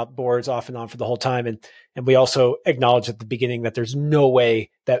talking about boards off and on for the whole time. And we also acknowledged at the beginning that there's no way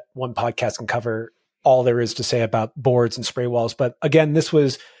that one podcast can cover all there is to say about boards and spray walls. But again, this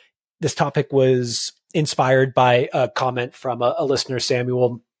topic was inspired by a comment from a listener,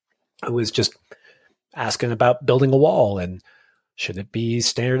 Samuel, who was just asking about building a wall and should it be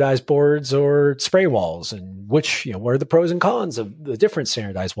standardized boards or spray walls, and which, what are the pros and cons of the different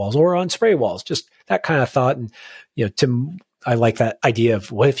standardized walls or on spray walls, just that kind of thought. And, Tim, I like that idea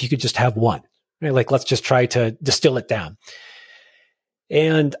of what if you could just have one, right? Like, let's just try to distill it down.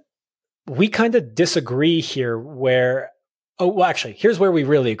 And we kind of disagree here actually, here's where we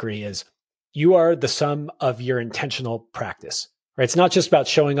really agree is you are the sum of your intentional practice, right? It's not just about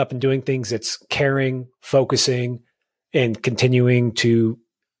showing up and doing things. It's caring, focusing, and continuing to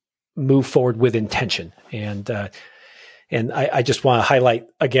move forward with intention. And I just want to highlight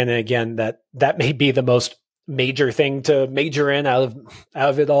again and again that may be the most major thing to major in out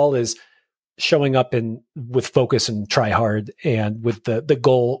of it all, is showing up with focus and try hard and with the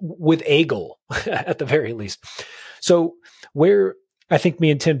goal, with a goal at the very least. So where I think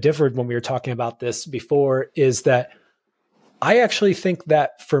me and Tim differed when we were talking about this before is that I actually think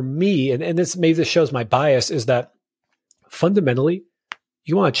that for me, and this maybe this shows my bias, is that fundamentally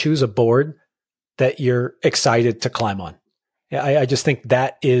you want to choose a board that you're excited to climb on. I just think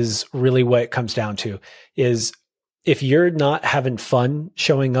that is really what it comes down to, is if you're not having fun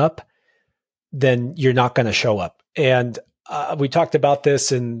showing up, then you're not going to show up. And we talked about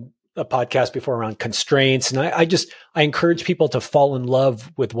this in a podcast before around constraints. And I encourage people to fall in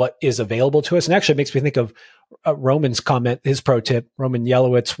love with what is available to us. And actually it makes me think of Roman's comment, his pro tip, Roman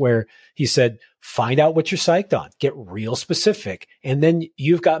Yelowitz, where he said, find out what you're psyched on, get real specific. And then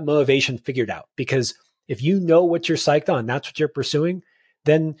you've got motivation figured out, because if you know what you're psyched on, that's what you're pursuing,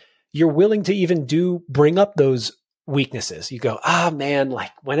 then you're willing to bring up those weaknesses. You go, man,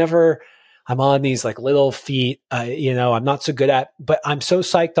 like whenever I'm on these like little feet, I'm not so good at, but I'm so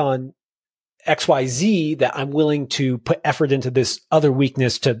psyched on XYZ that I'm willing to put effort into this other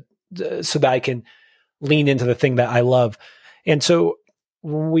weakness so that I can lean into the thing that I love. And so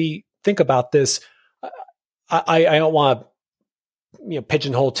when we think about this, I don't want to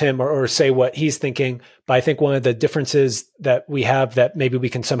pigeonhole Tim or say what he's thinking, but I think one of the differences that we have that maybe we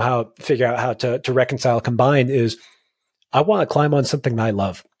can somehow figure out how to reconcile, combine, is I want to climb on something that I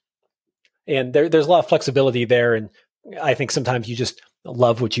love. And there's a lot of flexibility there. And I think sometimes you just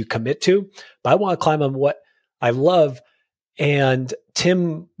love what you commit to, but I want to climb on what I love. And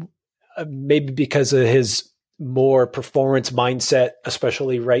Tim, maybe because of his more performance mindset,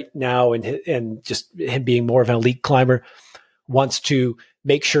 especially right now, and just him being more of an elite climber, wants to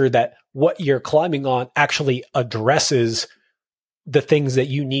make sure that what you're climbing on actually addresses the things that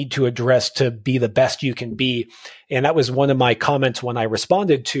you need to address to be the best you can be. And that was one of my comments when I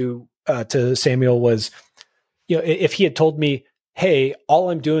responded to Samuel was, if he had told me, hey, all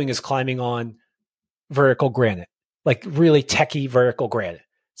I'm doing is climbing on vertical granite, like really techie vertical granite.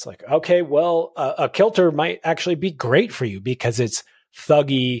 It's like, okay, well, a kilter might actually be great for you because it's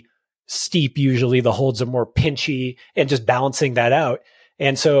thuggy, steep. Usually the holds are more pinchy, and just balancing that out.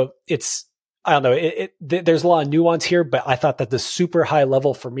 And so I don't know, there's a lot of nuance here, but I thought that the super high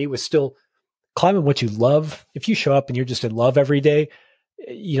level for me was still climbing what you love. If you show up and you're just in love every day,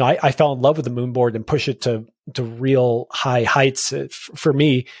 I fell in love with the moonboard and push it to real high heights for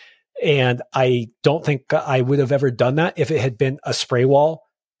me. And I don't think I would have ever done that if it had been a spray wall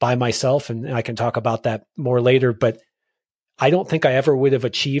by myself. And I can talk about that more later, but I don't think I ever would have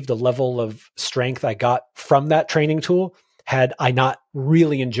achieved the level of strength I got from that training tool had I not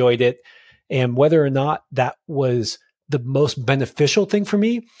really enjoyed it. And whether or not that was the most beneficial thing for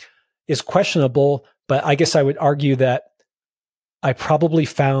me is questionable, but I guess I would argue that I probably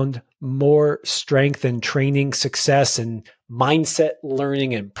found more strength and training success and mindset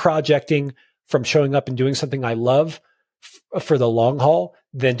learning and projecting from showing up and doing something I love for the long haul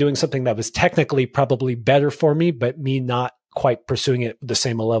than doing something that was technically probably better for me, but me not quite pursuing it with the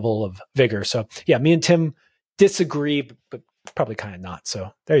same level of vigor. So yeah, me and Tim disagree, but probably kind of not.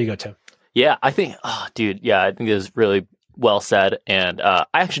 So there you go, Tim. Yeah, I think, I think it was really well said. And I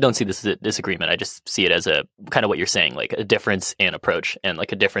actually don't see this as a disagreement. I just see it as a kind of what you're saying, like a difference in approach and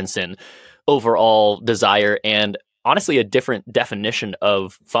like a difference in overall desire and honestly a different definition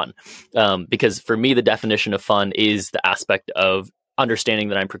of fun. Because for me, the definition of fun is the aspect of understanding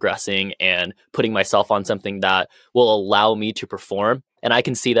that I'm progressing and putting myself on something that will allow me to perform. And I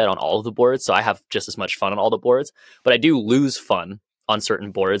can see that on all of the boards. So I have just as much fun on all the boards, but I do lose fun on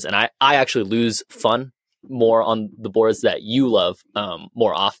certain boards. And I actually lose fun more on the boards that you love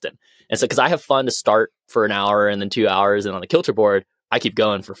more often. And so, because I have fun to start for an hour and then 2 hours, and on the kilter board, I keep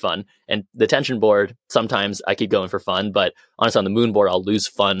going for fun. And the tension board, sometimes I keep going for fun, but honestly, on the moon board, I'll lose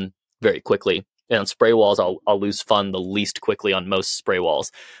fun very quickly. And on spray walls, I'll lose fun the least quickly on most spray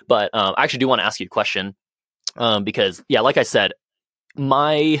walls. But I actually do want to ask you a question because, yeah, like I said,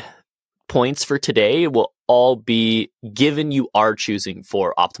 my points for today will all be given you are choosing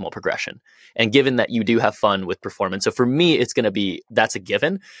for optimal progression and given that you do have fun with performance. So for me, it's going to be, that's a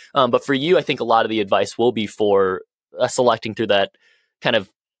given. But for you, I think a lot of the advice will be for selecting through that kind of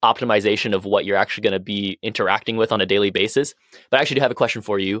optimization of what you're actually going to be interacting with on a daily basis. But I actually do have a question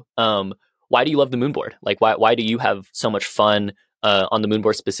for you. Why do you love the moonboard? Like, why do you have so much fun on the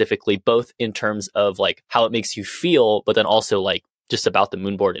moonboard specifically, both in terms of like how it makes you feel, but then also like just about the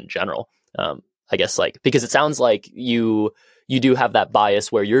moonboard in general? I guess like, because it sounds like you do have that bias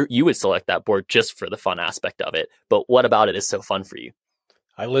where you would select that board just for the fun aspect of it. But what about it is so fun for you?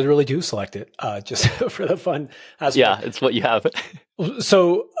 I literally do select it just for the fun aspect. Yeah, it's what you have.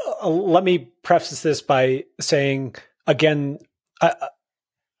 So let me preface this by saying, again,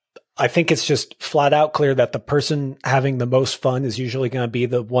 I think it's just flat out clear that the person having the most fun is usually going to be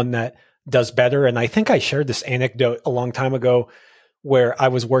the one that does better. And I think I shared this anecdote a long time ago where I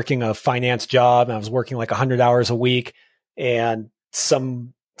was working a finance job and I was working like 100 hours a week, and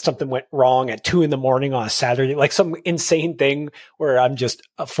something went wrong at 2 a.m. on a Saturday, like some insane thing where I'm just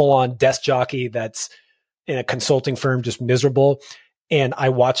a full on desk jockey that's in a consulting firm, just miserable. And I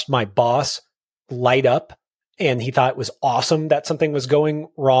watched my boss light up, and he thought it was awesome that something was going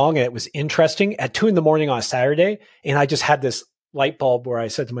wrong and it was interesting at 2 a.m. on a Saturday. And I just had this light bulb where I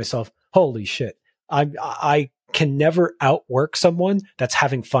said to myself, holy shit, I can never outwork someone that's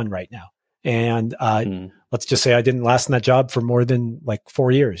having fun right now. And let's just say I didn't last in that job for more than like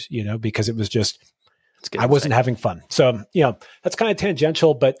 4 years, because it was just, I wasn't having fun. So, that's kind of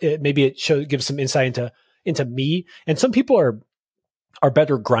tangential, but maybe it gives some insight into me. And some people are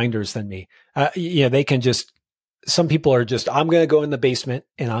better grinders than me. They can just, some people are just, I'm going to go in the basement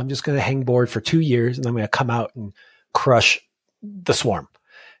and I'm just going to hang board for 2 years and I'm going to come out and crush the swarm.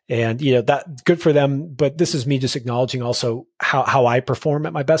 And, that good for them. But this is me just acknowledging also how I perform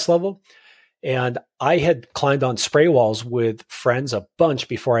at my best level. And I had climbed on spray walls with friends a bunch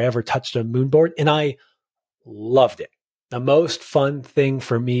before I ever touched a moonboard. And I loved it. The most fun thing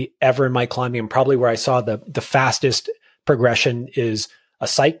for me ever in my climbing, and probably where I saw the fastest progression, is a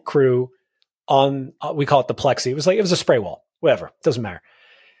site crew on, we call it the plexi. It was a spray wall, whatever. Doesn't matter.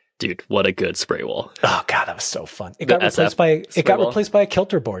 Dude, what a good spray wall. Oh God, that was so fun. It got replaced by a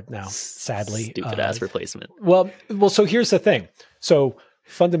kilter board now, sadly. Stupid ass replacement. Well, so here's the thing. So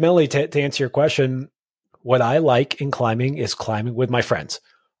fundamentally, to answer your question, what I like in climbing is climbing with my friends.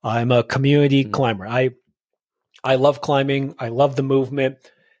 I'm a community climber. I love climbing. I love the movement,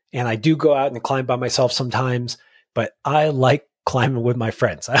 and I do go out and climb by myself sometimes, but I like climbing with my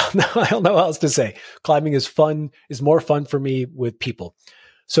friends. I don't know how else to say. Climbing is more fun for me with people.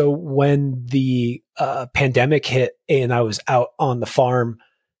 So when the pandemic hit and I was out on the farm,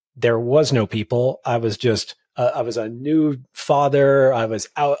 there was no people. I was just, I was a new father. I was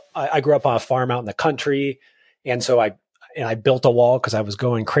out. I grew up on a farm out in the country. And so I built a wall because I was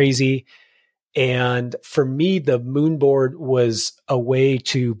going crazy. And for me, the moonboard was a way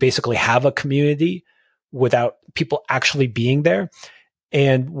to basically have a community without people actually being there.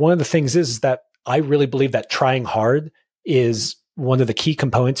 And one of the things is that I really believe that trying hard is one of the key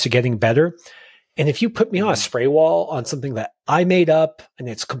components to getting better. And if you put me on a spray wall on something that I made up and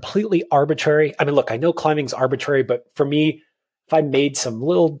it's completely arbitrary, I mean, look, I know climbing's arbitrary, but for me, if I made some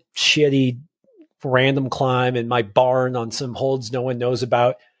little shitty random climb in my barn on some holds no one knows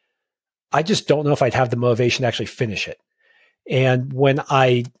about, I just don't know if I'd have the motivation to actually finish it. And when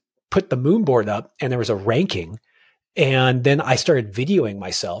I put the moonboard up and there was a ranking, and then I started videoing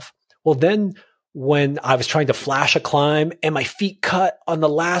myself, well, then when I was trying to flash a climb and my feet cut on the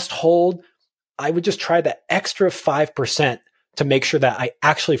last hold, I would just try the extra 5% to make sure that I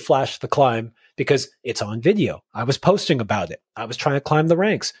actually flashed the climb because it's on video. I was posting about it. I was trying to climb the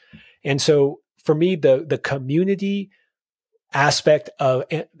ranks. And so for me, the community aspect of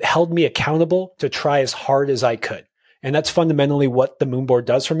it held me accountable to try as hard as I could. And that's fundamentally what the moonboard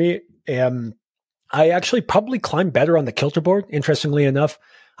does for me. And I actually probably climb better on the kilter board, interestingly enough.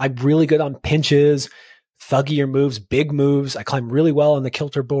 I'm really good on pinches, thuggier moves, big moves. I climb really well on the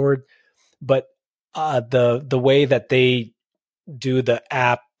kilter board, but the way that they do the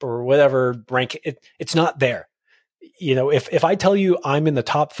app or whatever rank, it's not there. If I tell you I'm in the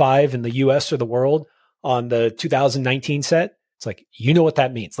top 5 in the US or the world on the 2019 set, it's like, what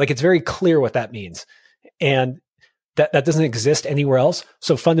that means. Like, it's very clear what that means. And that doesn't exist anywhere else.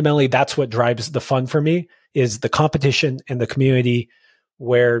 So fundamentally, that's what drives the fun for me, is the competition and the community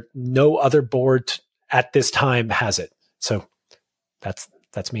where no other board at this time has it. So that's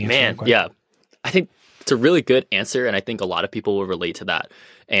me. Man, yeah. I think it's a really good answer. And I think a lot of people will relate to that.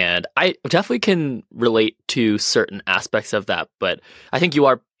 And I definitely can relate to certain aspects of that. But I think you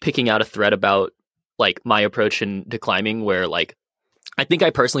are picking out a thread about like my approach to climbing, where like, I think I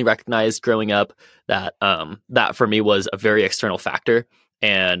personally recognized growing up that that for me was a very external factor.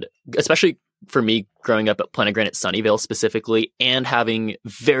 And especially for me growing up at Planet Granite Sunnyvale specifically, and having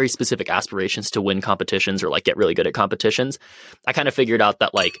very specific aspirations to win competitions or like get really good at competitions, I kind of figured out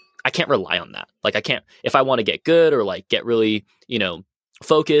that like, I can't rely on that. Like I can't, if I want to get good or like get really,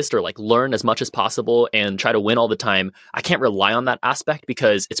 focused or like learn as much as possible and try to win all the time, I can't rely on that aspect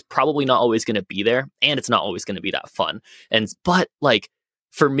because it's probably not always going to be there and it's not always going to be that fun. But like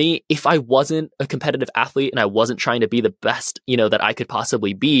for me, if I wasn't a competitive athlete and I wasn't trying to be the best, that I could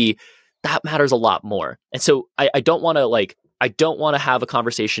possibly be, that matters a lot more. And so I don't want to like I don't want to have a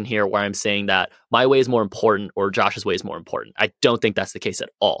conversation here where I'm saying that my way is more important or Josh's way is more important. I don't think that's the case at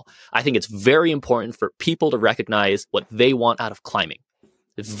all. I think it's very important for people to recognize what they want out of climbing.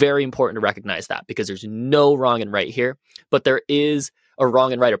 It's very important to recognize that because there's no wrong and right here, but there is a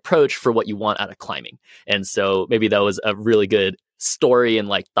wrong and right approach for what you want out of climbing. And so maybe that was a really good story and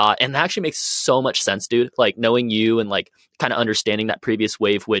like thought. And that actually makes so much sense, dude. Like knowing you and like kind of understanding that previous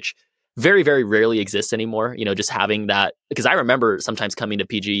wave, which very, very rarely exists anymore. You know, just having that, because I remember sometimes coming to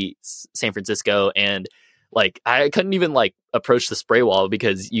PG San Francisco and like I couldn't even like approach the spray wall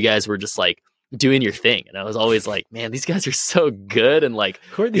because you guys were just like doing your thing. And I was always like, man, these guys are so good. And like,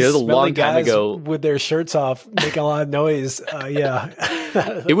 who are these it was a long time guys ago with their shirts off, making a lot of noise. Yeah.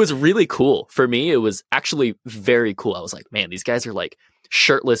 It was really cool. For me, it was actually very cool. I was like, man, these guys are like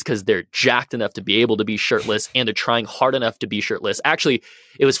shirtless because they're jacked enough to be able to be shirtless and they're trying hard enough to be shirtless. Actually,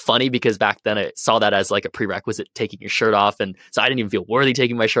 it was funny because back then I saw that as like a prerequisite, taking your shirt off. And so I didn't even feel worthy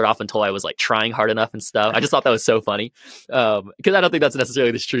taking my shirt off until I was like trying hard enough and stuff. I just thought that was so funny because I don't think that's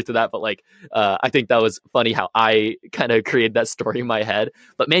necessarily the truth of that. But like, I think that was funny how I kind of created that story in my head.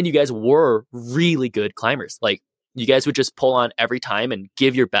 But man, you guys were really good climbers. Like you guys would just pull on every time and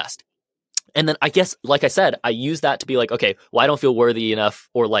give your best. And then I guess, like I said, I use that to be like, okay, well, I don't feel worthy enough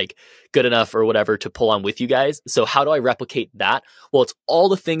or like good enough or whatever to pull on with you guys. So how do I replicate that? Well, it's all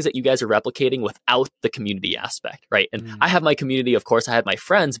the things that you guys are replicating without the community aspect, right? And I have my community, of course, I have my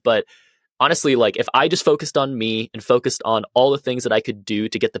friends, but honestly, like if I just focused on me and focused on all the things that I could do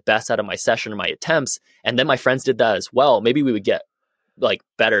to get the best out of my session or my attempts, and then my friends did that as well, maybe we would get like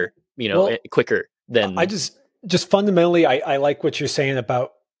better, you know, quicker than... I just fundamentally, I like what you're saying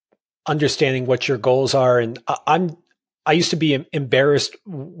about understanding what your goals are. And I used to be embarrassed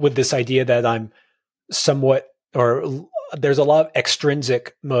with this idea that I'm somewhat, or there's a lot of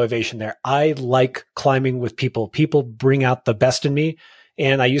extrinsic motivation there. I like climbing with people. People bring out the best in me.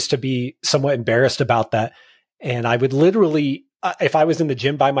 And I used to be somewhat embarrassed about that. And I would literally, if I was in the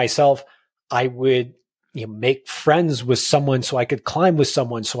gym by myself, I would make friends with someone so I could climb with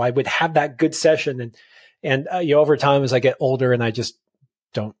someone. So I would have that good session. And over time, as I get older and I just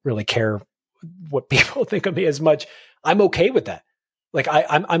don't really care what people think of me as much, I'm okay with that. Like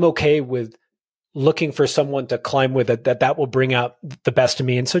I'm okay with looking for someone to climb with that will bring out the best of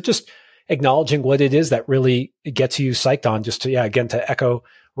me. And so just acknowledging what it is that really gets you psyched on, just to, again, to echo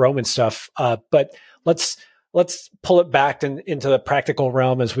Roman stuff. But let's pull it back into the practical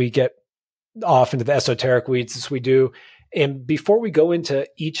realm as we get off into the esoteric weeds as we do. And before we go into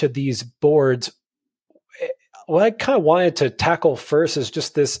each of these boards, what I kind of wanted to tackle first is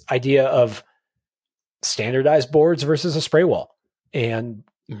just this idea of standardized boards versus a spray wall, and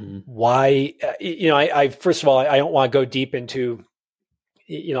why, I first of all, I don't want to go deep into,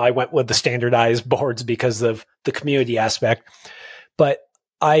 I went with the standardized boards because of the community aspect, but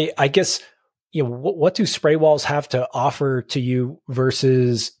I guess, what do spray walls have to offer to you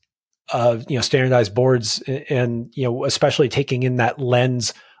versus, standardized boards, and, especially taking in that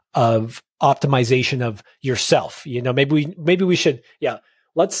lens of optimization of yourself. Maybe we should,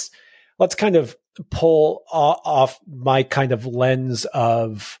 let's kind of pull off my kind of lens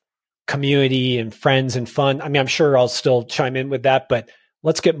of community and friends and fun. I mean, I'm sure I'll still chime in with that, but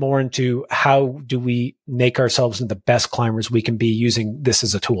let's get more into how do we make ourselves into the best climbers we can be using this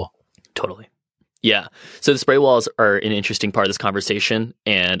as a tool. Totally. Yeah. So the spray walls are an interesting part of this conversation,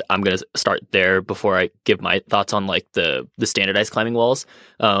 and I'm going to start there before I give my thoughts on like the standardized climbing walls,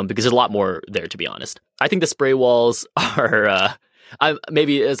 because there's a lot more there, to be honest. I think the spray walls are,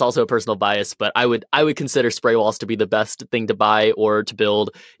 maybe it's also a personal bias, but I would consider spray walls to be the best thing to buy or to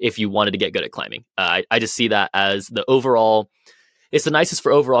build if you wanted to get good at climbing. I just see that as the overall... It's the nicest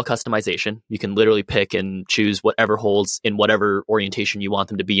for overall customization. You can literally pick and choose whatever holds in whatever orientation you want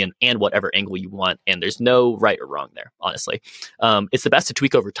them to be in and whatever angle you want. And there's no right or wrong there, honestly. It's the best to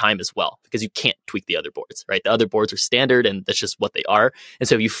tweak over time as well, because you can't tweak the other boards, right? The other boards are standard and that's just what they are. And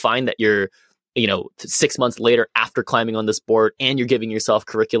so if you find that you're, 6 months later after climbing on this board and you're giving yourself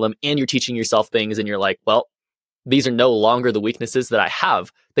curriculum and you're teaching yourself things and you're like, well, these are no longer the weaknesses that I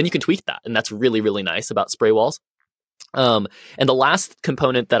have, then you can tweak that. And that's really, really nice about spray walls. And the last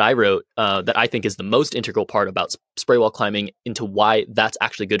component that I wrote, that I think is the most integral part about spray wall climbing into why that's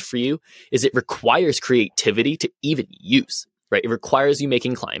actually good for you, is it requires creativity to even use, right? It requires you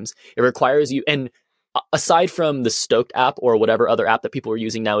making climbs. It requires you, and aside from the Stoked app or whatever other app that people are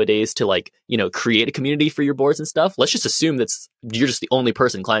using nowadays to like, create a community for your boards and stuff, let's just assume that's you're just the only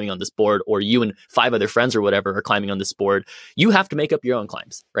person climbing on this board, or you and 5 other friends or whatever are climbing on this board. You have to make up your own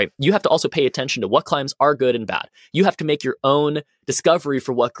climbs, right? You have to also pay attention to what climbs are good and bad. You have to make your own discovery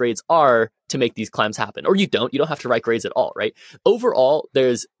for what grades are to make these climbs happen. Or you don't have to write grades at all, right? Overall,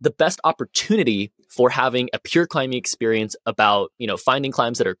 there's the best opportunity for having a pure climbing experience about, finding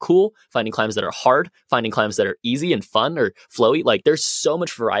climbs that are cool, finding climbs that are hard, finding climbs that are easy and fun or flowy. Like there's so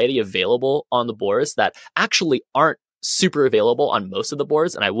much variety available on the boards that actually aren't super available on most of the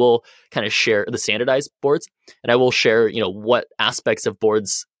boards. And I will kind of share the standardized boards, and I will share, what aspects of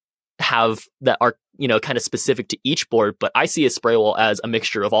boards have that are, kind of specific to each board. But I see a spray wall as a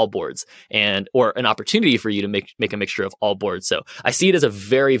mixture of all boards, or an opportunity for you to make a mixture of all boards. So I see it as a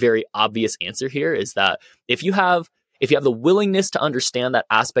very, very obvious answer here, is that if you have the willingness to understand that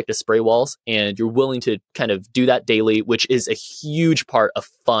aspect of spray walls, and you're willing to kind of do that daily, which is a huge part of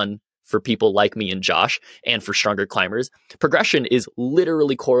fun for people like me and Josh, and for stronger climbers, progression is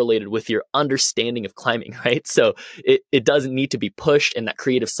literally correlated with your understanding of climbing, right? So it doesn't need to be pushed, and that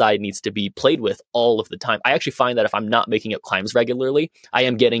creative side needs to be played with all of the time. I actually find that if I'm not making up climbs regularly, I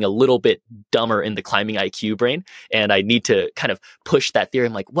am getting a little bit dumber in the climbing IQ brain, and I need to kind of push that theory.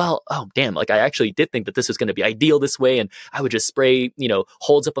 I'm like, well, oh damn, like I actually did think that this was going to be ideal this way, and I would just spray,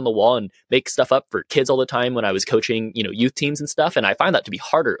 holds up on the wall and make stuff up for kids all the time when I was coaching, youth teams and stuff. And I find that to be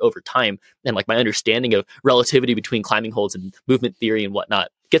harder over time. And like my understanding of relativity between climbing holds and movement theory and whatnot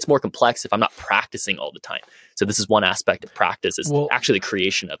gets more complex if I'm not practicing all the time. So this is one aspect of practice, is actually the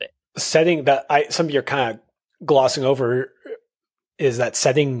creation of it. Setting that, some of your kind of glossing over, is that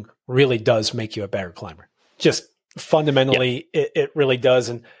setting really does make you a better climber. Just fundamentally, it really does.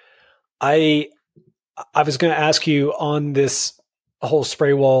 And I was going to ask you on this whole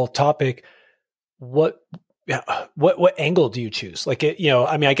spray wall topic, what angle do you choose? Like,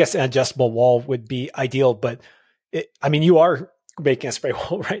 I guess an adjustable wall would be ideal, but you are making a spray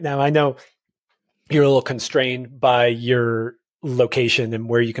wall right now. I know you're a little constrained by your location and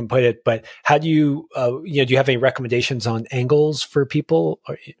where you can put it, but how do you, do you have any recommendations on angles for people?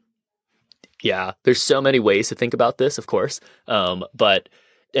 Yeah, there's so many ways to think about this, of course. And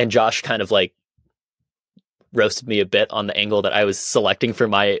Josh kind of like roasted me a bit on the angle that I was selecting for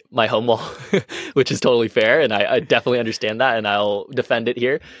my home wall, which is totally fair. And I definitely understand that, and I'll defend it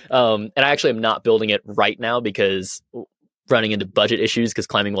here. And I actually am not building it right now because running into budget issues, because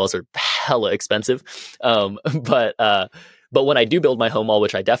climbing walls are hella expensive. But when I do build my home wall,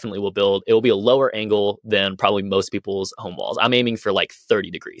 which I definitely will build, it will be a lower angle than probably most people's home walls. I'm aiming for like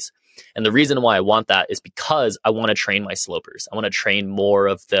 30 degrees. And the reason why I want that is because I want to train my slopers. I want to train more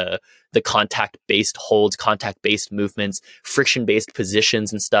of the contact-based holds, contact-based movements, friction-based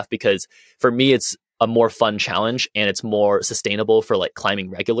positions and stuff, because for me, it's a more fun challenge, and it's more sustainable for like climbing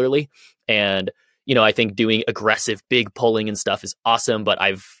regularly. And, I think doing aggressive big pulling and stuff is awesome, but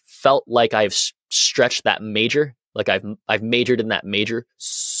I've felt like I've stretched that major. Like I've majored in that major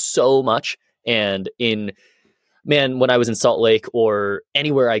so much. And when I was in Salt Lake or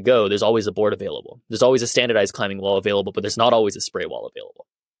anywhere I go, there's always a board available. There's always a standardized climbing wall available, but there's not always a spray wall available.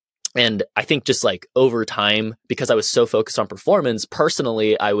 And I think just like over time, because I was so focused on performance,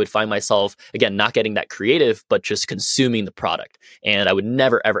 personally, I would find myself, again, not getting that creative, but just consuming the product. And I would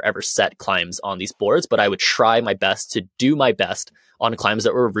never, ever, ever set climbs on these boards, but I would try my best to do my best on climbs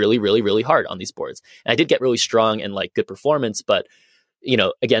that were really, really, really hard on these boards. And I did get really strong and like good performance, but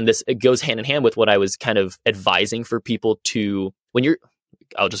again, it goes hand in hand with what I was kind of advising for people to,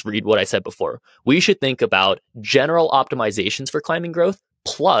 I'll just read what I said before. We should think about general optimizations for climbing growth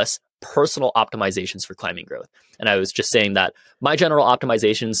plus personal optimizations for climbing growth. And I was just saying that my general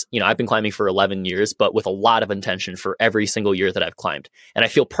optimizations, I've been climbing for 11 years, but with a lot of intention for every single year that I've climbed. And I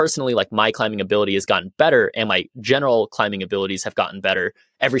feel personally like my climbing ability has gotten better, and my general climbing abilities have gotten better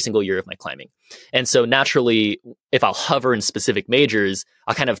every single year of my climbing. And so naturally, if I'll hover in specific majors,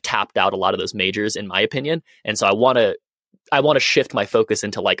 I kind of tapped out a lot of those majors, in my opinion. And so I want to shift my focus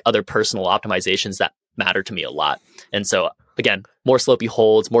into like other personal optimizations that matter to me a lot. And so again, more slopey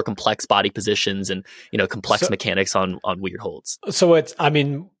holds, more complex body positions, and complex mechanics on weird holds. So what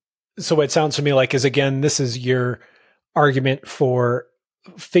it sounds to me like is, again, this is your argument for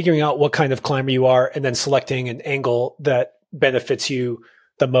figuring out what kind of climber you are, and then selecting an angle that benefits you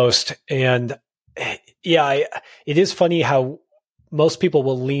the most. And it is funny how most people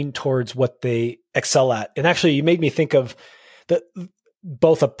will lean towards what they excel at. And actually, you made me think of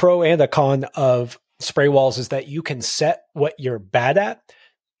both a pro and a con of spray walls is that you can set what you're bad at,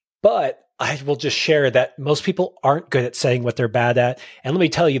 but I will just share that most people aren't good at saying what they're bad at. And let me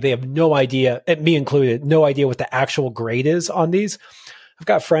tell you, they have no idea, and me included, no idea what the actual grade is on these. I've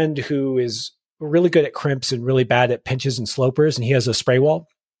got a friend who is really good at crimps and really bad at pinches and slopers, and he has a spray wall.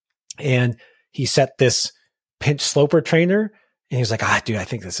 And he set this pinch sloper trainer, and he was like, dude, I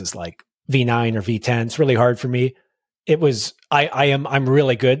think this is like V9 or V10. It's really hard for me. It was, I'm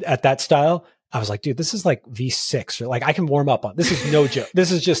really good at that style. I was like, dude, this is like V6, or like I can warm up on. This is no joke.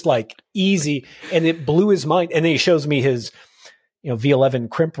 This is just like easy. And it blew his mind. And then he shows me his, V11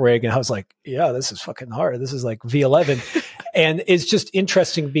 crimp rig. And I was like, yeah, this is fucking hard. This is like V11. And it's just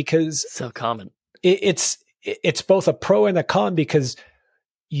interesting because so common. It's both a pro and a con, because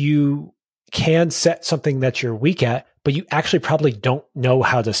you can set something that you're weak at, but you actually probably don't know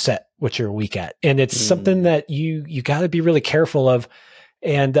how to set what you're weak at. And it's something that you got to be really careful of.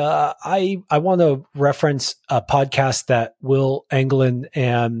 And I want to reference a podcast that Will Anglin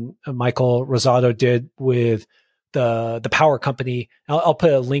and Michael Rosado did with the power company. I'll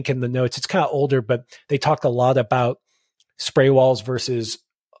put a link in the notes. It's kind of older, but they talked a lot about spray walls versus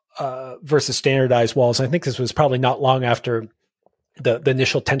standardized walls. I think this was probably not long after the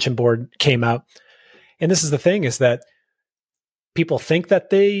initial tension board came out. And this is the thing, is that people think that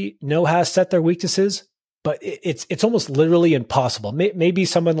they know how to set their weaknesses, but it's almost literally impossible. Maybe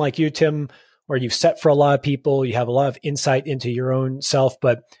someone like you, Tim, where you've set for a lot of people, you have a lot of insight into your own self.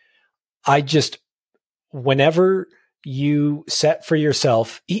 But whenever you set for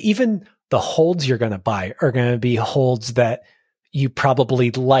yourself, even the holds you're going to buy are going to be holds that you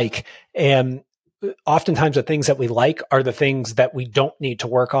probably like. And oftentimes the things that we like are the things that we don't need to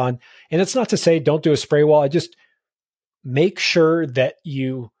work on. And it's not to say don't do a spray wall. I just make sure that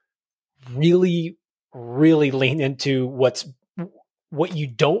you really, really lean into what you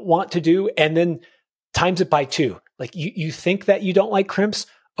don't want to do, and then times it by 2. Like you think that you don't like crimps.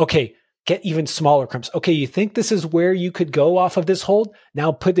 Okay, get even smaller crimps. Okay, you think this is where you could go off of this hold.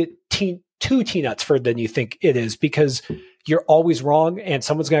 Now put it 2 T-nuts further than you think it is, because you're always wrong, and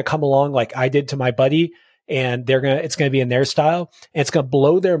someone's going to come along like I did to my buddy, and it's going to be in their style, and it's going to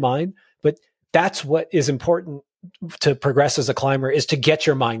blow their mind. But that's what is important to progress as a climber, is to get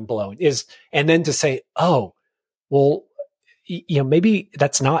your mind blown, and then to say, oh, well, maybe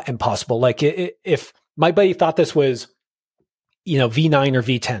that's not impossible. Like if my buddy thought this was, V9 or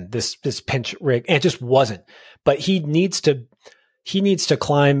V10, this pinch rig, and it just wasn't, but he needs to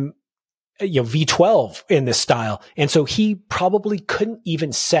climb, V12 in this style. And so he probably couldn't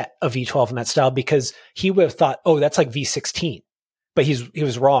even set a V12 in that style, because he would have thought, oh, that's like V16, but he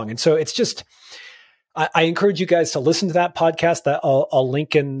was wrong. And so it's just, I encourage you guys to listen to that podcast that I'll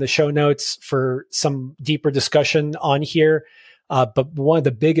link in the show notes for some deeper discussion on here. But one of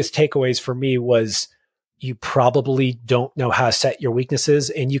the biggest takeaways for me was, you probably don't know how to set your weaknesses,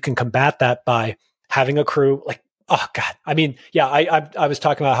 and you can combat that by having a crew. Like, oh God, I mean, yeah, I was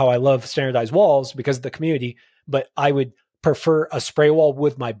talking about how I love standardized walls because of the community, but I would prefer a spray wall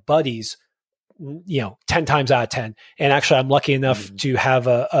with my buddies, 10 times out of 10. And actually, I'm lucky enough to have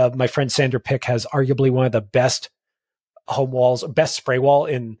my friend Sandra Pick has arguably one of the best home walls, best spray wall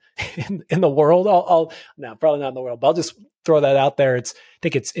in the world. No, probably not in the world, but I'll just throw that out there. I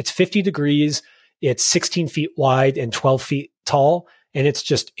think it's 50 degrees. It's 16 feet wide and 12 feet tall. And it's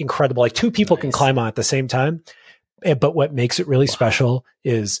just incredible. Like 2 people can climb on at the same time. But what makes it really special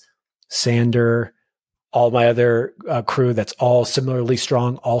is Sander, all my other crew that's all similarly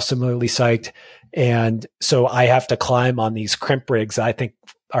strong, all similarly psyched. And so I have to climb on these crimp rigs I think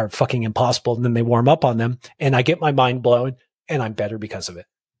are fucking impossible. And then they warm up on them, and I get my mind blown, and I'm better because of it.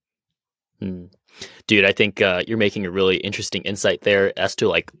 Dude, I think you're making a really interesting insight there as to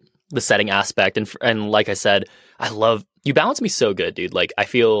like the setting aspect. And like I said, I love, you balance me so good, dude. Like I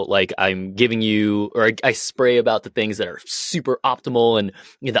feel like I'm giving you, or I spray about the things that are super optimal and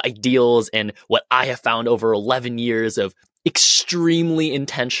the ideals and what I have found over 11 years of extremely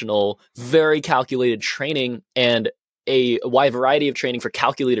intentional, very calculated training and a wide variety of training for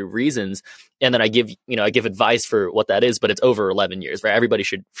calculated reasons. And then I give advice for what that is, but it's over 11 years, right? Everybody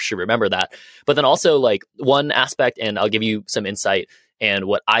should remember that. But then also like one aspect, and I'll give you some insight, and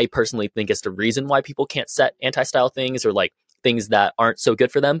what I personally think is the reason why people can't set anti-style things or like things that aren't so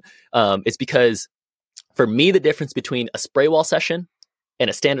good for them. It's because for me, the difference between a spray wall session and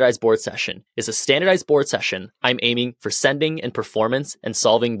a standardized board session is a standardized board session. I'm aiming for sending and performance and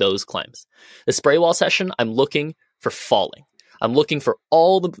solving those climbs. The spray wall session, I'm looking for falling. I'm looking for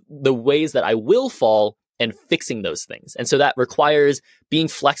all the ways that I will fall and fixing those things. And so that requires being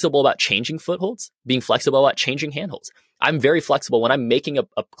flexible about changing footholds, being flexible about changing handholds. I'm very flexible when I'm making a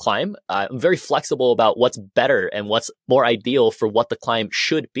climb. I'm very flexible about what's better and what's more ideal for what the climb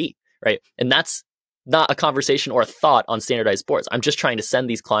should be, right? And that's not a conversation or a thought on standardized boards. I'm just trying to send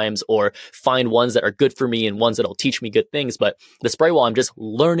these climbs or find ones that are good for me and ones that'll teach me good things. But the spray wall, I'm just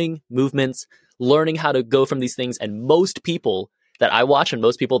learning movements, learning how to go from these things. And most people that I watch and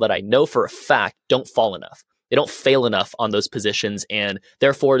most people that I know for a fact don't fall enough. They don't fail enough on those positions, and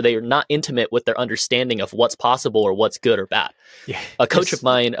therefore they are not intimate with their understanding of what's possible or what's good or bad. Yeah. A coach of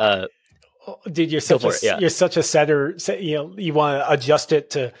mine, dude, you're such you're such a setter. You want to adjust it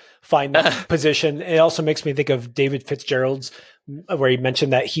to find that position. It also makes me think of David Fitzgerald's, where he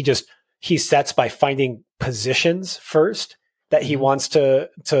mentioned that he sets by finding positions first that he wants to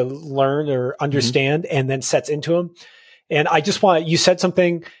learn or understand, and then sets into them. And I just you said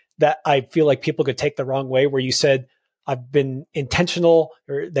something that I feel like people could take the wrong way, where you said, I've been intentional,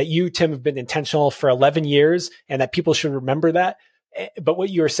 or that you, Tim, have been intentional for 11 years and that people should remember that. But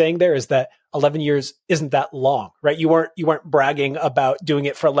what you were saying there is that 11 years isn't that long, right? You weren't bragging about doing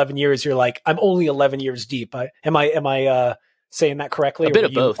it for 11 years. You're like, I'm only 11 years deep. Am I saying that correctly? A bit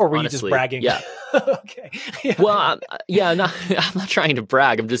of both, or were honestly. You just bragging? Yeah. Okay. Yeah. Well, I'm not trying to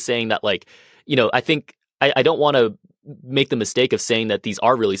brag. I'm just saying that, like, I think I don't want to make the mistake of saying that these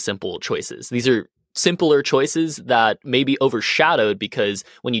are really simple choices. These are simpler choices that may be overshadowed because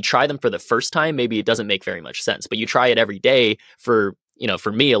when you try them for the first time, maybe it doesn't make very much sense. But you try it every day for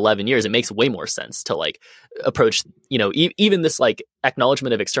me, 11 years, it makes way more sense to like approach, even this like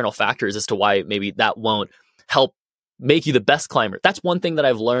acknowledgement of external factors as to why maybe that won't help make you the best climber. That's one thing that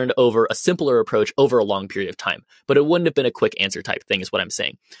I've learned over a simpler approach over a long period of time. But it wouldn't have been a quick answer type thing is what I'm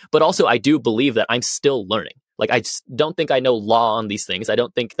saying. But also I do believe that I'm still learning. Like, I don't think I know law on these things. I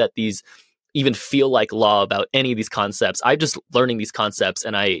don't think that these even feel like law about any of these concepts. I'm just learning these concepts,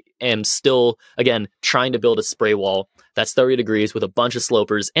 and I am still, again, trying to build a spray wall that's 30 degrees with a bunch of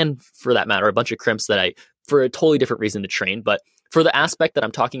slopers, and for that matter, a bunch of crimps that for a totally different reason to train. But for the aspect that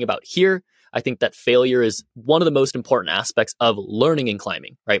I'm talking about here, I think that failure is one of the most important aspects of learning and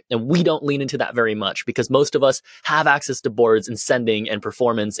climbing, right? And we don't lean into that very much because most of us have access to boards and sending and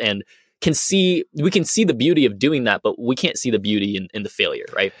performance and we can see the beauty of doing that, but we can't see the beauty in the failure,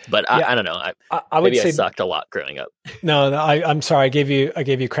 right? But I don't know. I would say I sucked a lot growing up. No, I'm sorry. I gave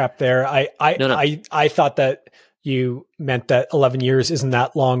you crap there. I thought that you meant that 11 years isn't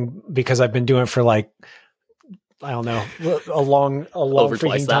that long because I've been doing it for like, I don't know, a long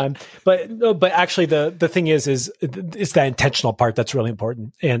freaking time. But actually the thing is it's that intentional part that's really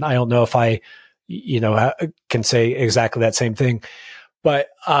important. And I don't know if I, can say exactly that same thing, but,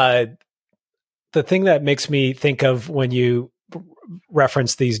 the thing that makes me think of when you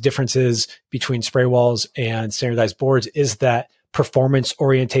reference these differences between spray walls and standardized boards is that performance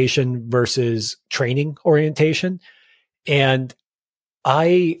orientation versus training orientation. And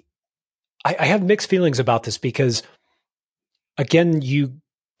I have mixed feelings about this because, again, I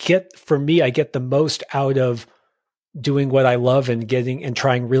get the most out of doing what I love and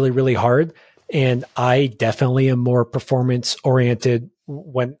trying really, really hard. And I definitely am more performance oriented.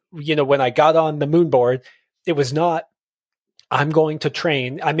 When I got on the moon board, it was not, I'm going to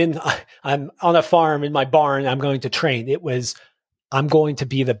train. I'm on a farm in my barn. I'm going to train. It was, I'm going to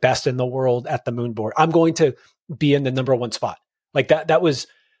be the best in the world at the moon board. I'm going to be in the number one spot. Like that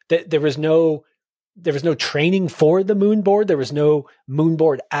there was no training for the moon board. There was no moon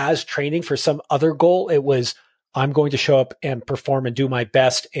board as training for some other goal. It was, I'm going to show up and perform and do my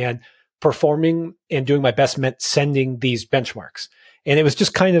best, and performing and doing my best meant sending these benchmarks. And it was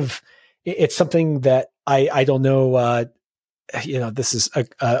just kind of, it's something that I don't know, this is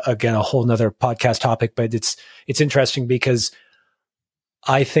again, a whole nother podcast topic, but it's interesting because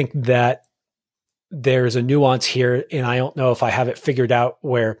I think that there's a nuance here, and I don't know if I have it figured out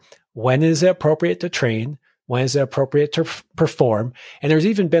where, when is it appropriate to train? When is it appropriate to perform? And there's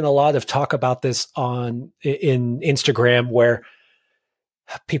even been a lot of talk about this in Instagram where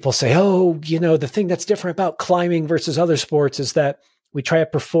people say, the thing that's different about climbing versus other sports is that we try to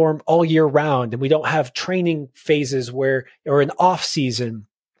perform all year round and we don't have training phases or an off season.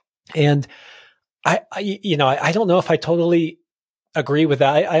 And I don't know if I totally agree with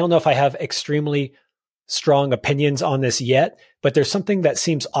that. I don't know if I have extremely strong opinions on this yet, but there's something that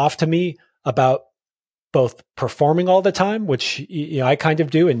seems off to me about both performing all the time, which I kind of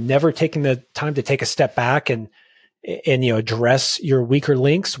do, and never taking the time to take a step back and address your weaker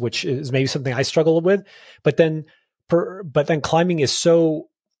links, which is maybe something I struggle with. But then climbing is so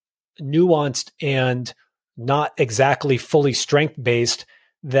nuanced and not exactly fully strength based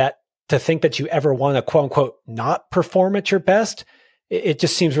that to think that you ever want to quote unquote not perform at your best, it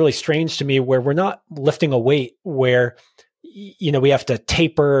just seems really strange to me, where we're not lifting a weight where we have to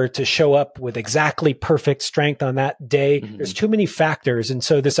taper to show up with exactly perfect strength on that day. Mhm. There's too many factors. And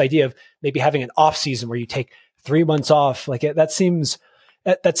so this idea of maybe having an off season where you take 3 months off, like that seems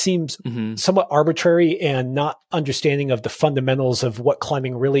Mhm. somewhat arbitrary and not understanding of the fundamentals of what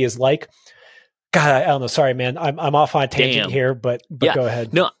climbing really is like. God, I don't know. Sorry, man. I'm off on a tangent Damn. here, but Yeah. go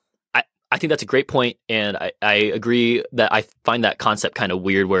ahead. No, I think that's a great point, and I agree that I find that concept kind of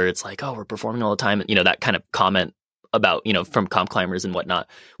weird, where it's like, oh, we're performing all the time, that kind of comment about, from comp climbers and whatnot,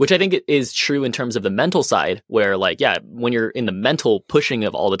 which I think it is true in terms of the mental side, where like, yeah, when you're in the mental pushing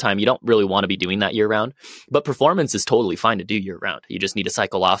of all the time, you don't really want to be doing that year round, but performance is totally fine to do year round. You just need to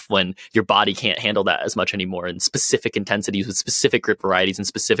cycle off when your body can't handle that as much anymore, in specific intensities with specific grip varieties and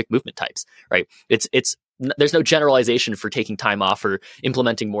specific movement types, right? There's no generalization for taking time off or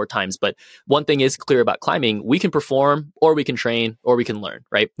implementing more times. But one thing is clear about climbing: we can perform, or we can train, or we can learn,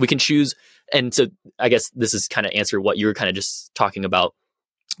 right? We can choose. And so I guess this is kind of answer what you were kind of just talking about,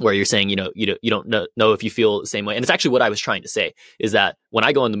 where you're saying, you don't know if you feel the same way. And it's actually what I was trying to say, is that when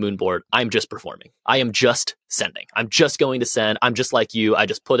I go on the moon board, I'm just performing. I am just sending. I'm just going to send. I'm just like you. I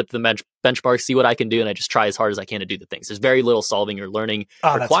just put up the benchmark, see what I can do, and I just try as hard as I can to do the things. There's very little solving or learning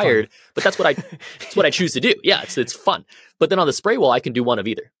required, but that's what I choose to do. Yeah, it's fun. But then on the spray wall, I can do one of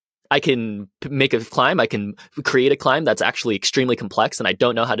either. I can make a climb. I can create a climb that's actually extremely complex, and I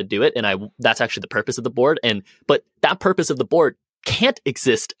don't know how to do it. And that's actually the purpose of the board. But that purpose of the board can't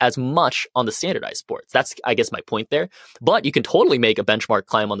exist as much on the standardized boards. That's, I guess, my point there. But you can totally make a benchmark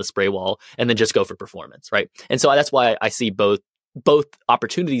climb on the spray wall and then just go for performance, right? And so that's why I see both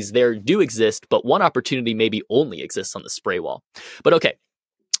opportunities there do exist, but one opportunity maybe only exists on the spray wall. But okay.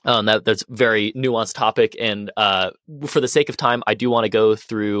 That's a very nuanced topic. And for the sake of time, I do want to go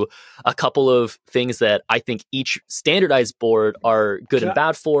through a couple of things that I think each standardized board are good and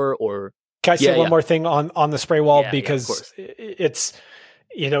bad for. Or can I say one more thing on the spray wall? Because it's,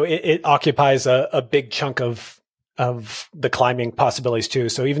 it occupies a big chunk of the climbing possibilities too.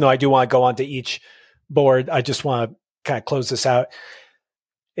 So even though I do want to go onto each board, I just want to kind of close this out.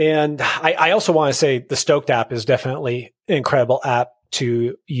 And I also want to say the Stoked app is definitely an incredible app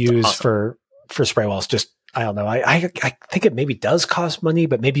to use for spray walls. Just, I don't know. I think it maybe does cost money,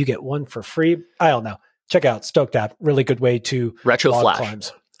 but maybe you get one for free. I don't know. Check out Stoked app. Really good way to Retro Flash.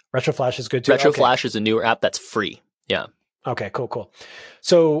 Climbs. Retro Flash is good too. Retro Flash is a newer app that's free. Yeah. Okay, cool.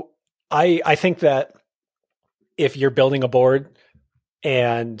 So I think that if you're building a board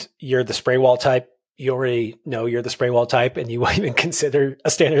and you're the spray wall type, you already know you're the spray wall type, and you won't even consider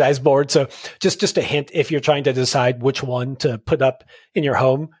a standardized board. So just a hint, if you're trying to decide which one to put up in your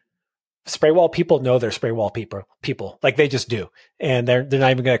home, spray wall people know they're spray wall people. Like they just do. And they're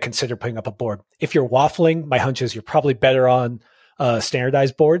not even going to consider putting up a board. If you're waffling, my hunch is you're probably better on a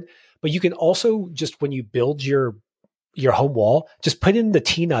standardized board. But you can also just, when you build your home wall, just put in the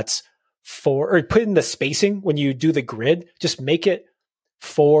T-nuts or put in the spacing when you do the grid, just make it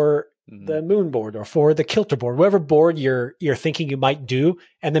for the moon board or for the kilter board, whatever board you're thinking you might do,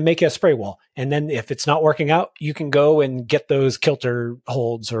 and then make it a spray wall. And then if it's not working out, you can go and get those kilter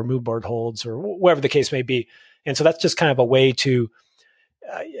holds or moon board holds or whatever the case may be. And so that's just kind of a way to,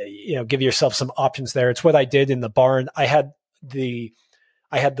 give yourself some options there. It's what I did in the barn. I had the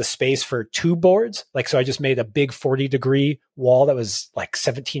space for 2 boards. So I just made a big 40-degree wall that was like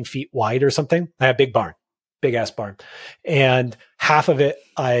 17 feet wide or something. I had a big ass barn. And half of it,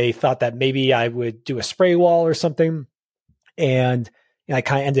 I thought that maybe I would do a spray wall or something. And I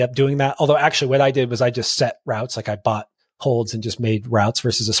kind of ended up doing that. Although actually what I did was I just set routes. Like I bought holds and just made routes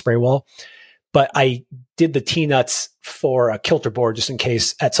versus a spray wall. But I did the T-nuts for a kilter board just in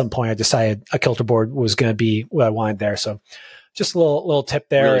case at some point I decided a kilter board was going to be what I wanted there. So just a little tip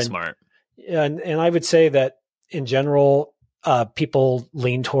there. Really smart. And I would say that in general, people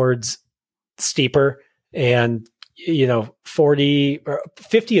lean towards steeper. And 40 or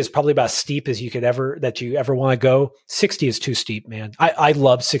 50 is probably about as steep as you ever want to go. 60 is too steep, man. I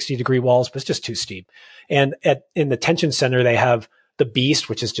love 60-degree walls, but it's just too steep. And in the tension center, they have the Beast,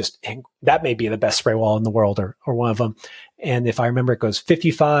 which is that may be the best spray wall in the world or one of them. And if I remember, it goes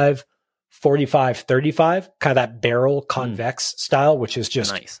 55, 45, 35, kind of that barrel convex style, which is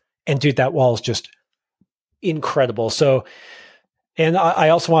just nice. And dude, that wall is just incredible. So, and I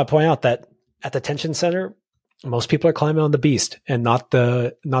also want to point out that at the tension center, most people are climbing on the Beast and not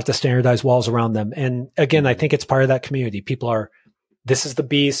the standardized walls around them. And again, I think it's part of that community. People are, this is the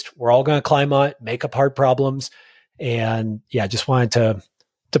Beast. We're all going to climb on it, make up hard problems. And yeah, just wanted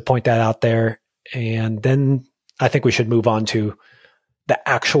to point that out there. And then I think we should move on to the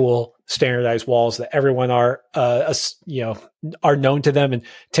actual standardized walls that everyone are known to them. And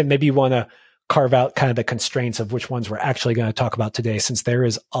Tim, maybe you want to carve out kind of the constraints of which ones we're actually going to talk about today, since there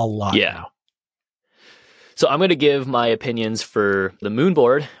is a lot now. So I'm going to give my opinions for the moon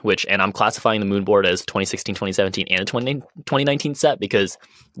board, and I'm classifying the moon board as 2016, 2017, and a 2019 set because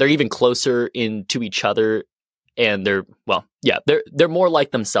they're even closer into each other. And they're more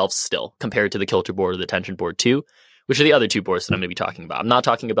like themselves still compared to the Kilter board or the Tension board 2, which are the other two boards that I'm going to be talking about. I'm not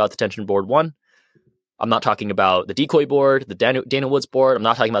talking about the Tension board 1. I'm not talking about the Decoy board, the Dana Woods board. I'm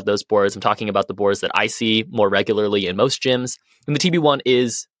not talking about those boards. I'm talking about the boards that I see more regularly in most gyms. And the TB1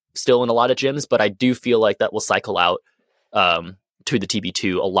 is still in a lot of gyms, but I do feel like that will cycle out to the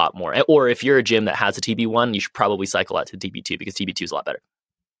TB2 a lot more. Or if you're a gym that has a TB1, you should probably cycle out to the TB2 because TB2 is a lot better.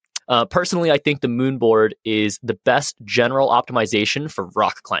 Personally, I think the moon board is the best general optimization for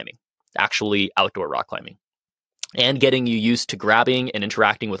rock climbing, actually outdoor rock climbing, and getting you used to grabbing and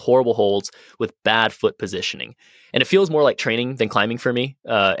interacting with horrible holds with bad foot positioning. And it feels more like training than climbing for me.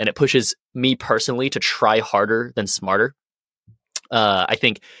 And it pushes me personally to try harder than smarter. I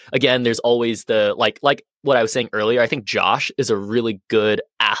think, again, there's always the, like what I was saying earlier, I think Josh is a really good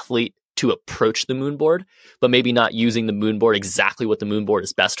athlete to approach the moon board, but maybe not using the moon board exactly what the moon board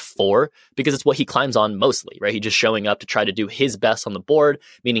is best for, because it's what he climbs on mostly, right? He's just showing up to try to do his best on the board,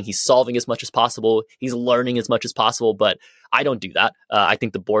 meaning he's solving as much as possible. He's learning as much as possible, but I don't do that. I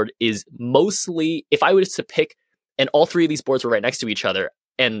think the board is mostly, if I was to pick, and all three of these boards were right next to each other,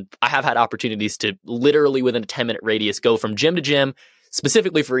 and I have had opportunities to literally within a 10-minute radius go from gym to gym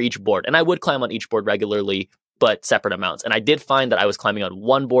specifically for each board. And I would climb on each board regularly, but separate amounts. And I did find that I was climbing on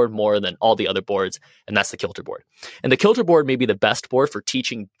one board more than all the other boards, and that's the Kilter board. And the Kilter board may be the best board for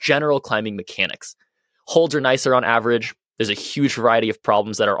teaching general climbing mechanics. Holds are nicer on average. There's a huge variety of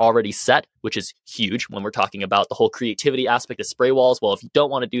problems that are already set, which is huge when we're talking about the whole creativity aspect of spray walls. Well, if you don't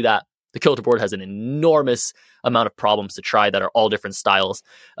want to do that, the Kilter board has an enormous amount of problems to try that are all different styles.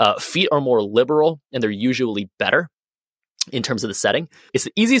 Feet are more liberal, and they're usually better in terms of the setting. It's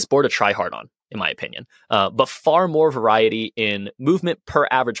the easiest board to try hard on, in my opinion, but far more variety in movement per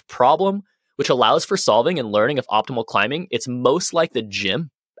average problem, which allows for solving and learning of optimal climbing. It's most like the gym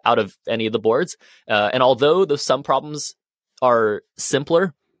out of any of the boards. And although some problems are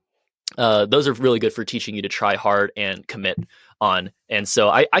simpler, those are really good for teaching you to try hard and commit on. And so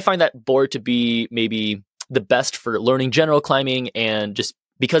I find that board to be maybe the best for learning general climbing, and just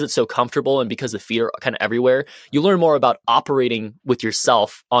because it's so comfortable and because the feet are kind of everywhere, you learn more about operating with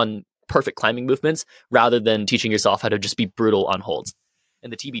yourself on perfect climbing movements rather than teaching yourself how to just be brutal on holds.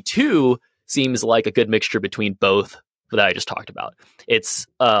 And the TB2 seems like a good mixture between both that I just talked about. It's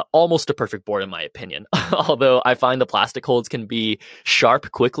almost a perfect board in my opinion, although I find the plastic holds can be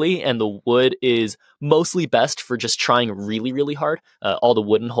sharp quickly, and the wood is mostly best for just trying really, really hard. All the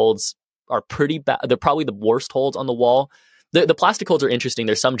wooden holds are pretty bad. They're probably the worst holds on the wall. The plastic holds are interesting.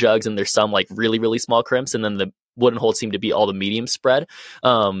 There's some jugs and there's some like really, really small crimps, and then the wooden holds seem to be all the medium spread.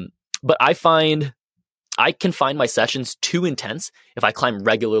 But I can find my sessions too intense if I climb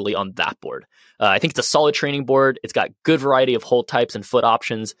regularly on that board. I think it's a solid training board. It's got good variety of hold types and foot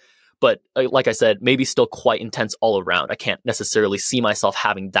options, but like I said, maybe still quite intense all around. I can't necessarily see myself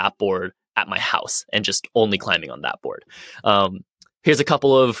having that board at my house and just only climbing on that board. Here's a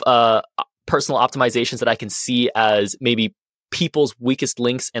couple of personal optimizations that I can see as maybe people's weakest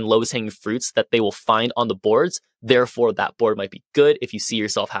links and lowest hanging fruits that they will find on the boards. Therefore, that board might be good if you see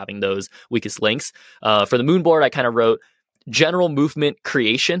yourself having those weakest links. For the moon board, I kind of wrote general movement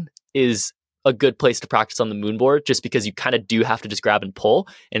creation is a good place to practice on the moon board, just because you kind of do have to just grab and pull.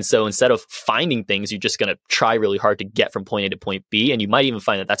 And so instead of finding things, you're just going to try really hard to get from point A to point B. And you might even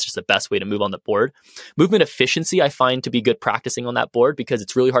find that that's just the best way to move on the board. Movement efficiency, I find to be good practicing on that board because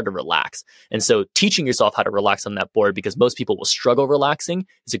it's really hard to relax. And so teaching yourself how to relax on that board, because most people will struggle relaxing,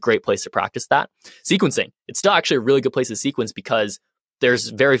 is a great place to practice that. Sequencing, it's still actually a really good place to sequence because there's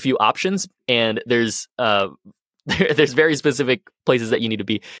very few options, and there's very specific places that you need to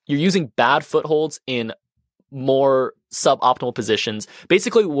be. You're using bad footholds in more suboptimal positions.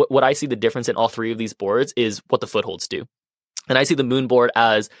 Basically, what I see the difference in all three of these boards is what the footholds do. And I see the moon board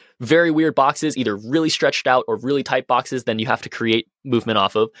as very weird boxes, either really stretched out or really tight boxes, then you have to create movement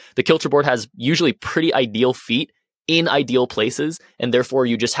off of. The Kilter board has usually pretty ideal feet in ideal places, and therefore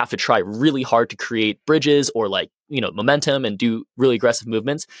you just have to try really hard to create bridges or momentum and do really aggressive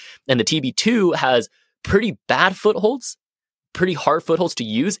movements. And the TB2 has pretty bad footholds, pretty hard footholds to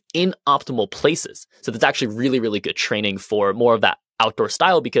use in optimal places. So that's actually really, really good training for more of that outdoor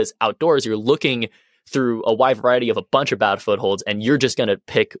style, because outdoors you're looking through a wide variety of a bunch of bad footholds, and you're just going to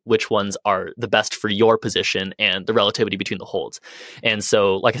pick which ones are the best for your position and the relativity between the holds. And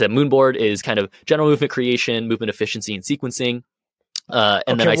so, like I said, moonboard is kind of general movement creation, movement efficiency, and sequencing.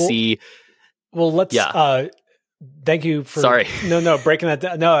 Then I see Well, let's. Yeah. Thank you for. Sorry. No, breaking that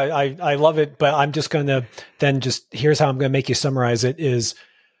down. No, I love it, but I'm just going to then just here's how I'm going to make you summarize it. Is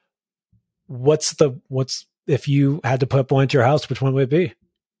what's if you had to put up one at your house, which one would it be?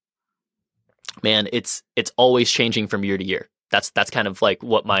 Man, it's always changing from year to year. That's kind of like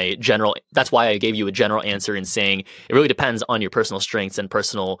what my general. That's why I gave you a general answer in saying it really depends on your personal strengths and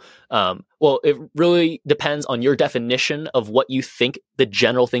personal. It really depends on your definition of what you think the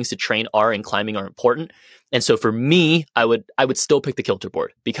general things to train are in climbing are important. And so for me, I would still pick the kilter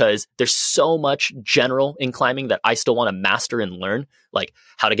board because there's so much general in climbing that I still want to master and learn, like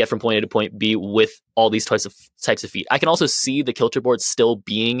how to get from point A to point B with all these types of feet. I can also see the kilter board still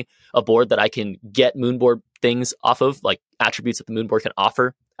being a board that I can get moonboard things off of, like attributes that the moonboard can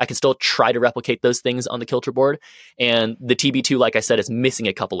offer. I can still try to replicate those things on the kilter board. And the TB2, like I said, is missing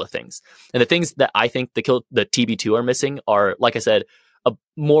a couple of things. And the things that I think the TB2 are missing are, like I said,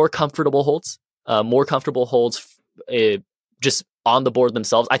 more comfortable holds just on the board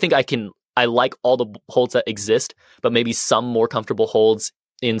themselves. I think I like all the holds that exist, but maybe some more comfortable holds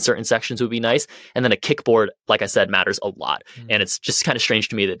in certain sections would be nice. And then a kickboard, like I said, matters a lot. And it's just kind of strange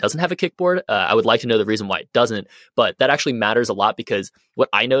to me that it doesn't have a kickboard. I would like to know the reason why it doesn't, but that actually matters a lot because what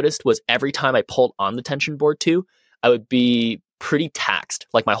I noticed was every time I pulled on the tension board too, I would be pretty taxed.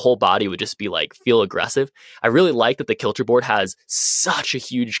 Like my whole body would just be like, feel aggressive. I really like that the kilter board has such a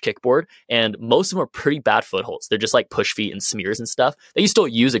huge kickboard and most of them are pretty bad footholds. They're just like push feet and smears and stuff that you still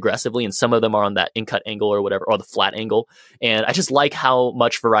use aggressively. And some of them are on that in-cut angle or whatever, or the flat angle. And I just like how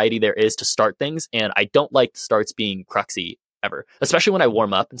much variety there is to start things. And I don't like the starts being cruxy ever, especially when I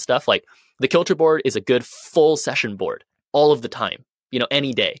warm up and stuff. Like the kilter board is a good full session board all of the time,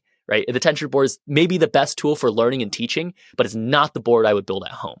 any day. Right? The tension board is maybe the best tool for learning and teaching, but it's not the board I would build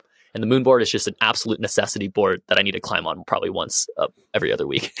at home. And the moon board is just an absolute necessity board that I need to climb on probably once every other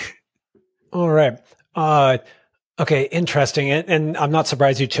week. All right. Okay. Interesting. And I'm not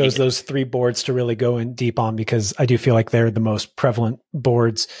surprised you chose those three boards to really go in deep on because I do feel like they're the most prevalent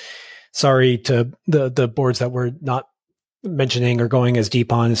boards. Sorry to the boards that we're not mentioning or going as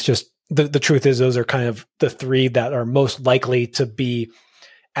deep on. It's just the truth is those are kind of the three that are most likely to be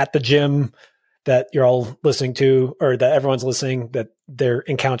at the gym that you're all listening to, or that everyone's listening, that they're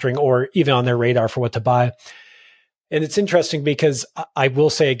encountering, or even on their radar for what to buy. And it's interesting because I will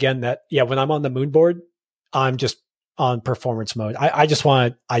say again that, when I'm on the moon board, I'm just on performance mode. I just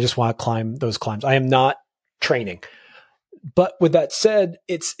want to climb those climbs. I am not training. But with that said,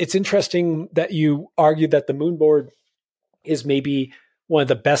 it's interesting that you argue that the moon board is maybe one of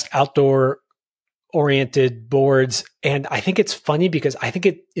the best outdoor oriented boards. And I think it's funny because I think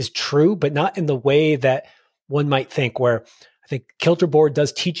it is true, but not in the way that one might think, where I think kilter board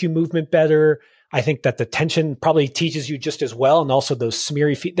does teach you movement better. I think that the tension probably teaches you just as well. And also those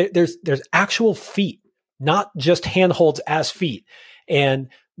smeary feet, there's actual feet, not just handholds as feet. And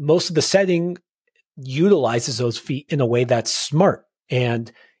most of the setting utilizes those feet in a way that's smart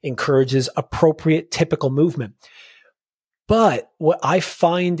and encourages appropriate typical movement. But what I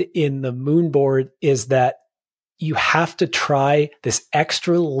find in the moon board is that you have to try this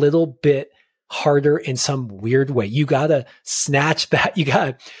extra little bit harder in some weird way. You got to snatch that. You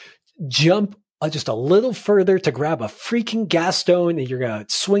got to jump just a little further to grab a freaking gas stone and you're going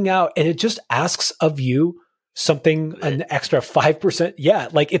to swing out. And it just asks of you something, an extra 5%. Yeah.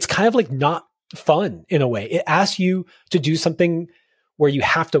 Like it's kind of like not fun in a way. It asks you to do something where you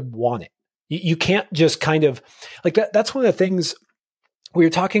have to want it. You can't just kind of like that. That's one of the things we were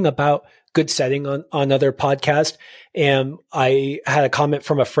talking about good setting on another podcast. And I had a comment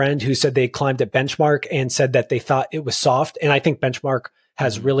from a friend who said they climbed at Benchmark and said that they thought it was soft. And I think Benchmark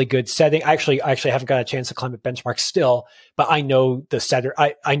has really good setting. I actually haven't got a chance to climb at Benchmark still, but I know the setter.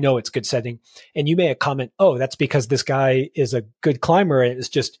 I know it's good setting. And you made a comment, oh, that's because this guy is a good climber. And it's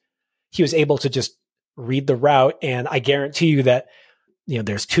just, he was able to just read the route. And I guarantee you that,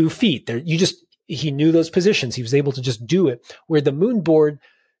 there's 2 feet there. He knew those positions. He was able to just do it. Where the moon board,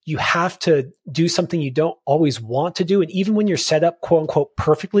 you have to do something you don't always want to do. And even when you're set up, quote unquote,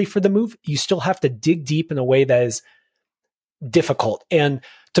 perfectly for the move, you still have to dig deep in a way that is difficult. And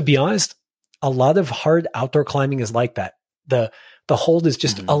to be honest, a lot of hard outdoor climbing is like that. The hold is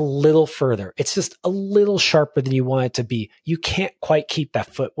just a little further. It's just a little sharper than you want it to be. You can't quite keep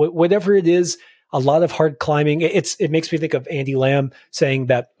that foot. Whatever it is, a lot of hard climbing. It makes me think of Andy Lamb saying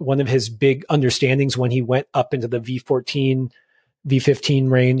that one of his big understandings when he went up into the V14, V15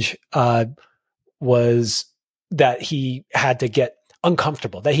 range was that he had to get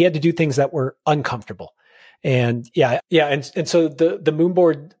uncomfortable, that he had to do things that were uncomfortable. And and so the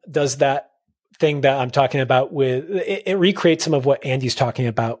moonboard does that thing that I'm talking about with it recreates some of what Andy's talking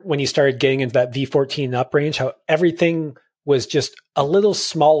about when he started getting into that V14 up range, how everything was just a little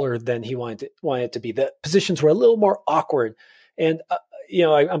smaller than he wanted it to be. The positions were a little more awkward. And,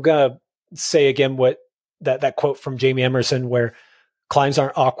 I'm going to say again what that quote from Jamie Emerson, where climbs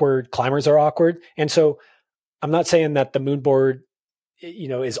aren't awkward, climbers are awkward. And so I'm not saying that the moon board,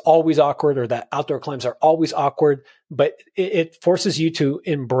 is always awkward or that outdoor climbs are always awkward, but it forces you to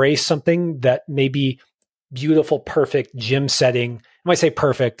embrace something that may be beautiful, perfect gym setting. When I say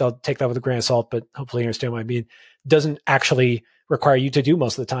perfect, I'll take that with a grain of salt, but hopefully you understand what I mean. Doesn't actually require you to do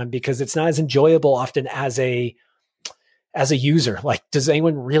most of the time because it's not as enjoyable often as a user. Like, does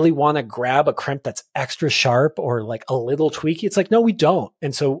anyone really want to grab a crimp that's extra sharp or like a little tweaky? It's like, no, we don't.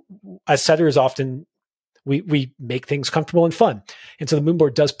 And so as setters often, we make things comfortable and fun. And so the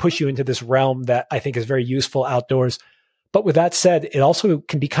moonboard does push you into this realm that I think is very useful outdoors. But with that said, it also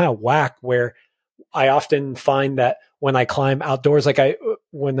can be kind of whack, where I often find that when I climb outdoors, like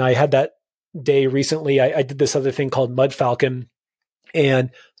when I had that day recently, I did this other thing called Mud Falcon, and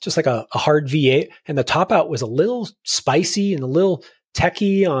just like a hard V8, and the top out was a little spicy and a little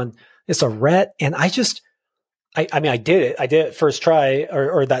techy on this arete. And I did it first try,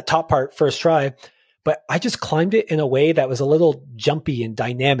 or that top part first try, but I just climbed it in a way that was a little jumpy and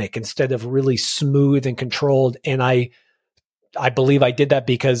dynamic instead of really smooth and controlled. And I believe I did that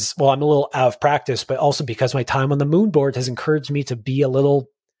because, well, I'm a little out of practice, but also because my time on the moon board has encouraged me to be a little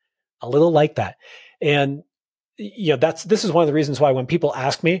like that. And this is one of the reasons why when people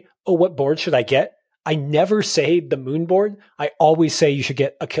ask me, oh, what board should I get? I never say the moon board. I always say you should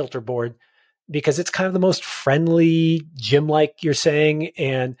get a kilter board because it's kind of the most friendly gym, like you're saying.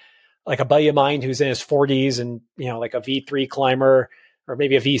 And like a buddy of mine who's in his 40s and, like a V3 climber or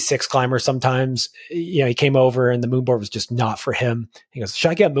maybe a V6 climber sometimes, he came over and the moon board was just not for him. He goes, should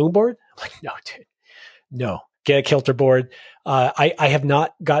I get a moon board? I'm like, no, dude, no, get a kilter board. I have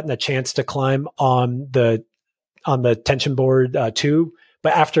not gotten a chance to climb on the tension board too,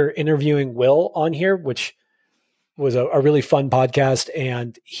 but after interviewing Will on here, which was a really fun podcast,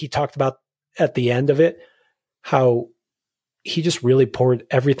 and he talked about at the end of it how he just really poured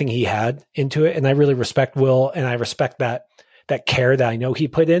everything he had into it. And I really respect Will, and I respect that care that I know he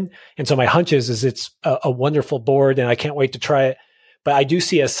put in. And so my hunch is it's a wonderful board, and I can't wait to try it. But I do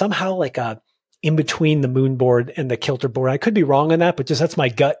see as somehow like a in between the moon board and the kilter board. I could be wrong on that, but just that's my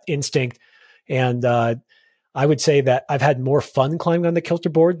gut instinct. And I would say that I've had more fun climbing on the kilter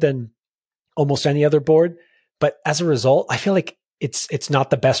board than almost any other board. But as a result, I feel like it's not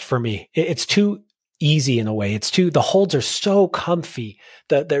the best for me. It's too easy in a way. The holds are so comfy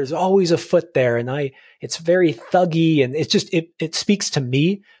that there's always a foot there, and it's very thuggy, and it's just, it speaks to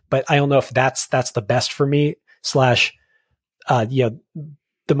me, but I don't know if that's the best for me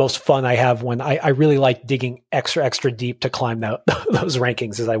the most fun I have when I really like digging extra deep to climb those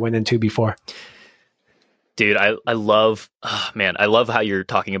rankings as I went into before. Dude, I love how you're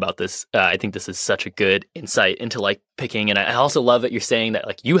talking about this. I think this is such a good insight into like picking. And I also love that you're saying that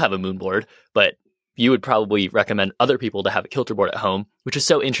like you have a moon board, but you would probably recommend other people to have a kilter board at home, which is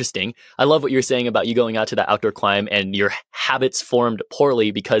so interesting. I love what you're saying about you going out to that outdoor climb and your habits formed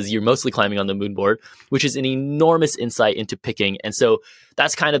poorly because you're mostly climbing on the moon board, which is an enormous insight into picking. And so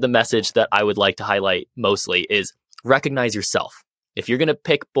that's kind of the message that I would like to highlight mostly is recognize yourself. If you're going to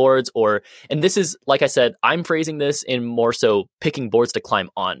pick boards and this is, like I said, I'm phrasing this in more so picking boards to climb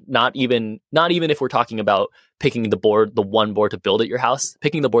on, not even if we're talking about picking the one board to build at your house,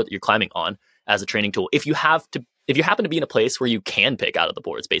 picking the board that you're climbing on as a training tool. If you happen to be in a place where you can pick out of the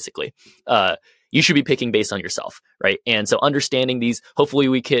boards, basically, you should be picking based on yourself, right? And so understanding these, hopefully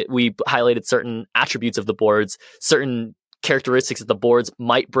we highlighted certain attributes of the boards, certain characteristics that the boards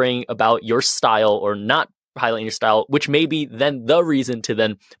might bring about your style or not highlighting your style, which may be then the reason to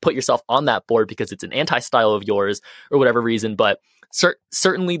then put yourself on that board because it's an anti-style of yours or whatever reason. But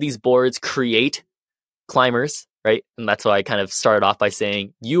certainly these boards create climbers, right? And that's why I kind of started off by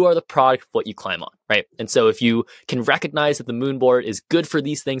saying you are the product of what you climb on, right? And so if you can recognize that the moon board is good for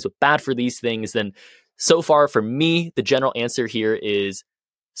these things but bad for these things, then so far for me, the general answer here is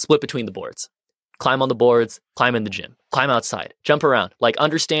split between the boards. Climb on the boards, climb in the gym, climb outside, jump around, like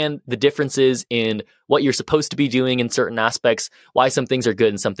understand the differences in what you're supposed to be doing in certain aspects, why some things are good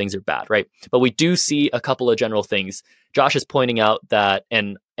and some things are bad, right? But we do see a couple of general things. Josh is pointing out that,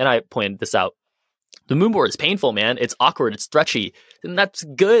 and I pointed this out, the moon board is painful, man. It's awkward, it's stretchy, and that's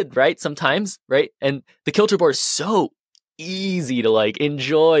good, right? Sometimes, right? And the kilter board is so easy to like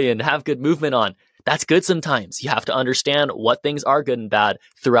enjoy and have good movement on. that's good sometimes. You have to understand what things are good and bad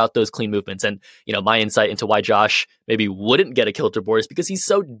throughout those clean movements. And, my insight into why Josh maybe wouldn't get a kilter board is because he's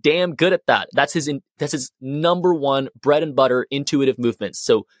so damn good at that. That's his number one bread and butter intuitive movements.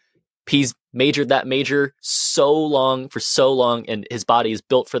 So he's majored that major for so long, and his body is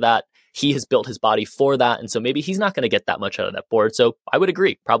built for that. He has built his body for that. And so maybe he's not going to get that much out of that board. So I would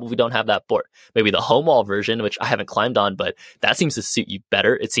agree. Probably don't have that board. Maybe the home wall version, which I haven't climbed on, but that seems to suit you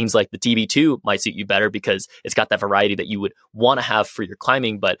better. It seems like the TB2 might suit you better because it's got that variety that you would want to have for your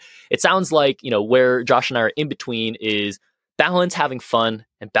climbing. But it sounds like, where Josh and I are in between is balance having fun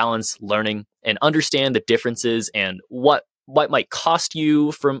and balance learning, and understand the differences and what might cost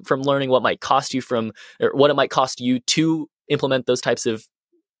you from learning, what might cost you or what it might cost you to implement those types of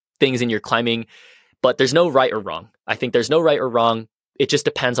things in your climbing. But there's no right or wrong. I think there's no right or wrong. It just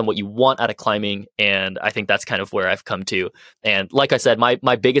depends on what you want out of climbing. And I think that's kind of where I've come to. And like I said, my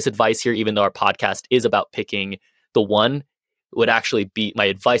biggest advice here, even though our podcast is about picking the one, my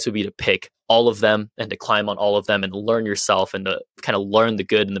advice would be to pick all of them and to climb on all of them and learn yourself and to kind of learn the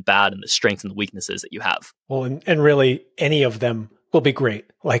good and the bad and the strengths and the weaknesses that you have. Well, and really any of them will be great.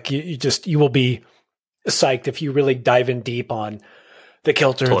 Like you will be psyched if you really dive in deep on the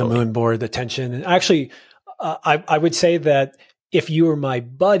kilter, totally. The moon board, the tension. And actually, I would say that if you were my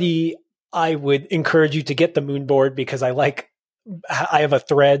buddy, I would encourage you to get the moon board because I have a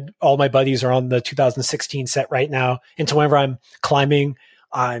thread. All my buddies are on the 2016 set right now. And so whenever I'm climbing,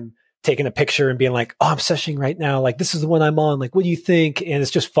 I'm taking a picture and being like, oh, I'm sessioning right now. Like, this is the one I'm on. Like, what do you think? And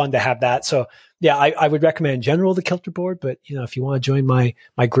it's just fun to have that. So yeah, I would recommend in general the kilter board, but if you want to join my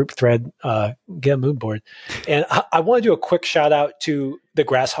group thread, get a moon board. And I want to do a quick shout out to the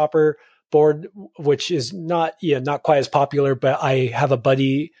grasshopper board, which is not quite as popular, but I have a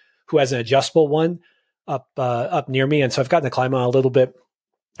buddy who has an adjustable one up near me. And so I've gotten to climb on a little bit.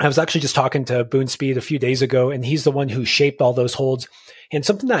 I was actually just talking to Boone Speed a few days ago, and he's the one who shaped all those holds. And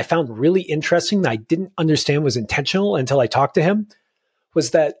something that I found really interesting that I didn't understand was intentional until I talked to him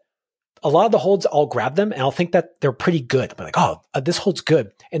was that a lot of the holds, I'll grab them and I'll think that they're pretty good. I'm like, oh, this hold's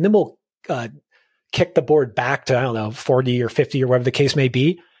good. And then we'll kick the board back to, I don't know, 40 or 50 or whatever the case may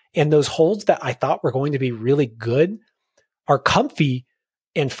be. And those holds that I thought were going to be really good are comfy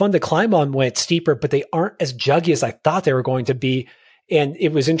and fun to climb on when it's steeper, but they aren't as juggy as I thought they were going to be. And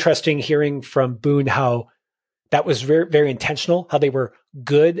it was interesting hearing from Boone how that was very, very intentional, how they were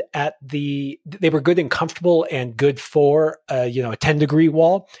good they were good and comfortable and good for a 10-degree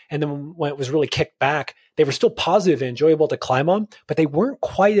wall. And then when it was really kicked back, they were still positive and enjoyable to climb on, but they weren't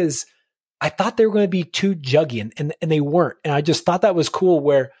quite as, I thought they were going to be too juggy, and they weren't. And I just thought that was cool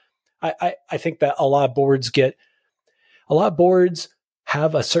where I think that a lot of boards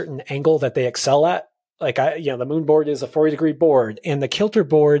have a angle angle that they excel at. Like the moon board is a 40-degree board, and the kilter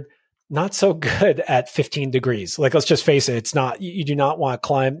board, not so good at 15 degrees. Like, let's just face it, it's not, you do not want to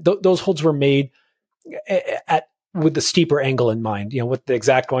climb. Those holds were made with the steeper angle in mind. What the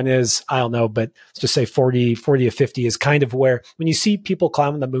exact one is, I don't know, but let's just say 40 to 50 is kind of where, when you see people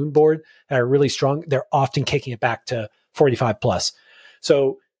climb on the moon board that are really strong, they're often kicking it back to 45 plus.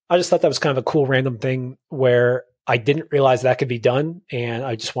 So I just thought that was kind of a cool random thing where I didn't realize that could be done. And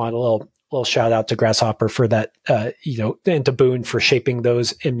I just wanted a little shout out to Grasshopper for that, and to Boone for shaping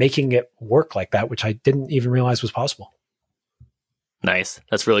those and making it work like that, which I didn't even realize was possible. Nice.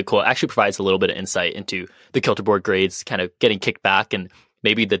 That's really cool. It actually provides a little bit of insight into the kilter board grades kind of getting kicked back, and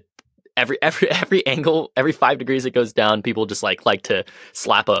maybe every angle, every 5 degrees it goes down, people just like to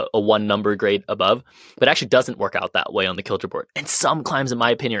slap a one number grade above, but it actually doesn't work out that way on the kilter board. And some climbs, in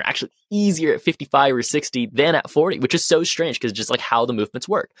my opinion, are actually easier at 55 or 60 than at 40, which is so strange because just like how the movements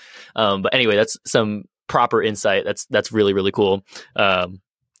work. But anyway, that's some proper insight. That's really, really cool.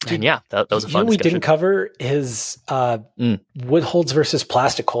 And yeah, that was a fun discussion. We didn't cover is wood holds versus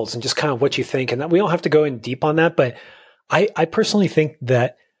plastic holds and just kind of what you think. And we don't have to go in deep on that, but I personally think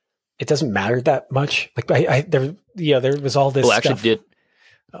that it doesn't matter that much. Like there was all this stuff. Actually did.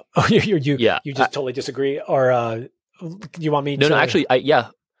 Oh, you just totally disagree, or you want me to? No, actually, a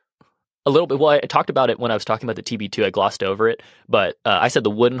little bit. Well, I talked about it when I was talking about the TB2. I glossed over it, but I said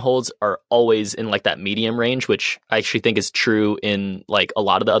the wooden holds are always in like that medium range, which I actually think is true in like a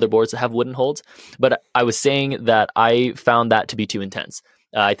lot of the other boards that have wooden holds. But I was saying that I found that to be too intense.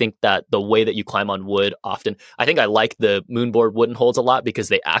 I think that the way that you climb on wood often, I think I like the moonboard wooden holds a lot because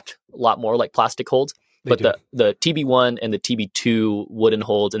they act a lot more like plastic holds. But the TB1 and the TB2 wooden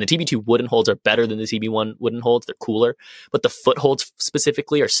holds, and the TB2 wooden holds are better than the TB1 wooden holds. They're cooler. But the foot holds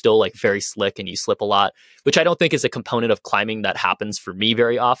specifically are still like very slick and you slip a lot, which I don't think is a component of climbing that happens for me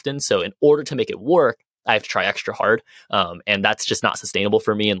very often. So in order to make it work, I have to try extra hard. And that's just not sustainable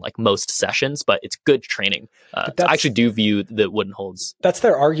for me in like most sessions, but it's good training. So I actually do view the wooden holds. That's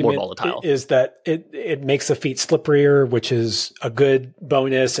their argument, more volatile. Is that it makes the feet slipperier, which is a good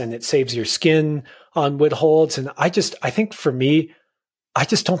bonus, and it saves your skin on wood holds. And I think for me, I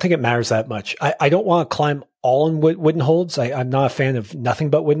just don't think it matters that much. I don't want to climb all in wooden holds. I'm not a fan of nothing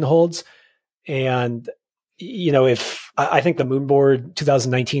but wooden holds. And, if I think the Moonboard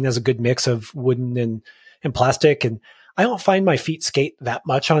 2019 has a good mix of wooden and plastic, and I don't find my feet skate that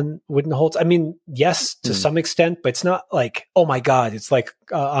much on wooden holds. I mean, yes, to some extent, but it's not like, oh my God, it's like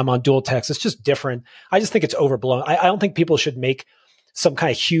I'm on dual text. It's just different. I just think it's overblown. I don't think people should make some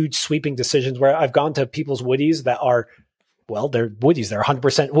kind of huge sweeping decisions where I've gone to people's woodies that are, well, they're woodies. They're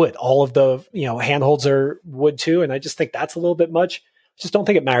 100% wood. All of the, handholds are wood too. And I just think that's a little bit much. Just don't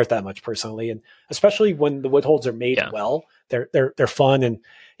think it matters that much personally. And especially when the wood holds are made well, they're fun. And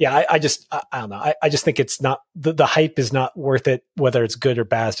I don't know. I just think it's not, the hype is not worth it, whether it's good or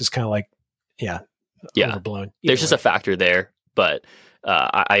bad. It's just kind of like, overblown. There's just a factor there, but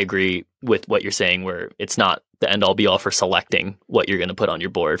I agree with what you're saying where it's not the end all be all for selecting what you're going to put on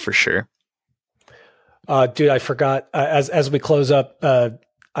your board for sure. Dude, I forgot, as we close up,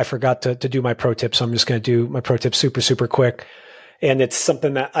 I forgot to do my pro tip. So I'm just going to do my pro tip super, super quick. And it's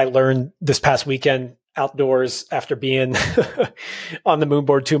something that I learned this past weekend outdoors after being on the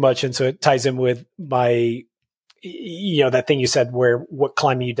Moonboard too much. And so it ties in with my, that thing you said where what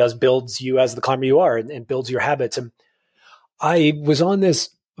climbing you does builds you as the climber you are and builds your habits. And I was on this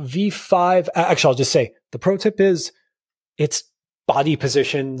V5. Actually, I'll just say the pro tip is it's body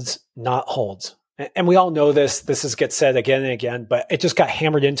positions, not holds. And we all know this. This gets said again and again, but it just got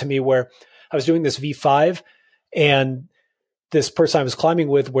hammered into me where I was doing this V5 and this person I was climbing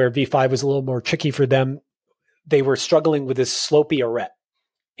with, where V5 was a little more tricky for them, they were struggling with this slopey arete.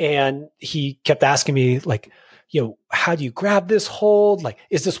 And he kept asking me, like, how do you grab this hold? Like,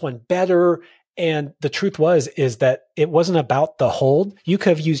 is this one better? And the truth is that it wasn't about the hold. You could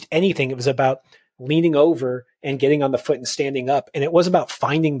have used anything. It was about leaning over and getting on the foot and standing up. And it was about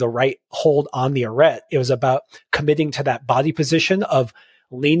finding the right hold on the arete. It was about committing to that body position of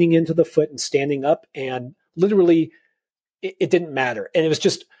leaning into the foot and standing up, and literally it didn't matter. And it was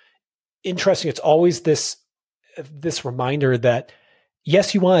just interesting. It's always this reminder that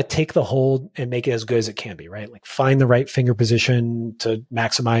yes, you want to take the hold and make it as good as it can be, right? Like find the right finger position to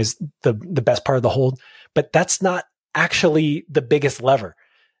maximize the best part of the hold, but that's not actually the biggest lever.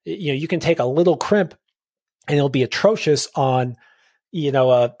 You can take a little crimp and it'll be atrocious on,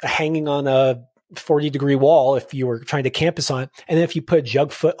 hanging on a 40-degree wall if you were trying to campus on it. And then if you put a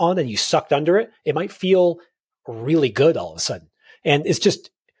jug foot on and you sucked under it, it might feel really good all of a sudden. And it's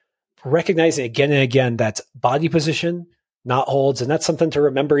just recognizing again and again that's body position, not holds. And that's something to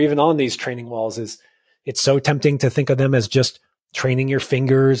remember even on these training walls. Is it's so tempting to think of them as just training your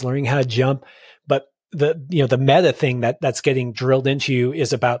fingers, learning how to jump. But the meta thing that's getting drilled into you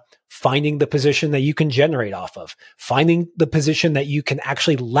is about finding the position that you can generate off of, finding the position that you can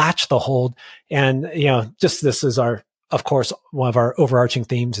actually latch the hold. And, just this is of course, one of our overarching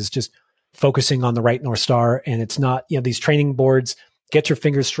themes is just focusing on the right North Star. And it's not, these training boards get your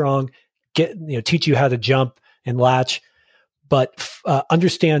fingers strong, teach you how to jump and latch, but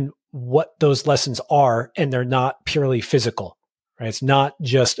understand what those lessons are. And they're not purely physical, right? It's not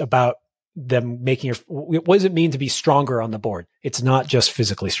just about them making what does it mean to be stronger on the board? It's not just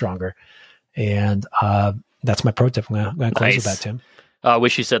physically stronger. And that's my pro tip. I'm going to close with that, Tim. I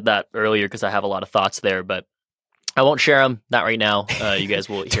wish you said that earlier because I have a lot of thoughts there, but I won't share them. Not right now. You guys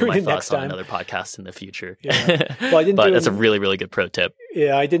will hear my thoughts on another podcast in the future. Yeah. Well, I didn't but that's a really, really good pro tip.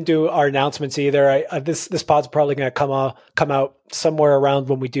 Yeah, I didn't do our announcements either. This pod's probably going to come out somewhere around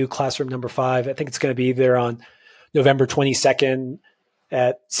when we do classroom number 5. I think it's going to be either on November 22nd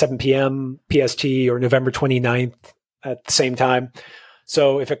at 7 p.m. PST or November 29th at the same time.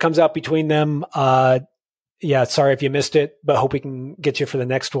 So if it comes out between them, sorry if you missed it, but hope we can get you for the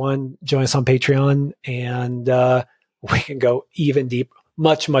next one. Join us on Patreon and we can go even deep,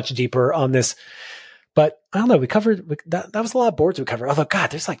 much, much deeper on this. But I don't know, we covered, that was a lot of boards we covered. Although, God,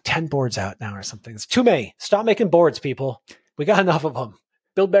 there's like 10 boards out now or something. It's too many. Stop making boards, people. We got enough of them.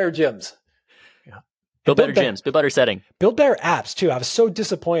 Build better gyms. Build better gyms, build better setting. Build better apps too. I was so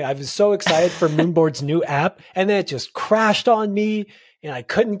disappointed. I was so excited for Moonboard's new app, and then it just crashed on me and I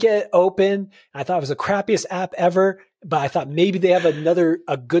couldn't get it open. I thought it was the crappiest app ever, but I thought maybe they have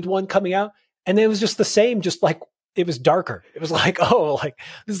a good one coming out. And then it was just the same, just like it was darker. It was like,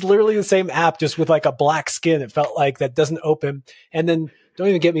 this is literally the same app, just with like a black skin. It felt like that doesn't open. And then don't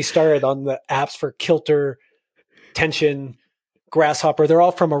even get me started on the apps for Kilter, Tension, Grasshopper. They're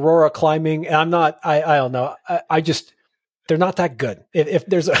all from Aurora Climbing. And I'm not, I don't know. I just, they're not that good. If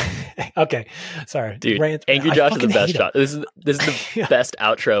there's a, okay, sorry. Dude, Rant, Angry Josh is the best shot. This is the best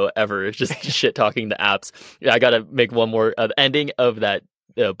outro ever. It's just shit talking the apps. Yeah, I got to make one more. The ending of that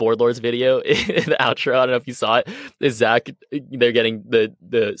Board Lords video, the outro, I don't know if you saw it, is Zach, they're getting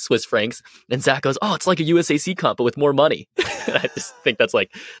the Swiss francs, and Zach goes, oh, it's like a USAC comp, but with more money. I just think that's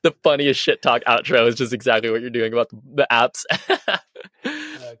like the funniest shit talk outro is just exactly what you're doing about the apps.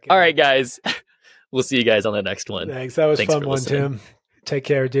 Okay. All right, guys. We'll see you guys on the next one. Thanks. That was a fun one, Tim. Take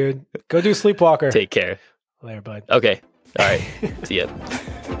care, dude. Go do Sleepwalker. Take care. Later, bud. Okay. All right. See ya.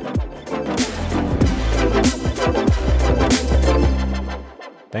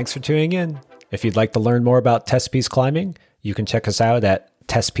 Thanks for tuning in. If you'd like to learn more about Test Piece Climbing, you can check us out at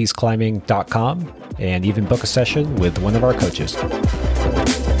testpiececlimbing.com and even book a session with one of our coaches.